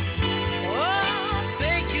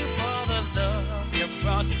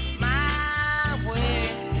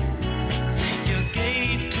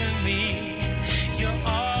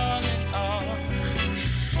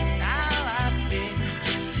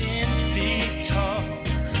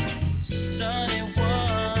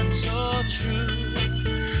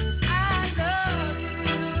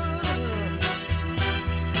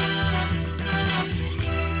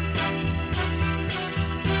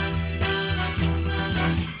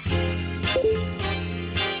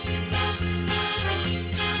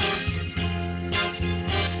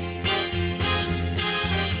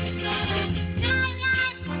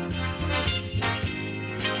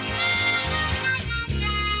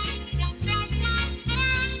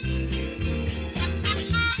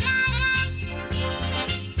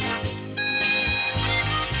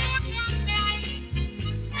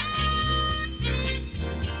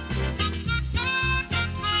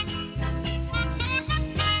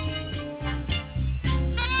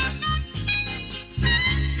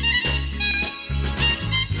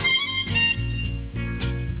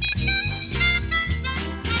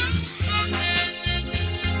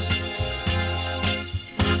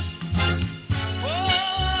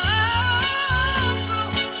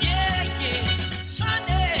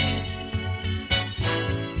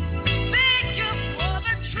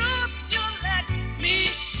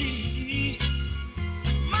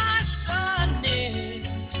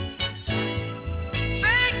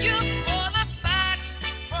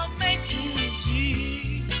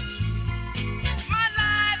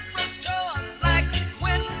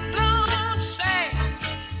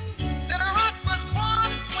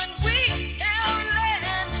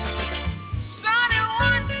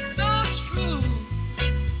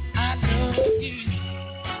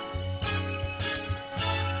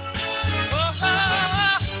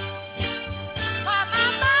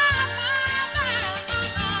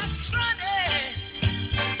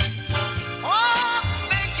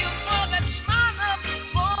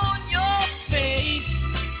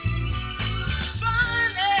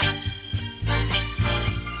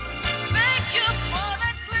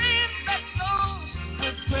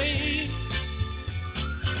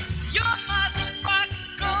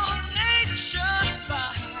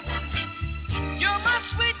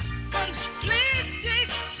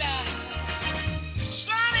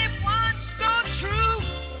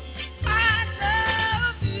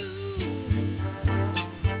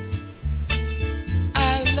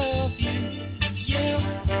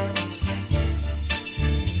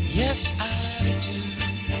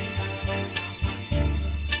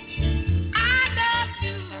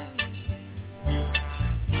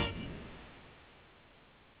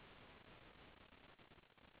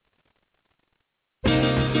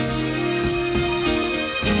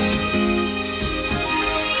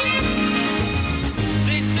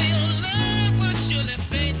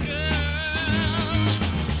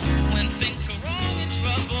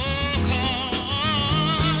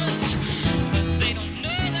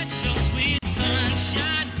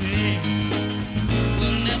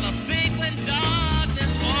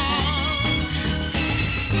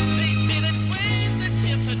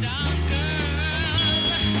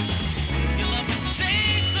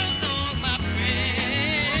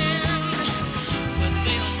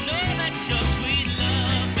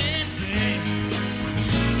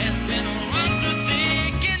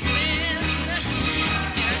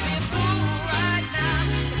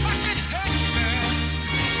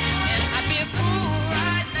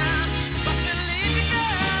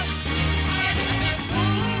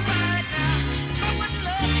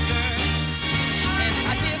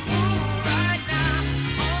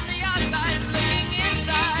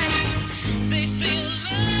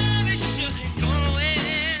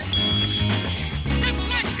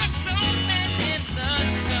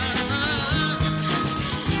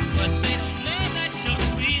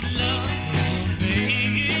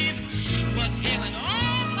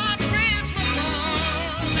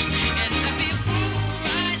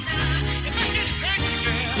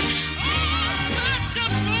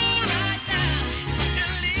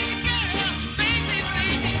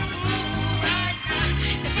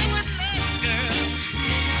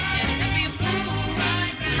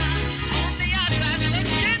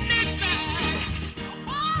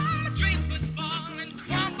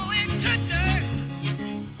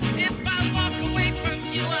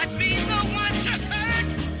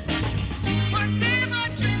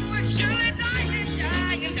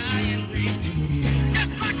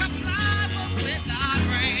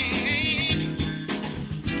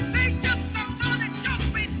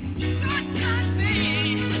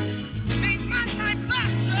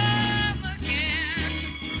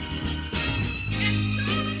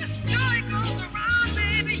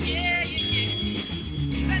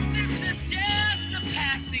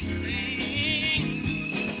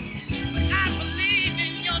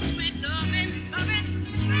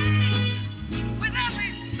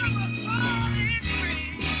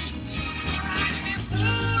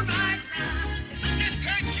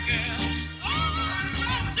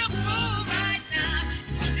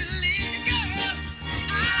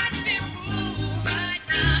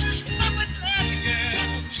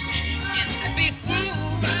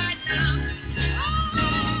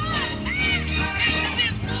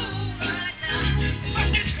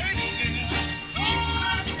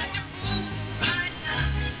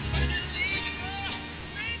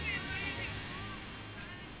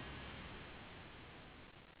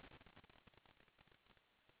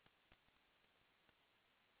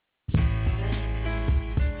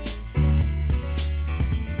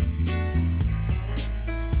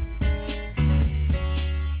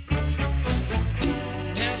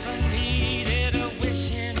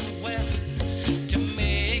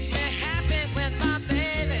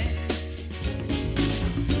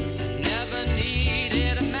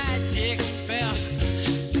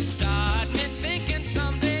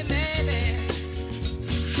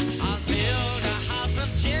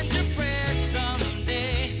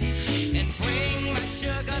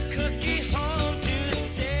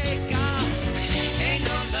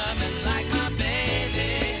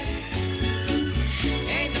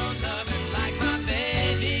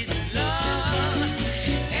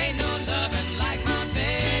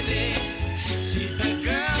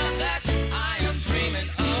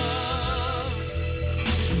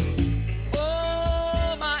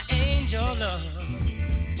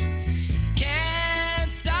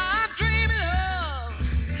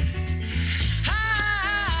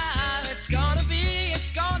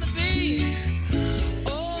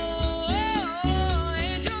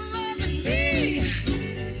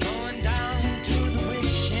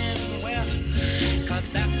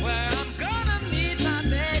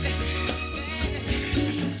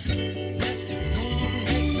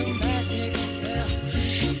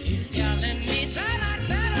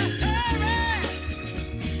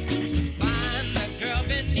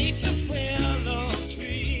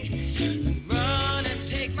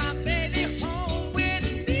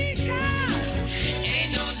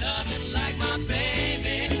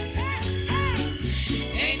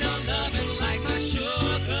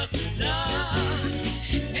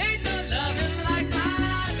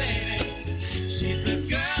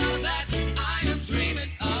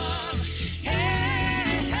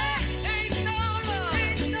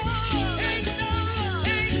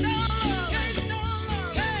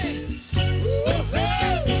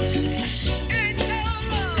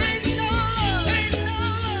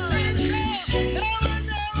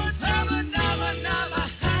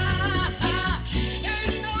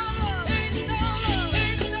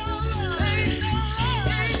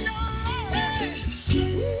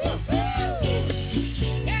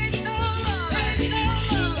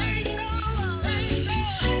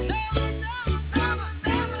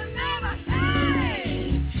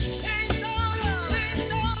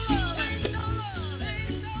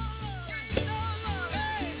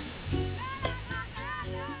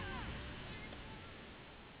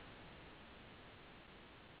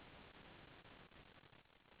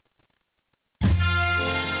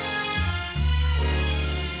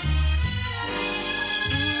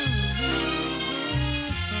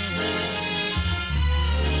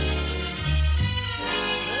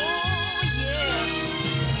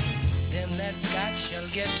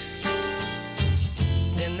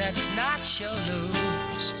 shall lose.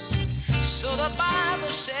 So the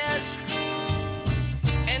Bible says,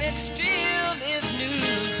 and it still is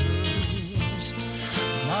news.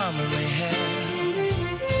 Mama may have,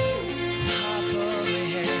 Papa may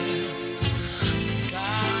have,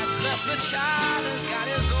 God bless the child who's got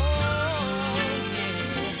his own.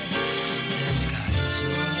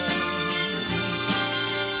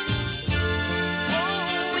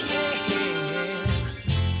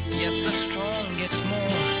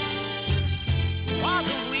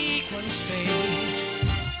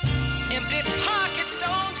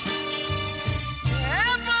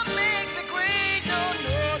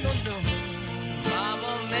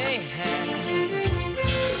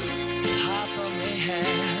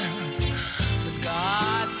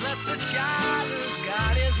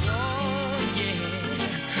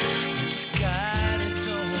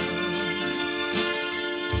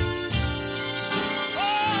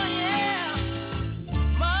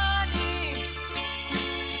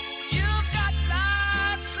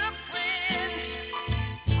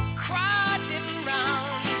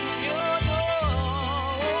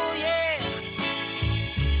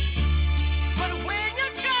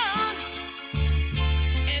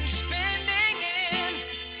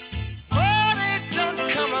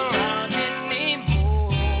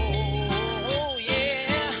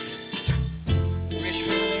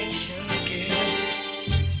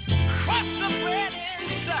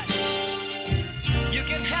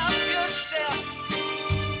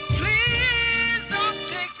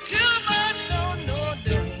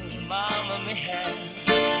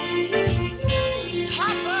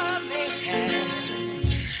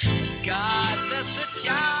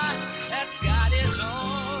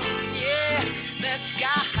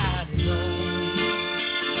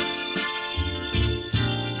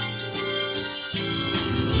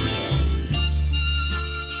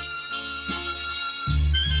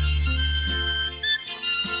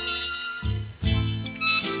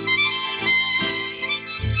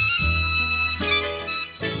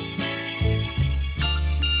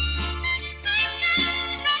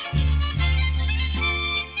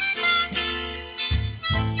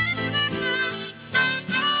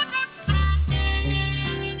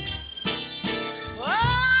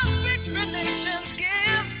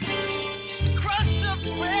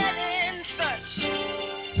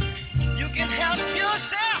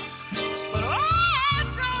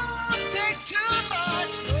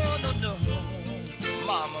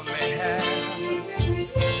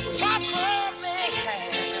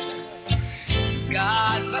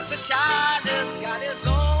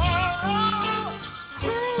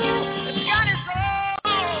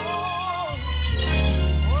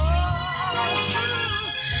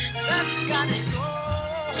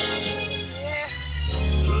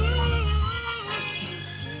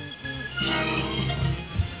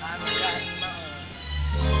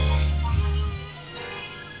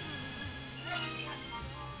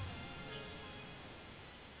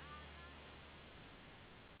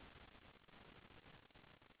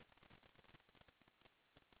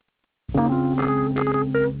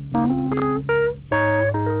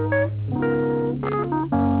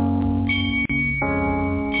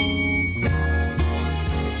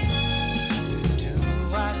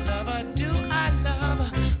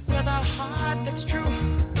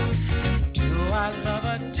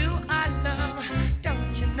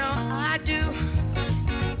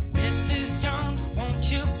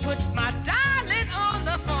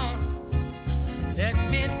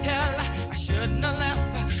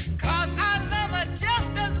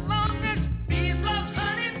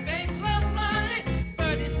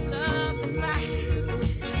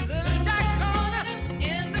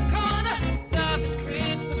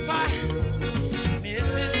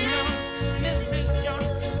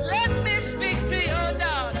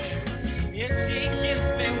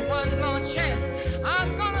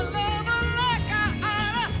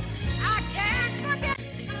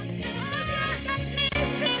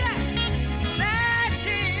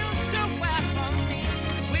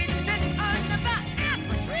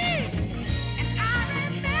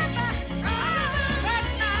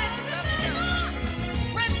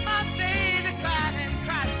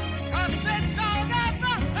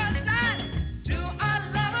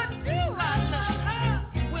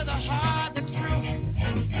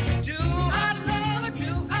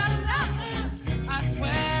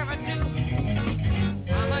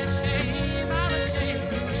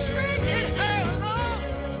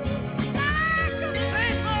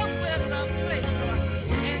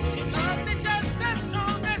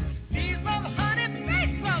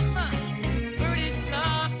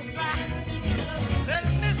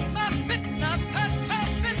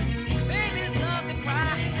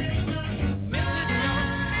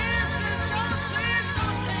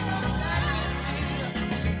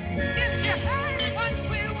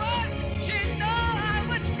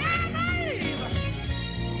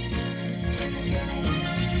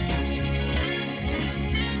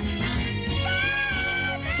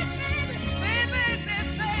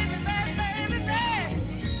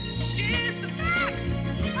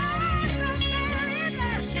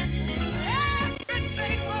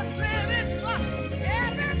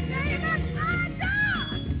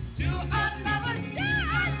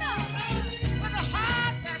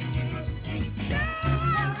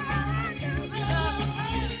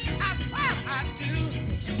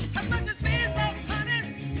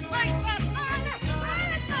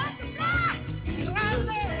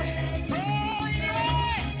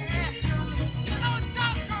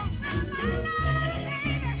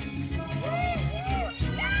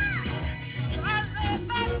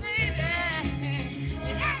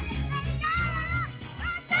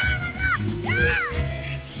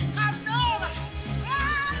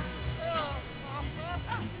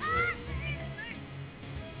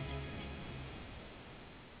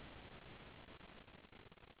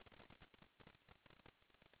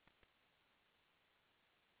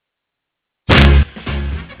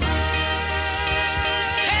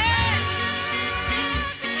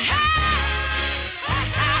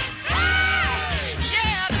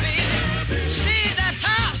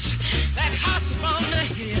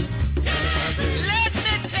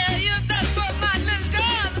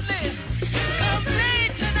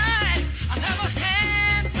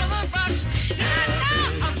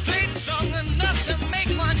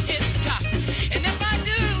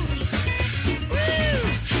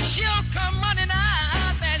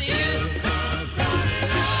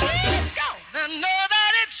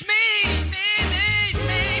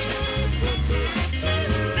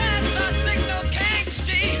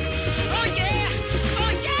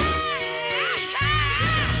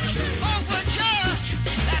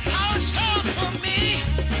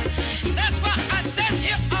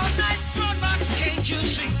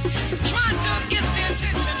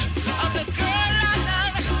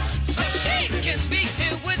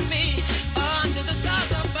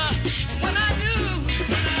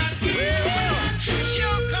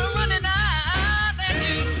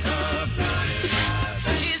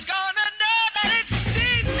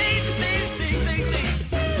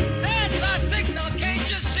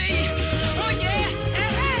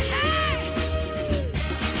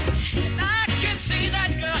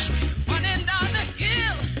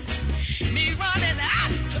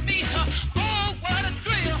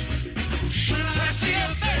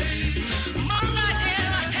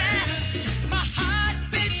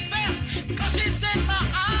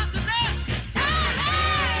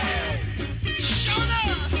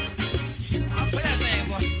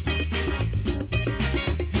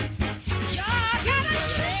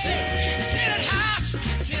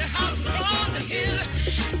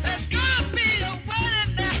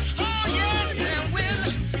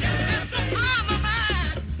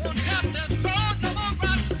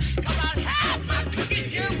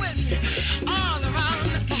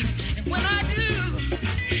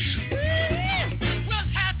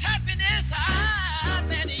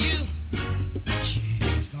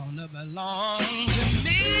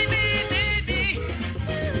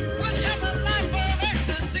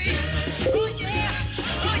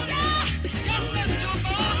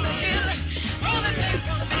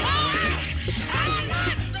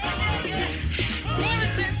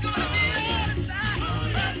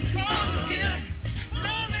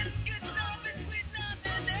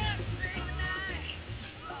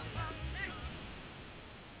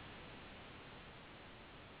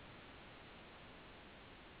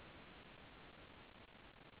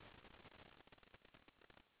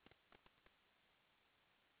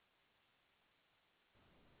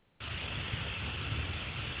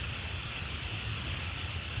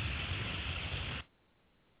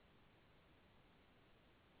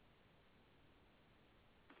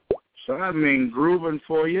 So, I mean, grooving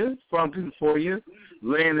for you, funking for you,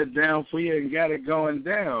 laying it down for you, and got it going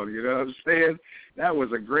down. You know what I'm saying? That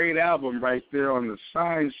was a great album right there on the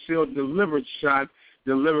signed, sealed, delivered shot,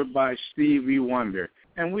 delivered by Stevie Wonder.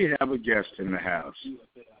 And we have a guest in the house.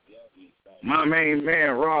 My main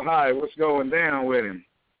man, Rawhide, what's going down with him?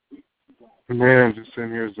 Man, just sitting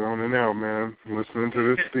here zoning out, man, listening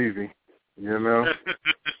to this Stevie, you know?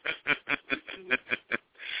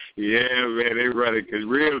 Yeah, man, they run it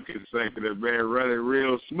real consecutive, man, run it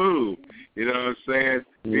real smooth. You know what I'm saying?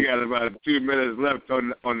 We got about 2 minutes left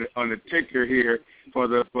on the ticker here for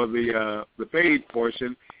the paid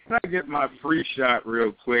portion. And I get my free shot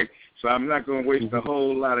real quick, so I'm not going to waste a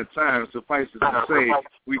whole lot of time. Suffice it to say,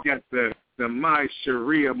 we got the My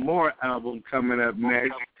Sharia Moore album coming up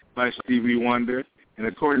next by Stevie Wonder. And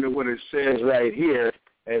according to what it says right here,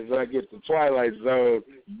 as I get the Twilight Zone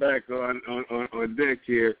back on deck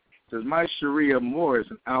here, it says My Sharia Moore is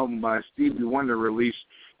an album by Stevie Wonder released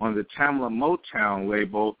on the Tamla Motown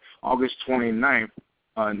label August 29th,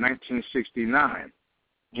 1969.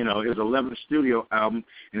 You know, his 11th studio album,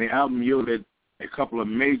 and the album yielded a couple of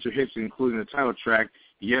major hits, including the title track,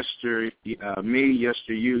 Me,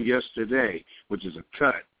 Yester You, Yesterday, which is a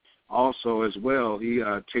cut. Also, as well, he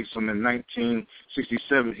takes on the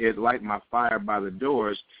 1967 hit Light My Fire by the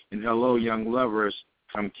Doors and Hello Young Lovers,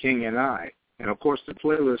 I'm King and I. And, of course, the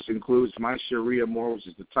playlist includes My Sharia Moore, which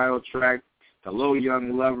is the title track, Hello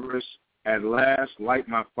Young Lovers, At Last, Light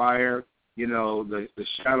My Fire, you know, the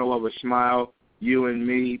Shadow of a Smile, You and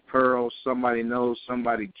Me, Pearl, Somebody Knows,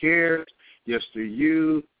 Somebody Cares, Yester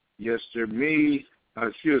You, Yester Me,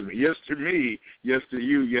 Yester Me, Yester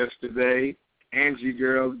You, Yesterday, Angie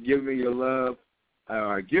Girl, Give Me Your Love,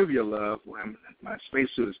 Give Your Love. Well, my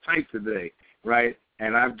spacesuit is tight today, right?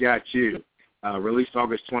 And I've Got You. Released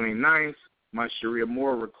August 29th. My Sharia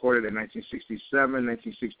Moore recorded in 1967,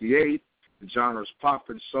 1968. The genres pop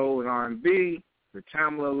and soul and R&B. The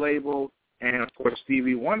Tamla label. And, of course,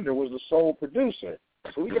 Stevie Wonder was the sole producer.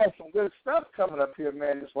 So we got some good stuff coming up here,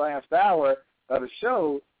 man, this last hour of the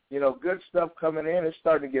show. You know, good stuff coming in. It's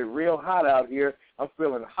starting to get real hot out here. I'm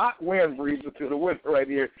feeling hot wind breezing through the window right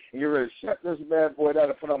here. And you're ready to shut this bad boy down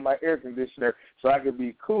and put on my air conditioner so I can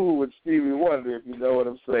be cool with Stevie Wonder, if you know what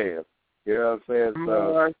I'm saying. You know what I'm saying?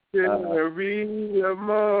 So,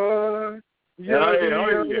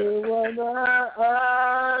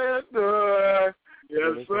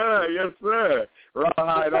 Yes, sir. Yes, sir.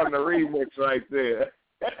 Rawhide on the remix right there.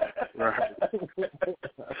 Right.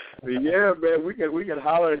 Yeah, man, we can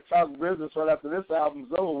holler and talk business right after this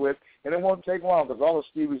album's over with, and it won't take long because all of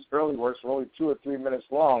Stevie's early works are only 2 or 3 minutes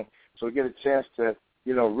long, so we get a chance to,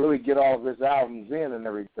 you know, really get all of his albums in and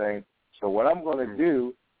everything. So what I'm going to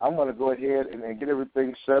do, I'm going to go ahead and get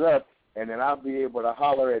everything set up, and then I'll be able to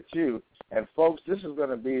holler at you. And, folks, this is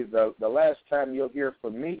going to be the last time you'll hear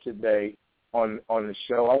from me today on the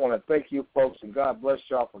show. I want to thank you, folks, and God bless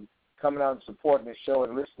y'all for coming out and supporting the show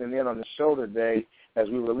and listening in on the show today as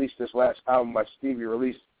we released this last album by Stevie,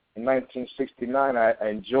 released in 1969. I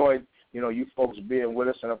enjoyed, you know, you folks being with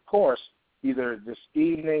us. And, of course, either this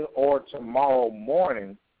evening or tomorrow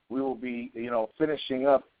morning, we will be, you know, finishing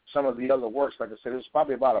up some of the other works. Like I said, it's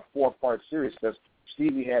probably about a 4-part series because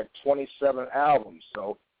Stevie had 27 albums.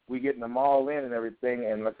 So we're getting them all in and everything.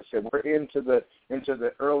 And like I said, we're into the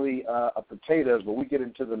early potatoes, but we get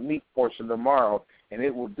into the meat portion tomorrow. And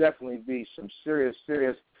it will definitely be some serious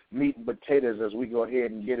meat and potatoes as we go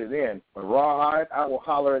ahead and get it in. But Rawhide, I will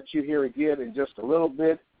holler at you here again in just a little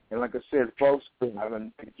bit. And like I said, folks, I've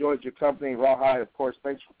enjoyed your company. Rawhide, of course,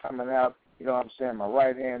 thanks for coming out. You know what I'm saying? My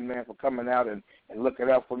right-hand man for coming out and looking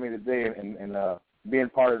out for me today and being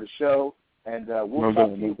part of the show. And we'll talk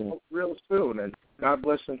to you real soon. And God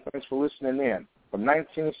bless and thanks for listening in. From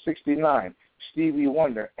 1969, Stevie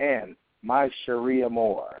Wonder and My Sharia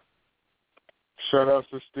Moore. Shout out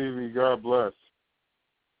to Stevie. God bless.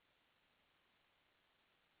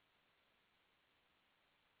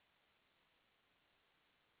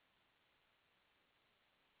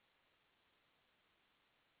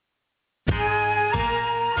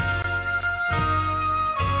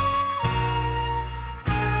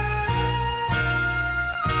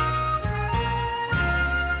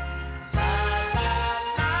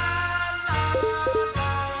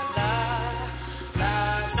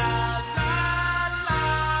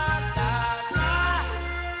 La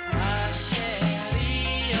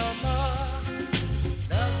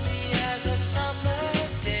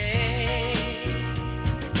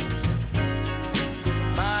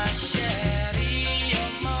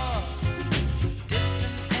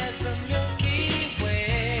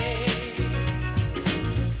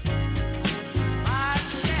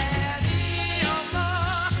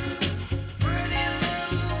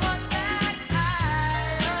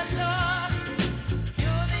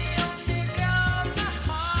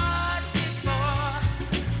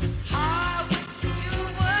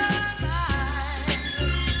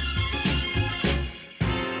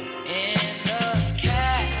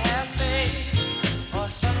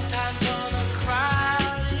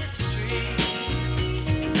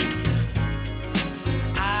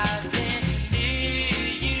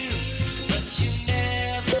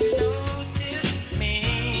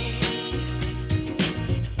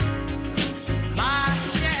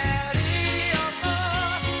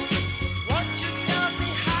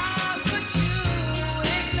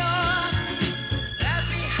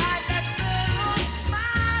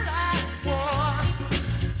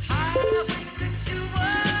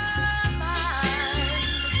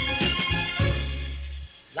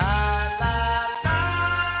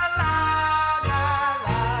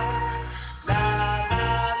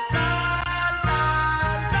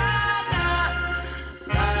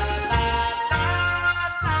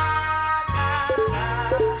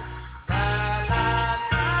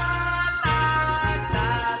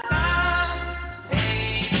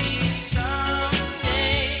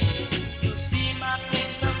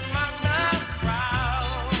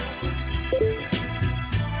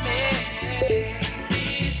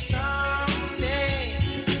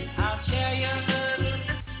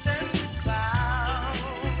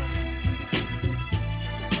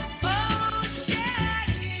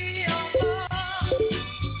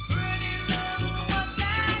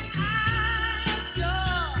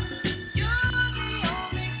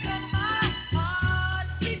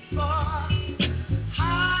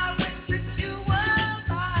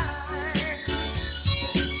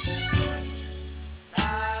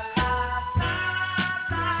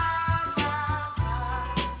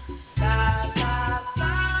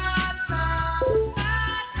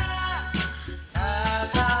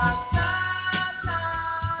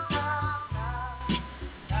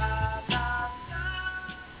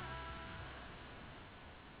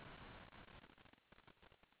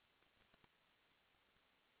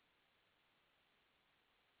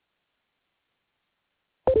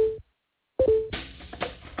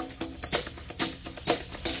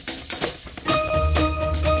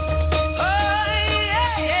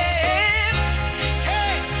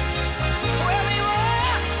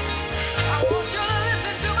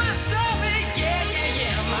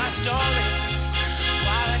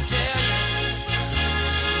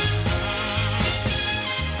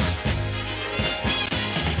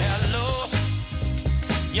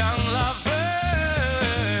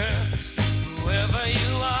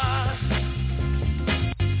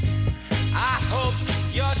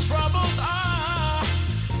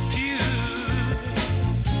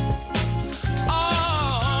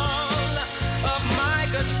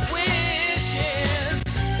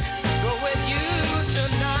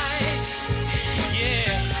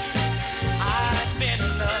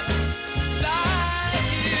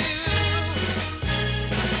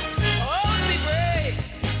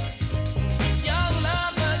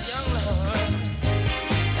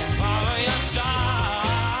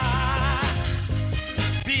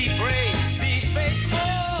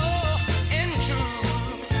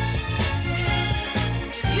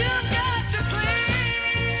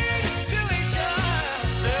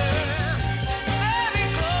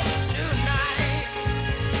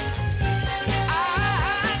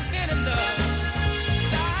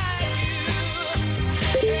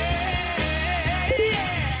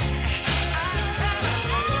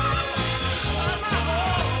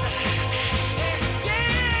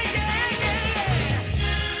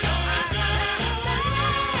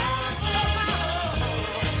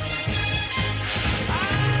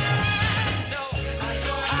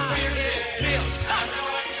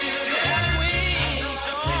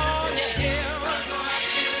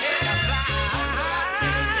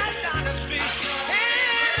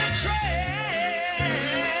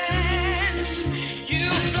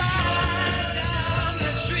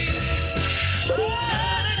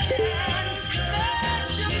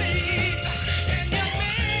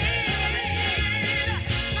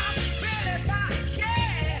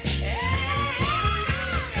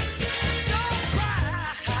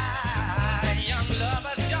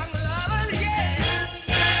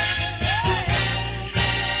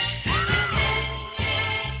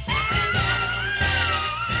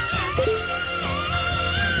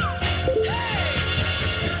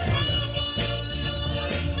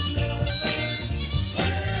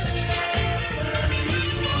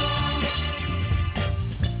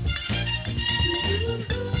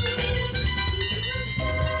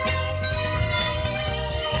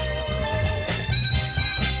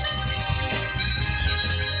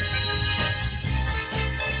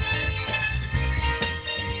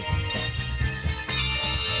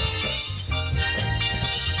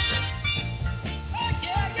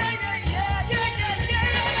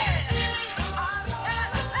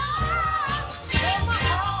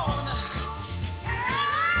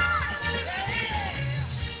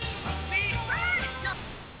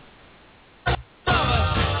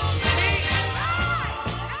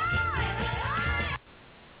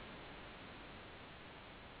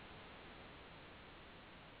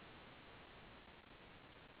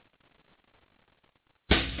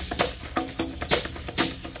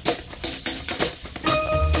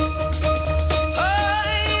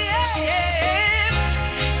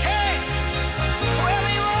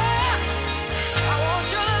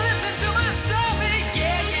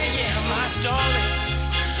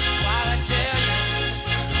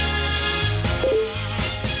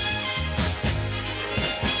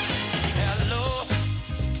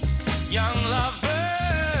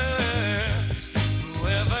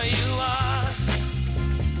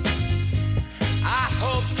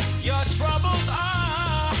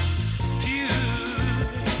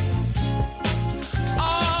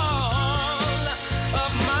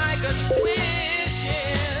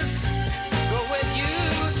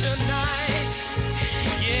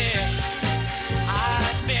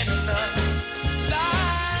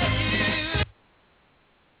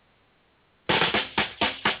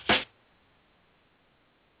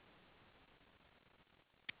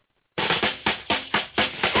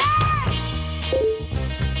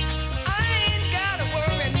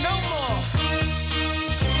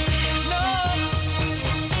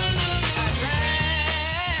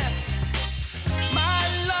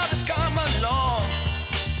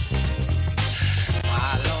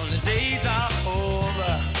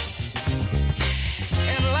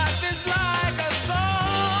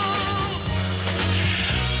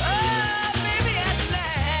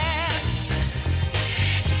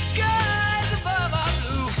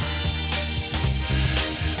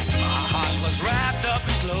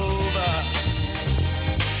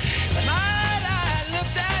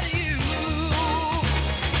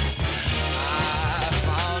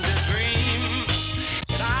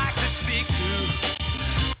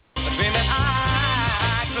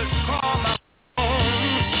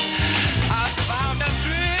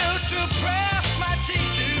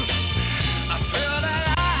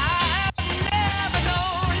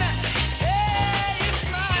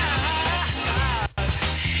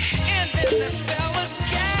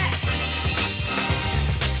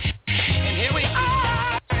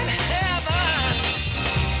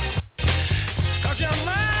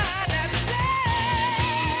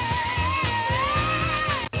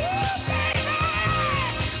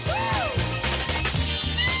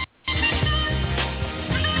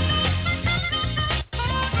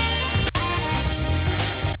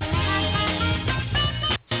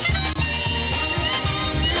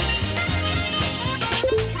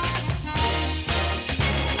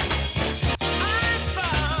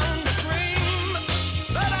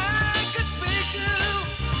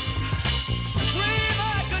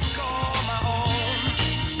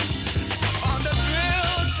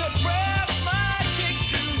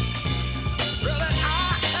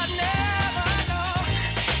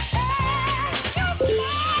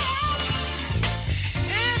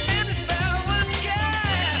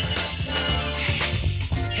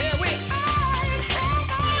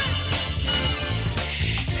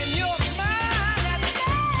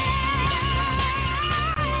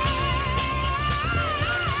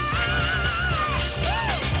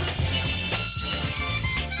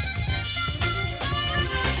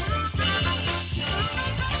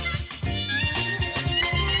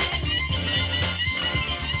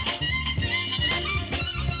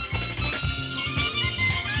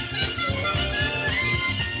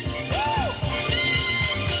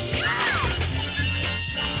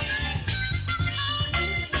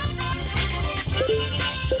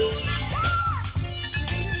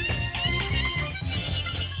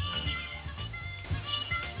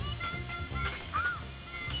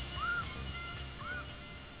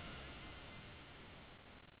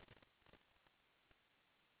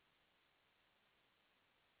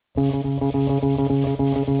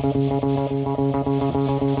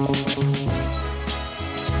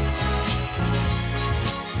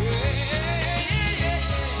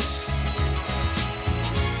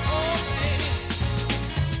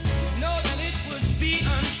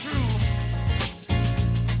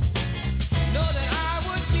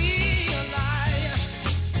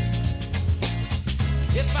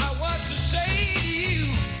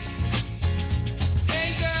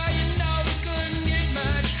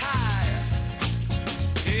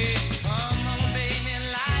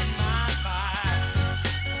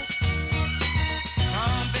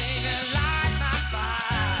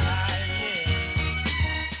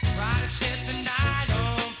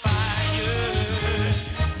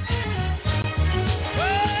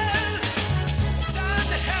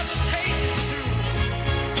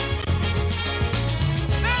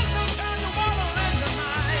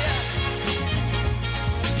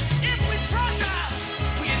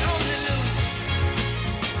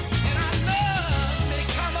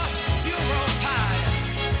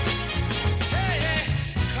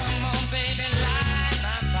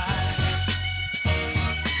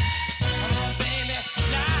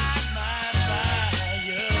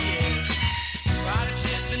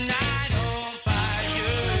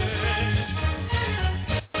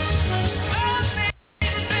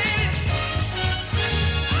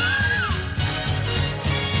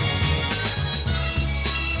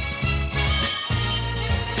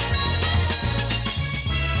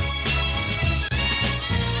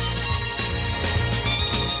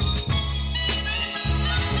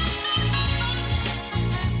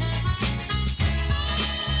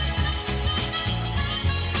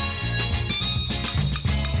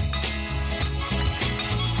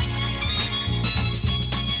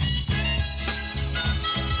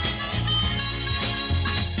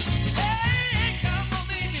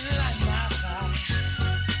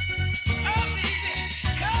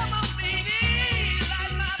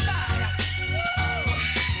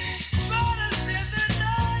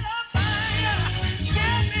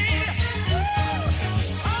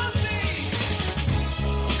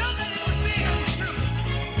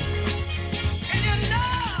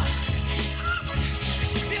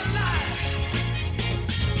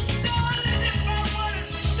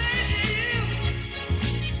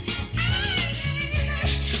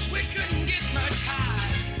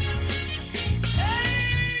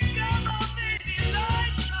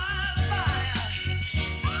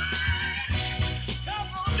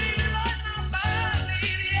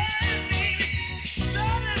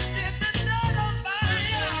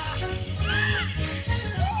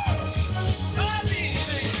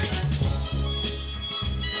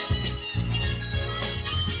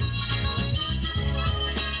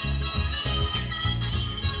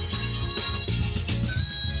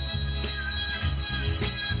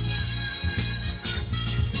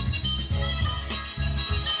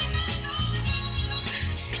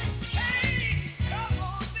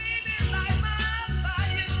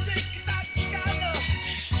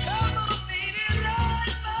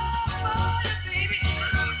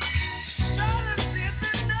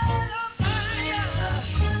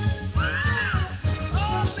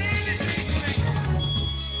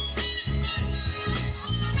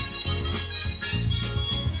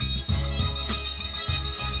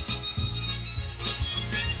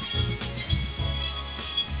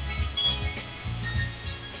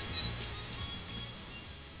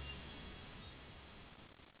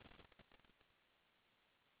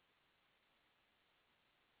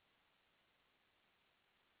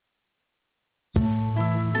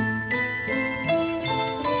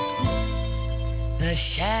The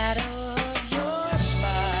shadow of your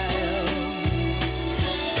smile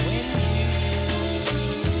when you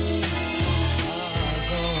are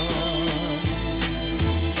gone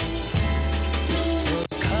will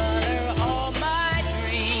color all my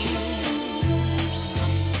dreams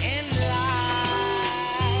in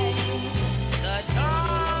light. The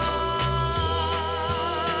dawn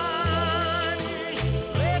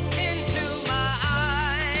crept into my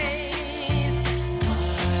eyes,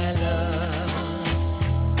 my love,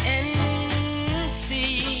 and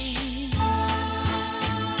see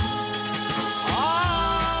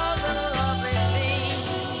all the lovely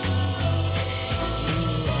things you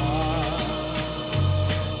are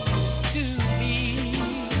to me.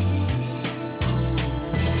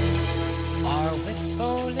 Our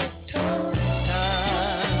wistful little star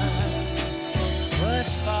was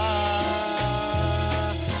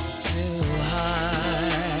far too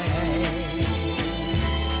high.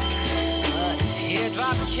 A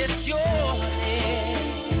teardrop kissed your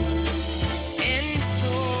lips, and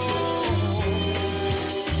so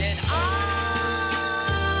did I.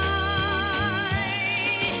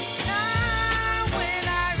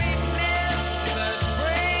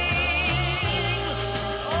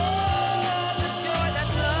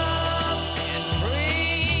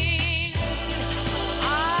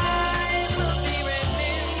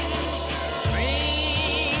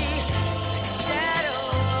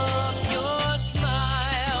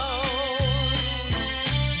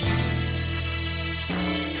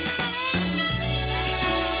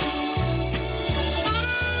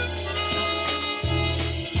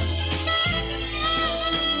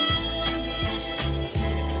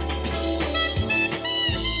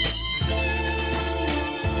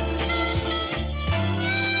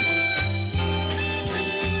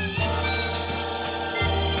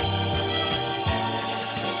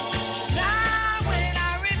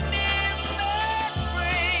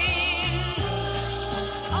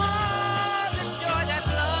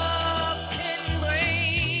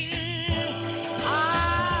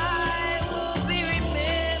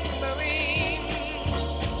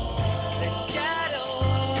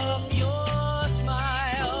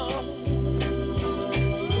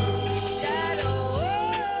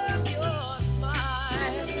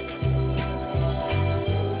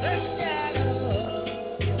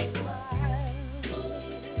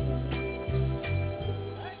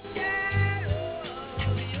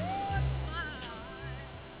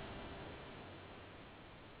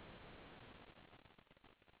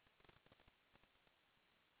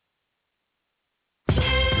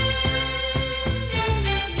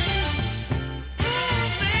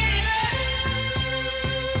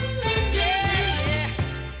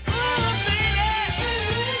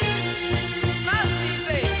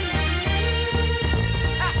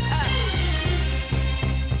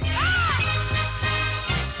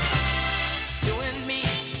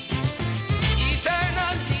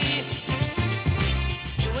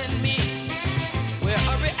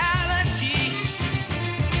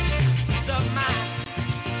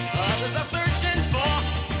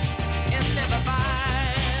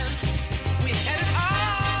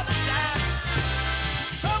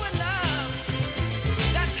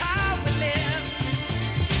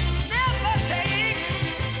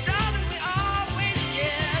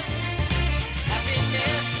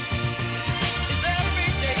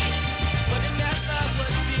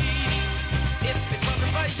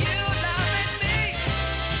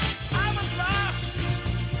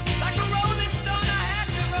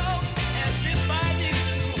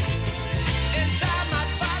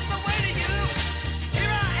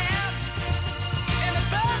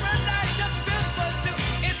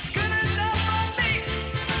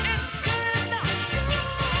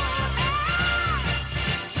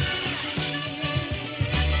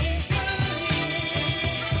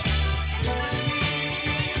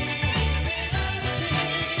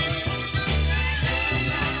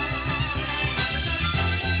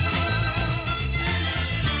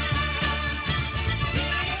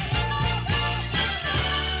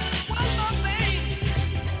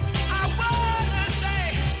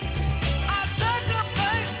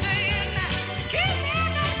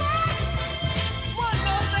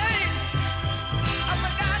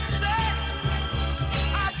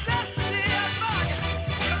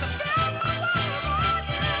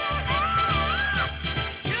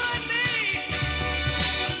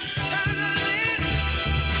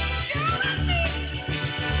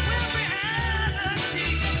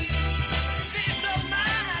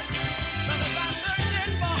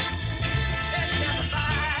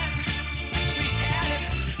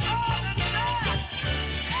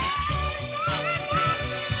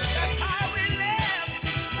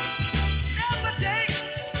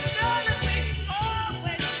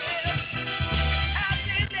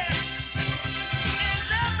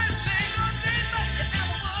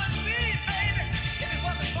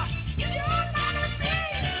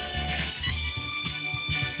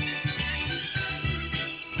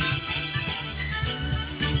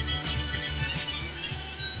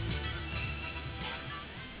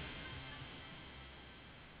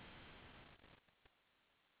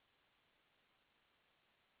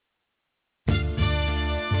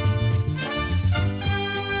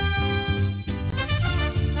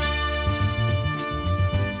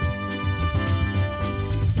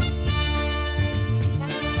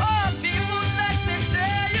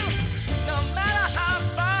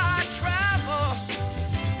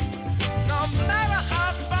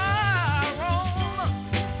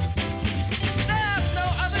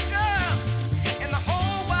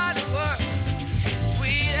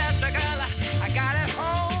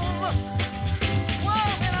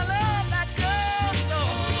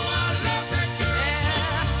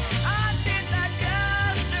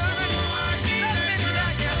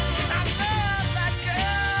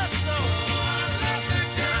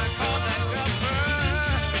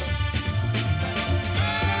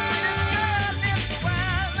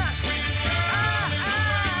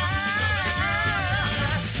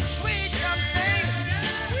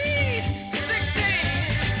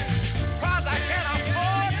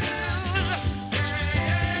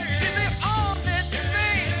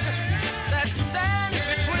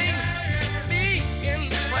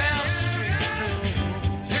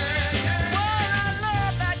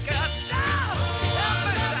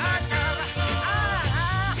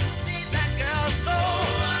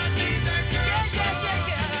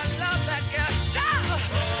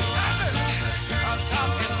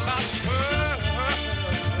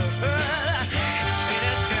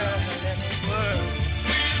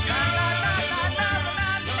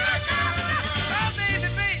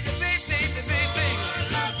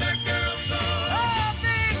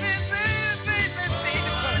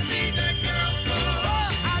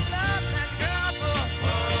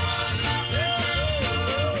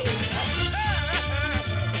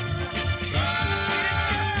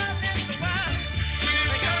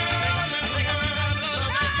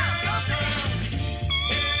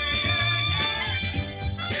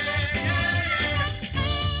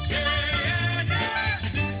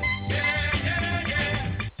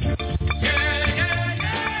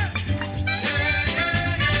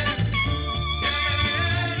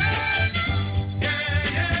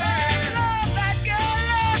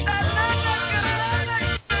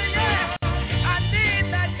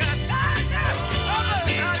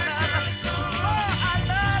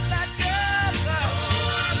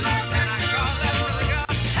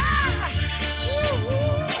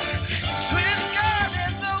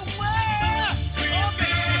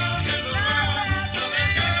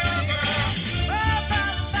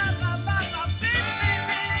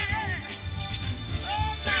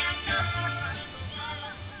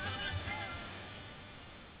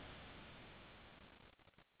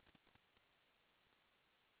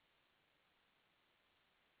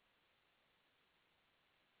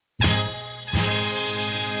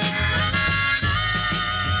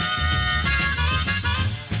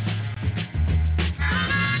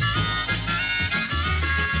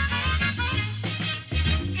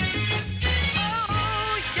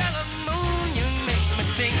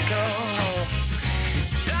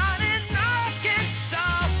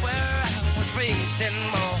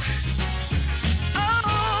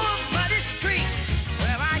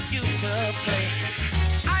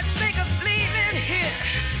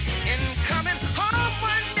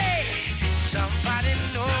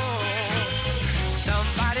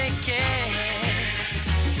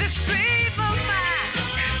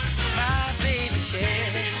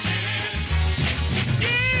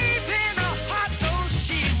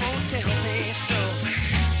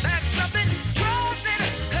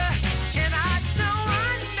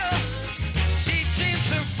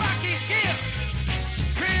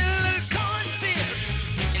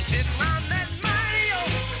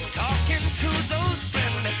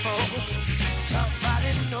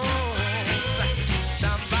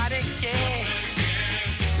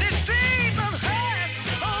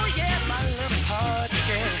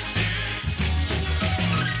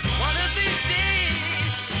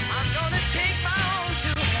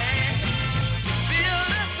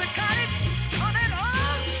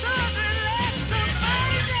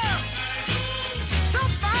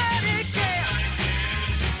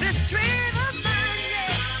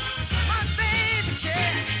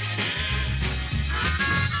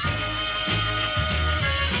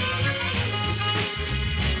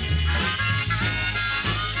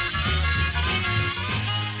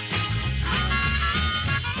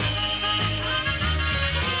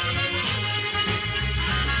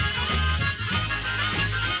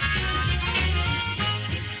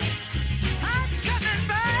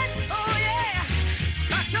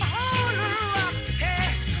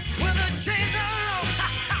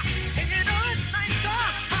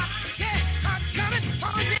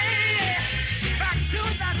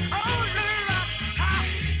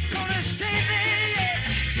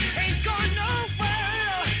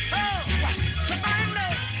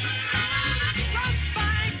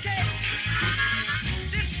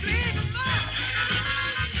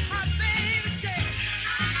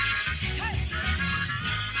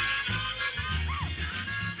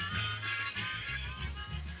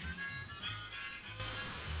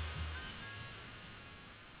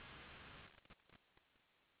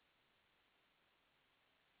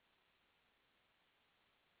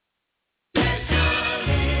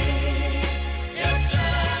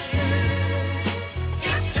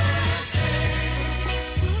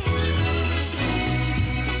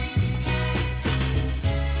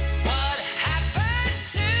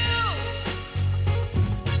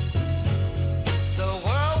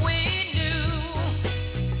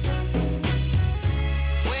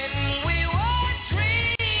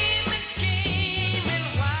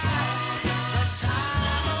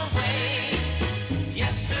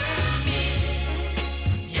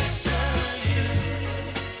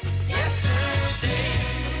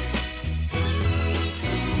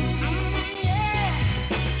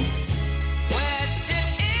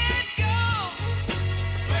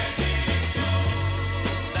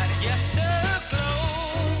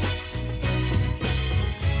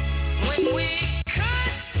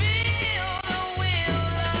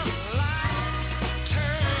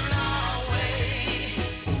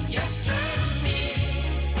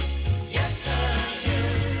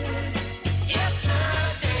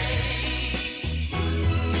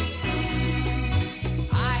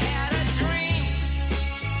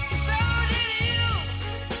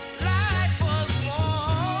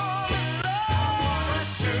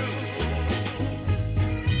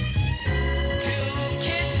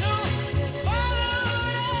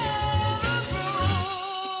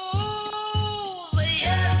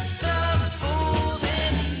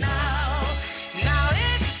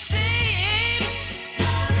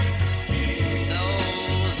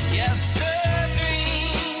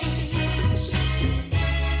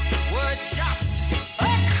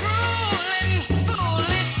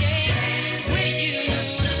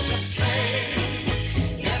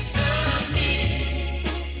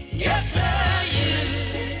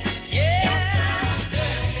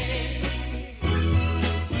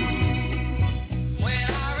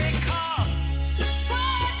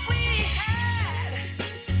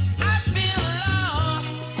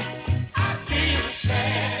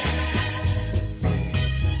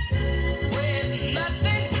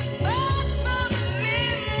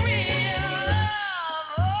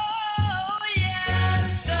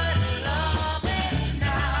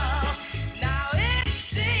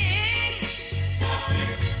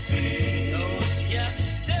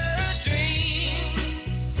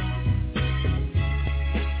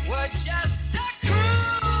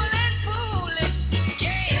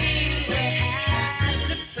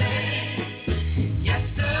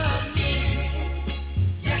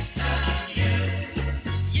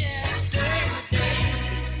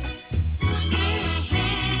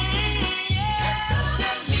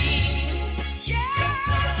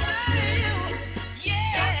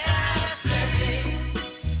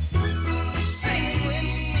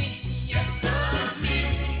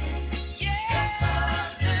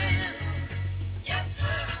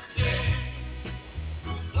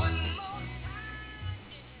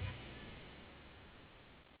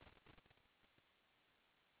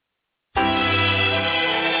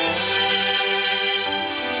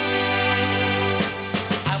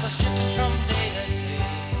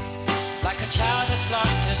 child that's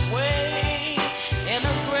lost his way in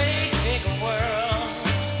a great big world.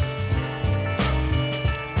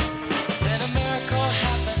 Then a miracle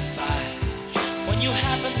happened by when you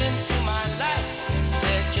happened into my life,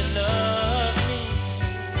 said you love me.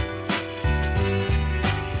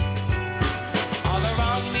 All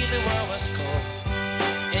around me the world was cold,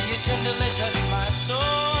 and you tenderly touched my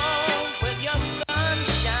soul with your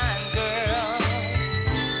sunshine, girl.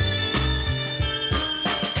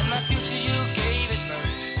 In my future you gave it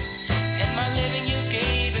birth, in my living you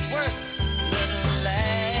gave it worth, little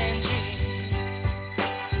Angie.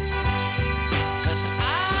 'Cause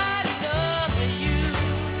I love you,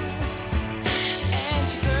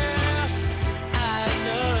 Angie girl, I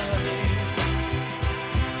love you.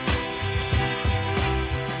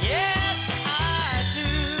 Yes, I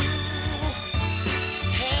do.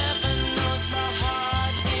 Heaven knows my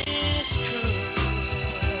heart is true.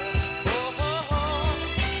 Oh, oh, oh.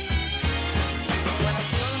 When I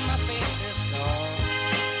feel my face is gone,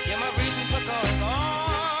 you're my reason for going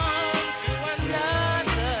on to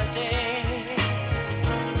another day.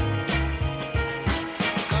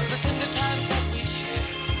 'Cause the tender times that we share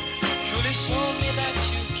truly show me that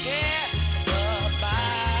you care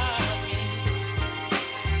about me.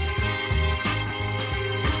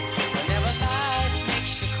 Whenever life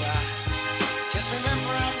makes you cry, just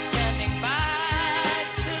remember I'm standing by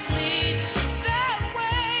to lead the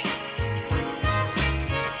way.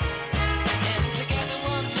 And together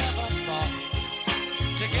we'll never fall,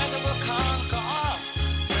 together we'll conquer all,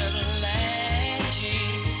 little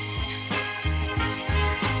Angie.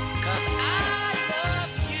 'Cause I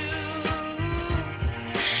love you,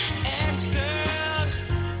 and girl,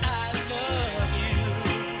 I love you.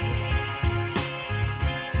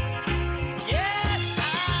 Yes, I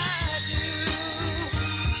do.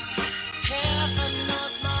 Heaven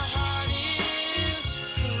knows my heart is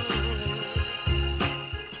true.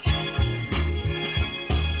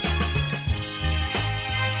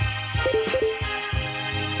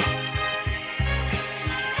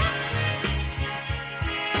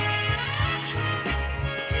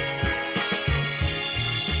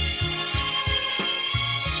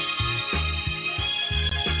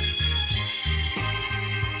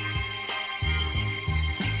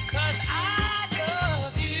 Cause I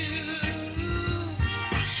love you,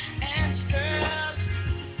 and girl,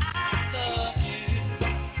 I love you.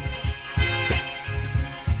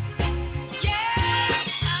 Yes,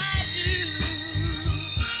 I do.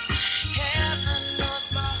 Heaven knows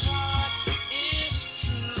my heart is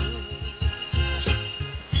true.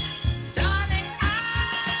 Darling, I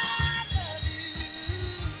love you.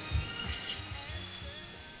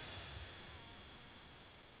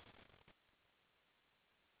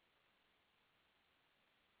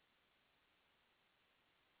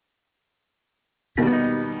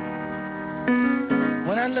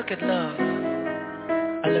 When I look at love,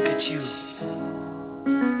 I look at you.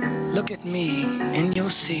 Look at me and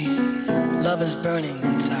you'll see love is burning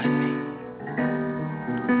inside me.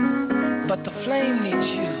 But the flame needs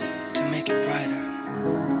you to make it brighter.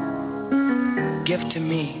 Give to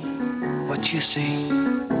me what you see.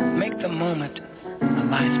 Make the moment a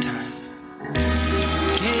lifetime.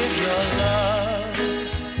 Give your love.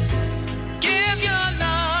 Give your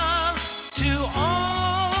love to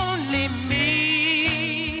only me.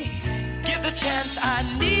 Give the chance I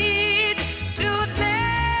need to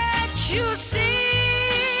let you see.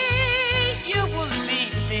 You will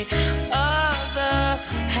meet the other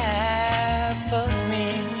half of me.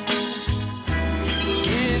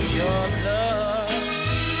 Give your love.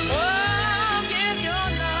 Oh, give your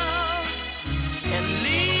love and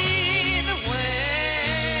lead the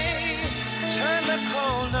way. Turn the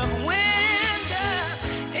cold of winter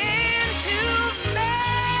into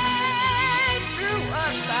May. Through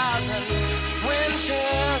 1,000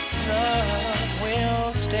 winters, love will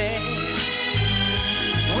stay.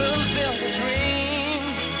 We'll build a dream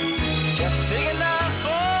just big enough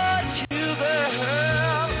for two,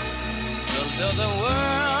 girl. We'll build a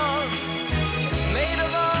world made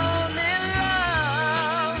of only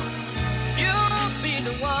love. You'll be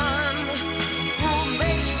the one who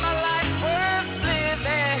makes my life worth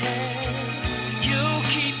living. You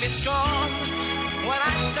keep me strong when I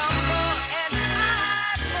stumble and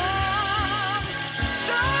I fall.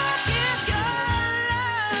 So give your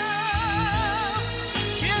love.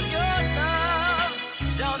 Give your love.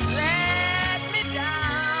 Don't let me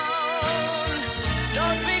down.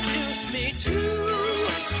 Don't reduce me to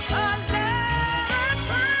another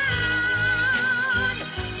crown.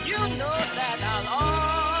 You know that I'll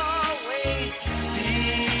always be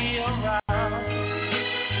around.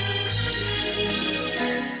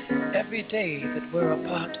 Every day that we're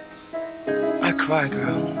apart, cry,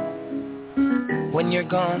 girl. When you're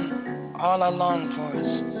gone, all I long for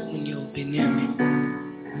is when you'll be near me.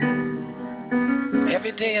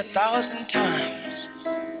 Every day 1,000 times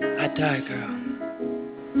I die, girl.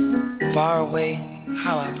 Far away,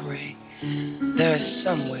 how I pray, there is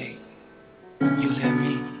some way you'll hear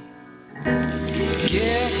me.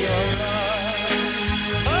 Give your love,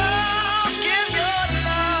 oh, give your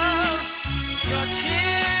love, your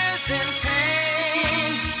tears and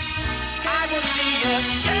pain. I will be your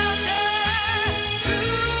shelter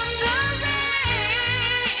through the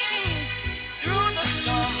rain, through the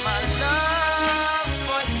storm. My love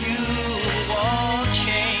for you won't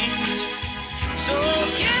change. So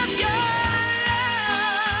give your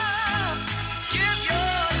love, give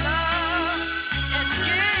your love, and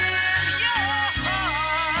give your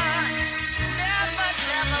heart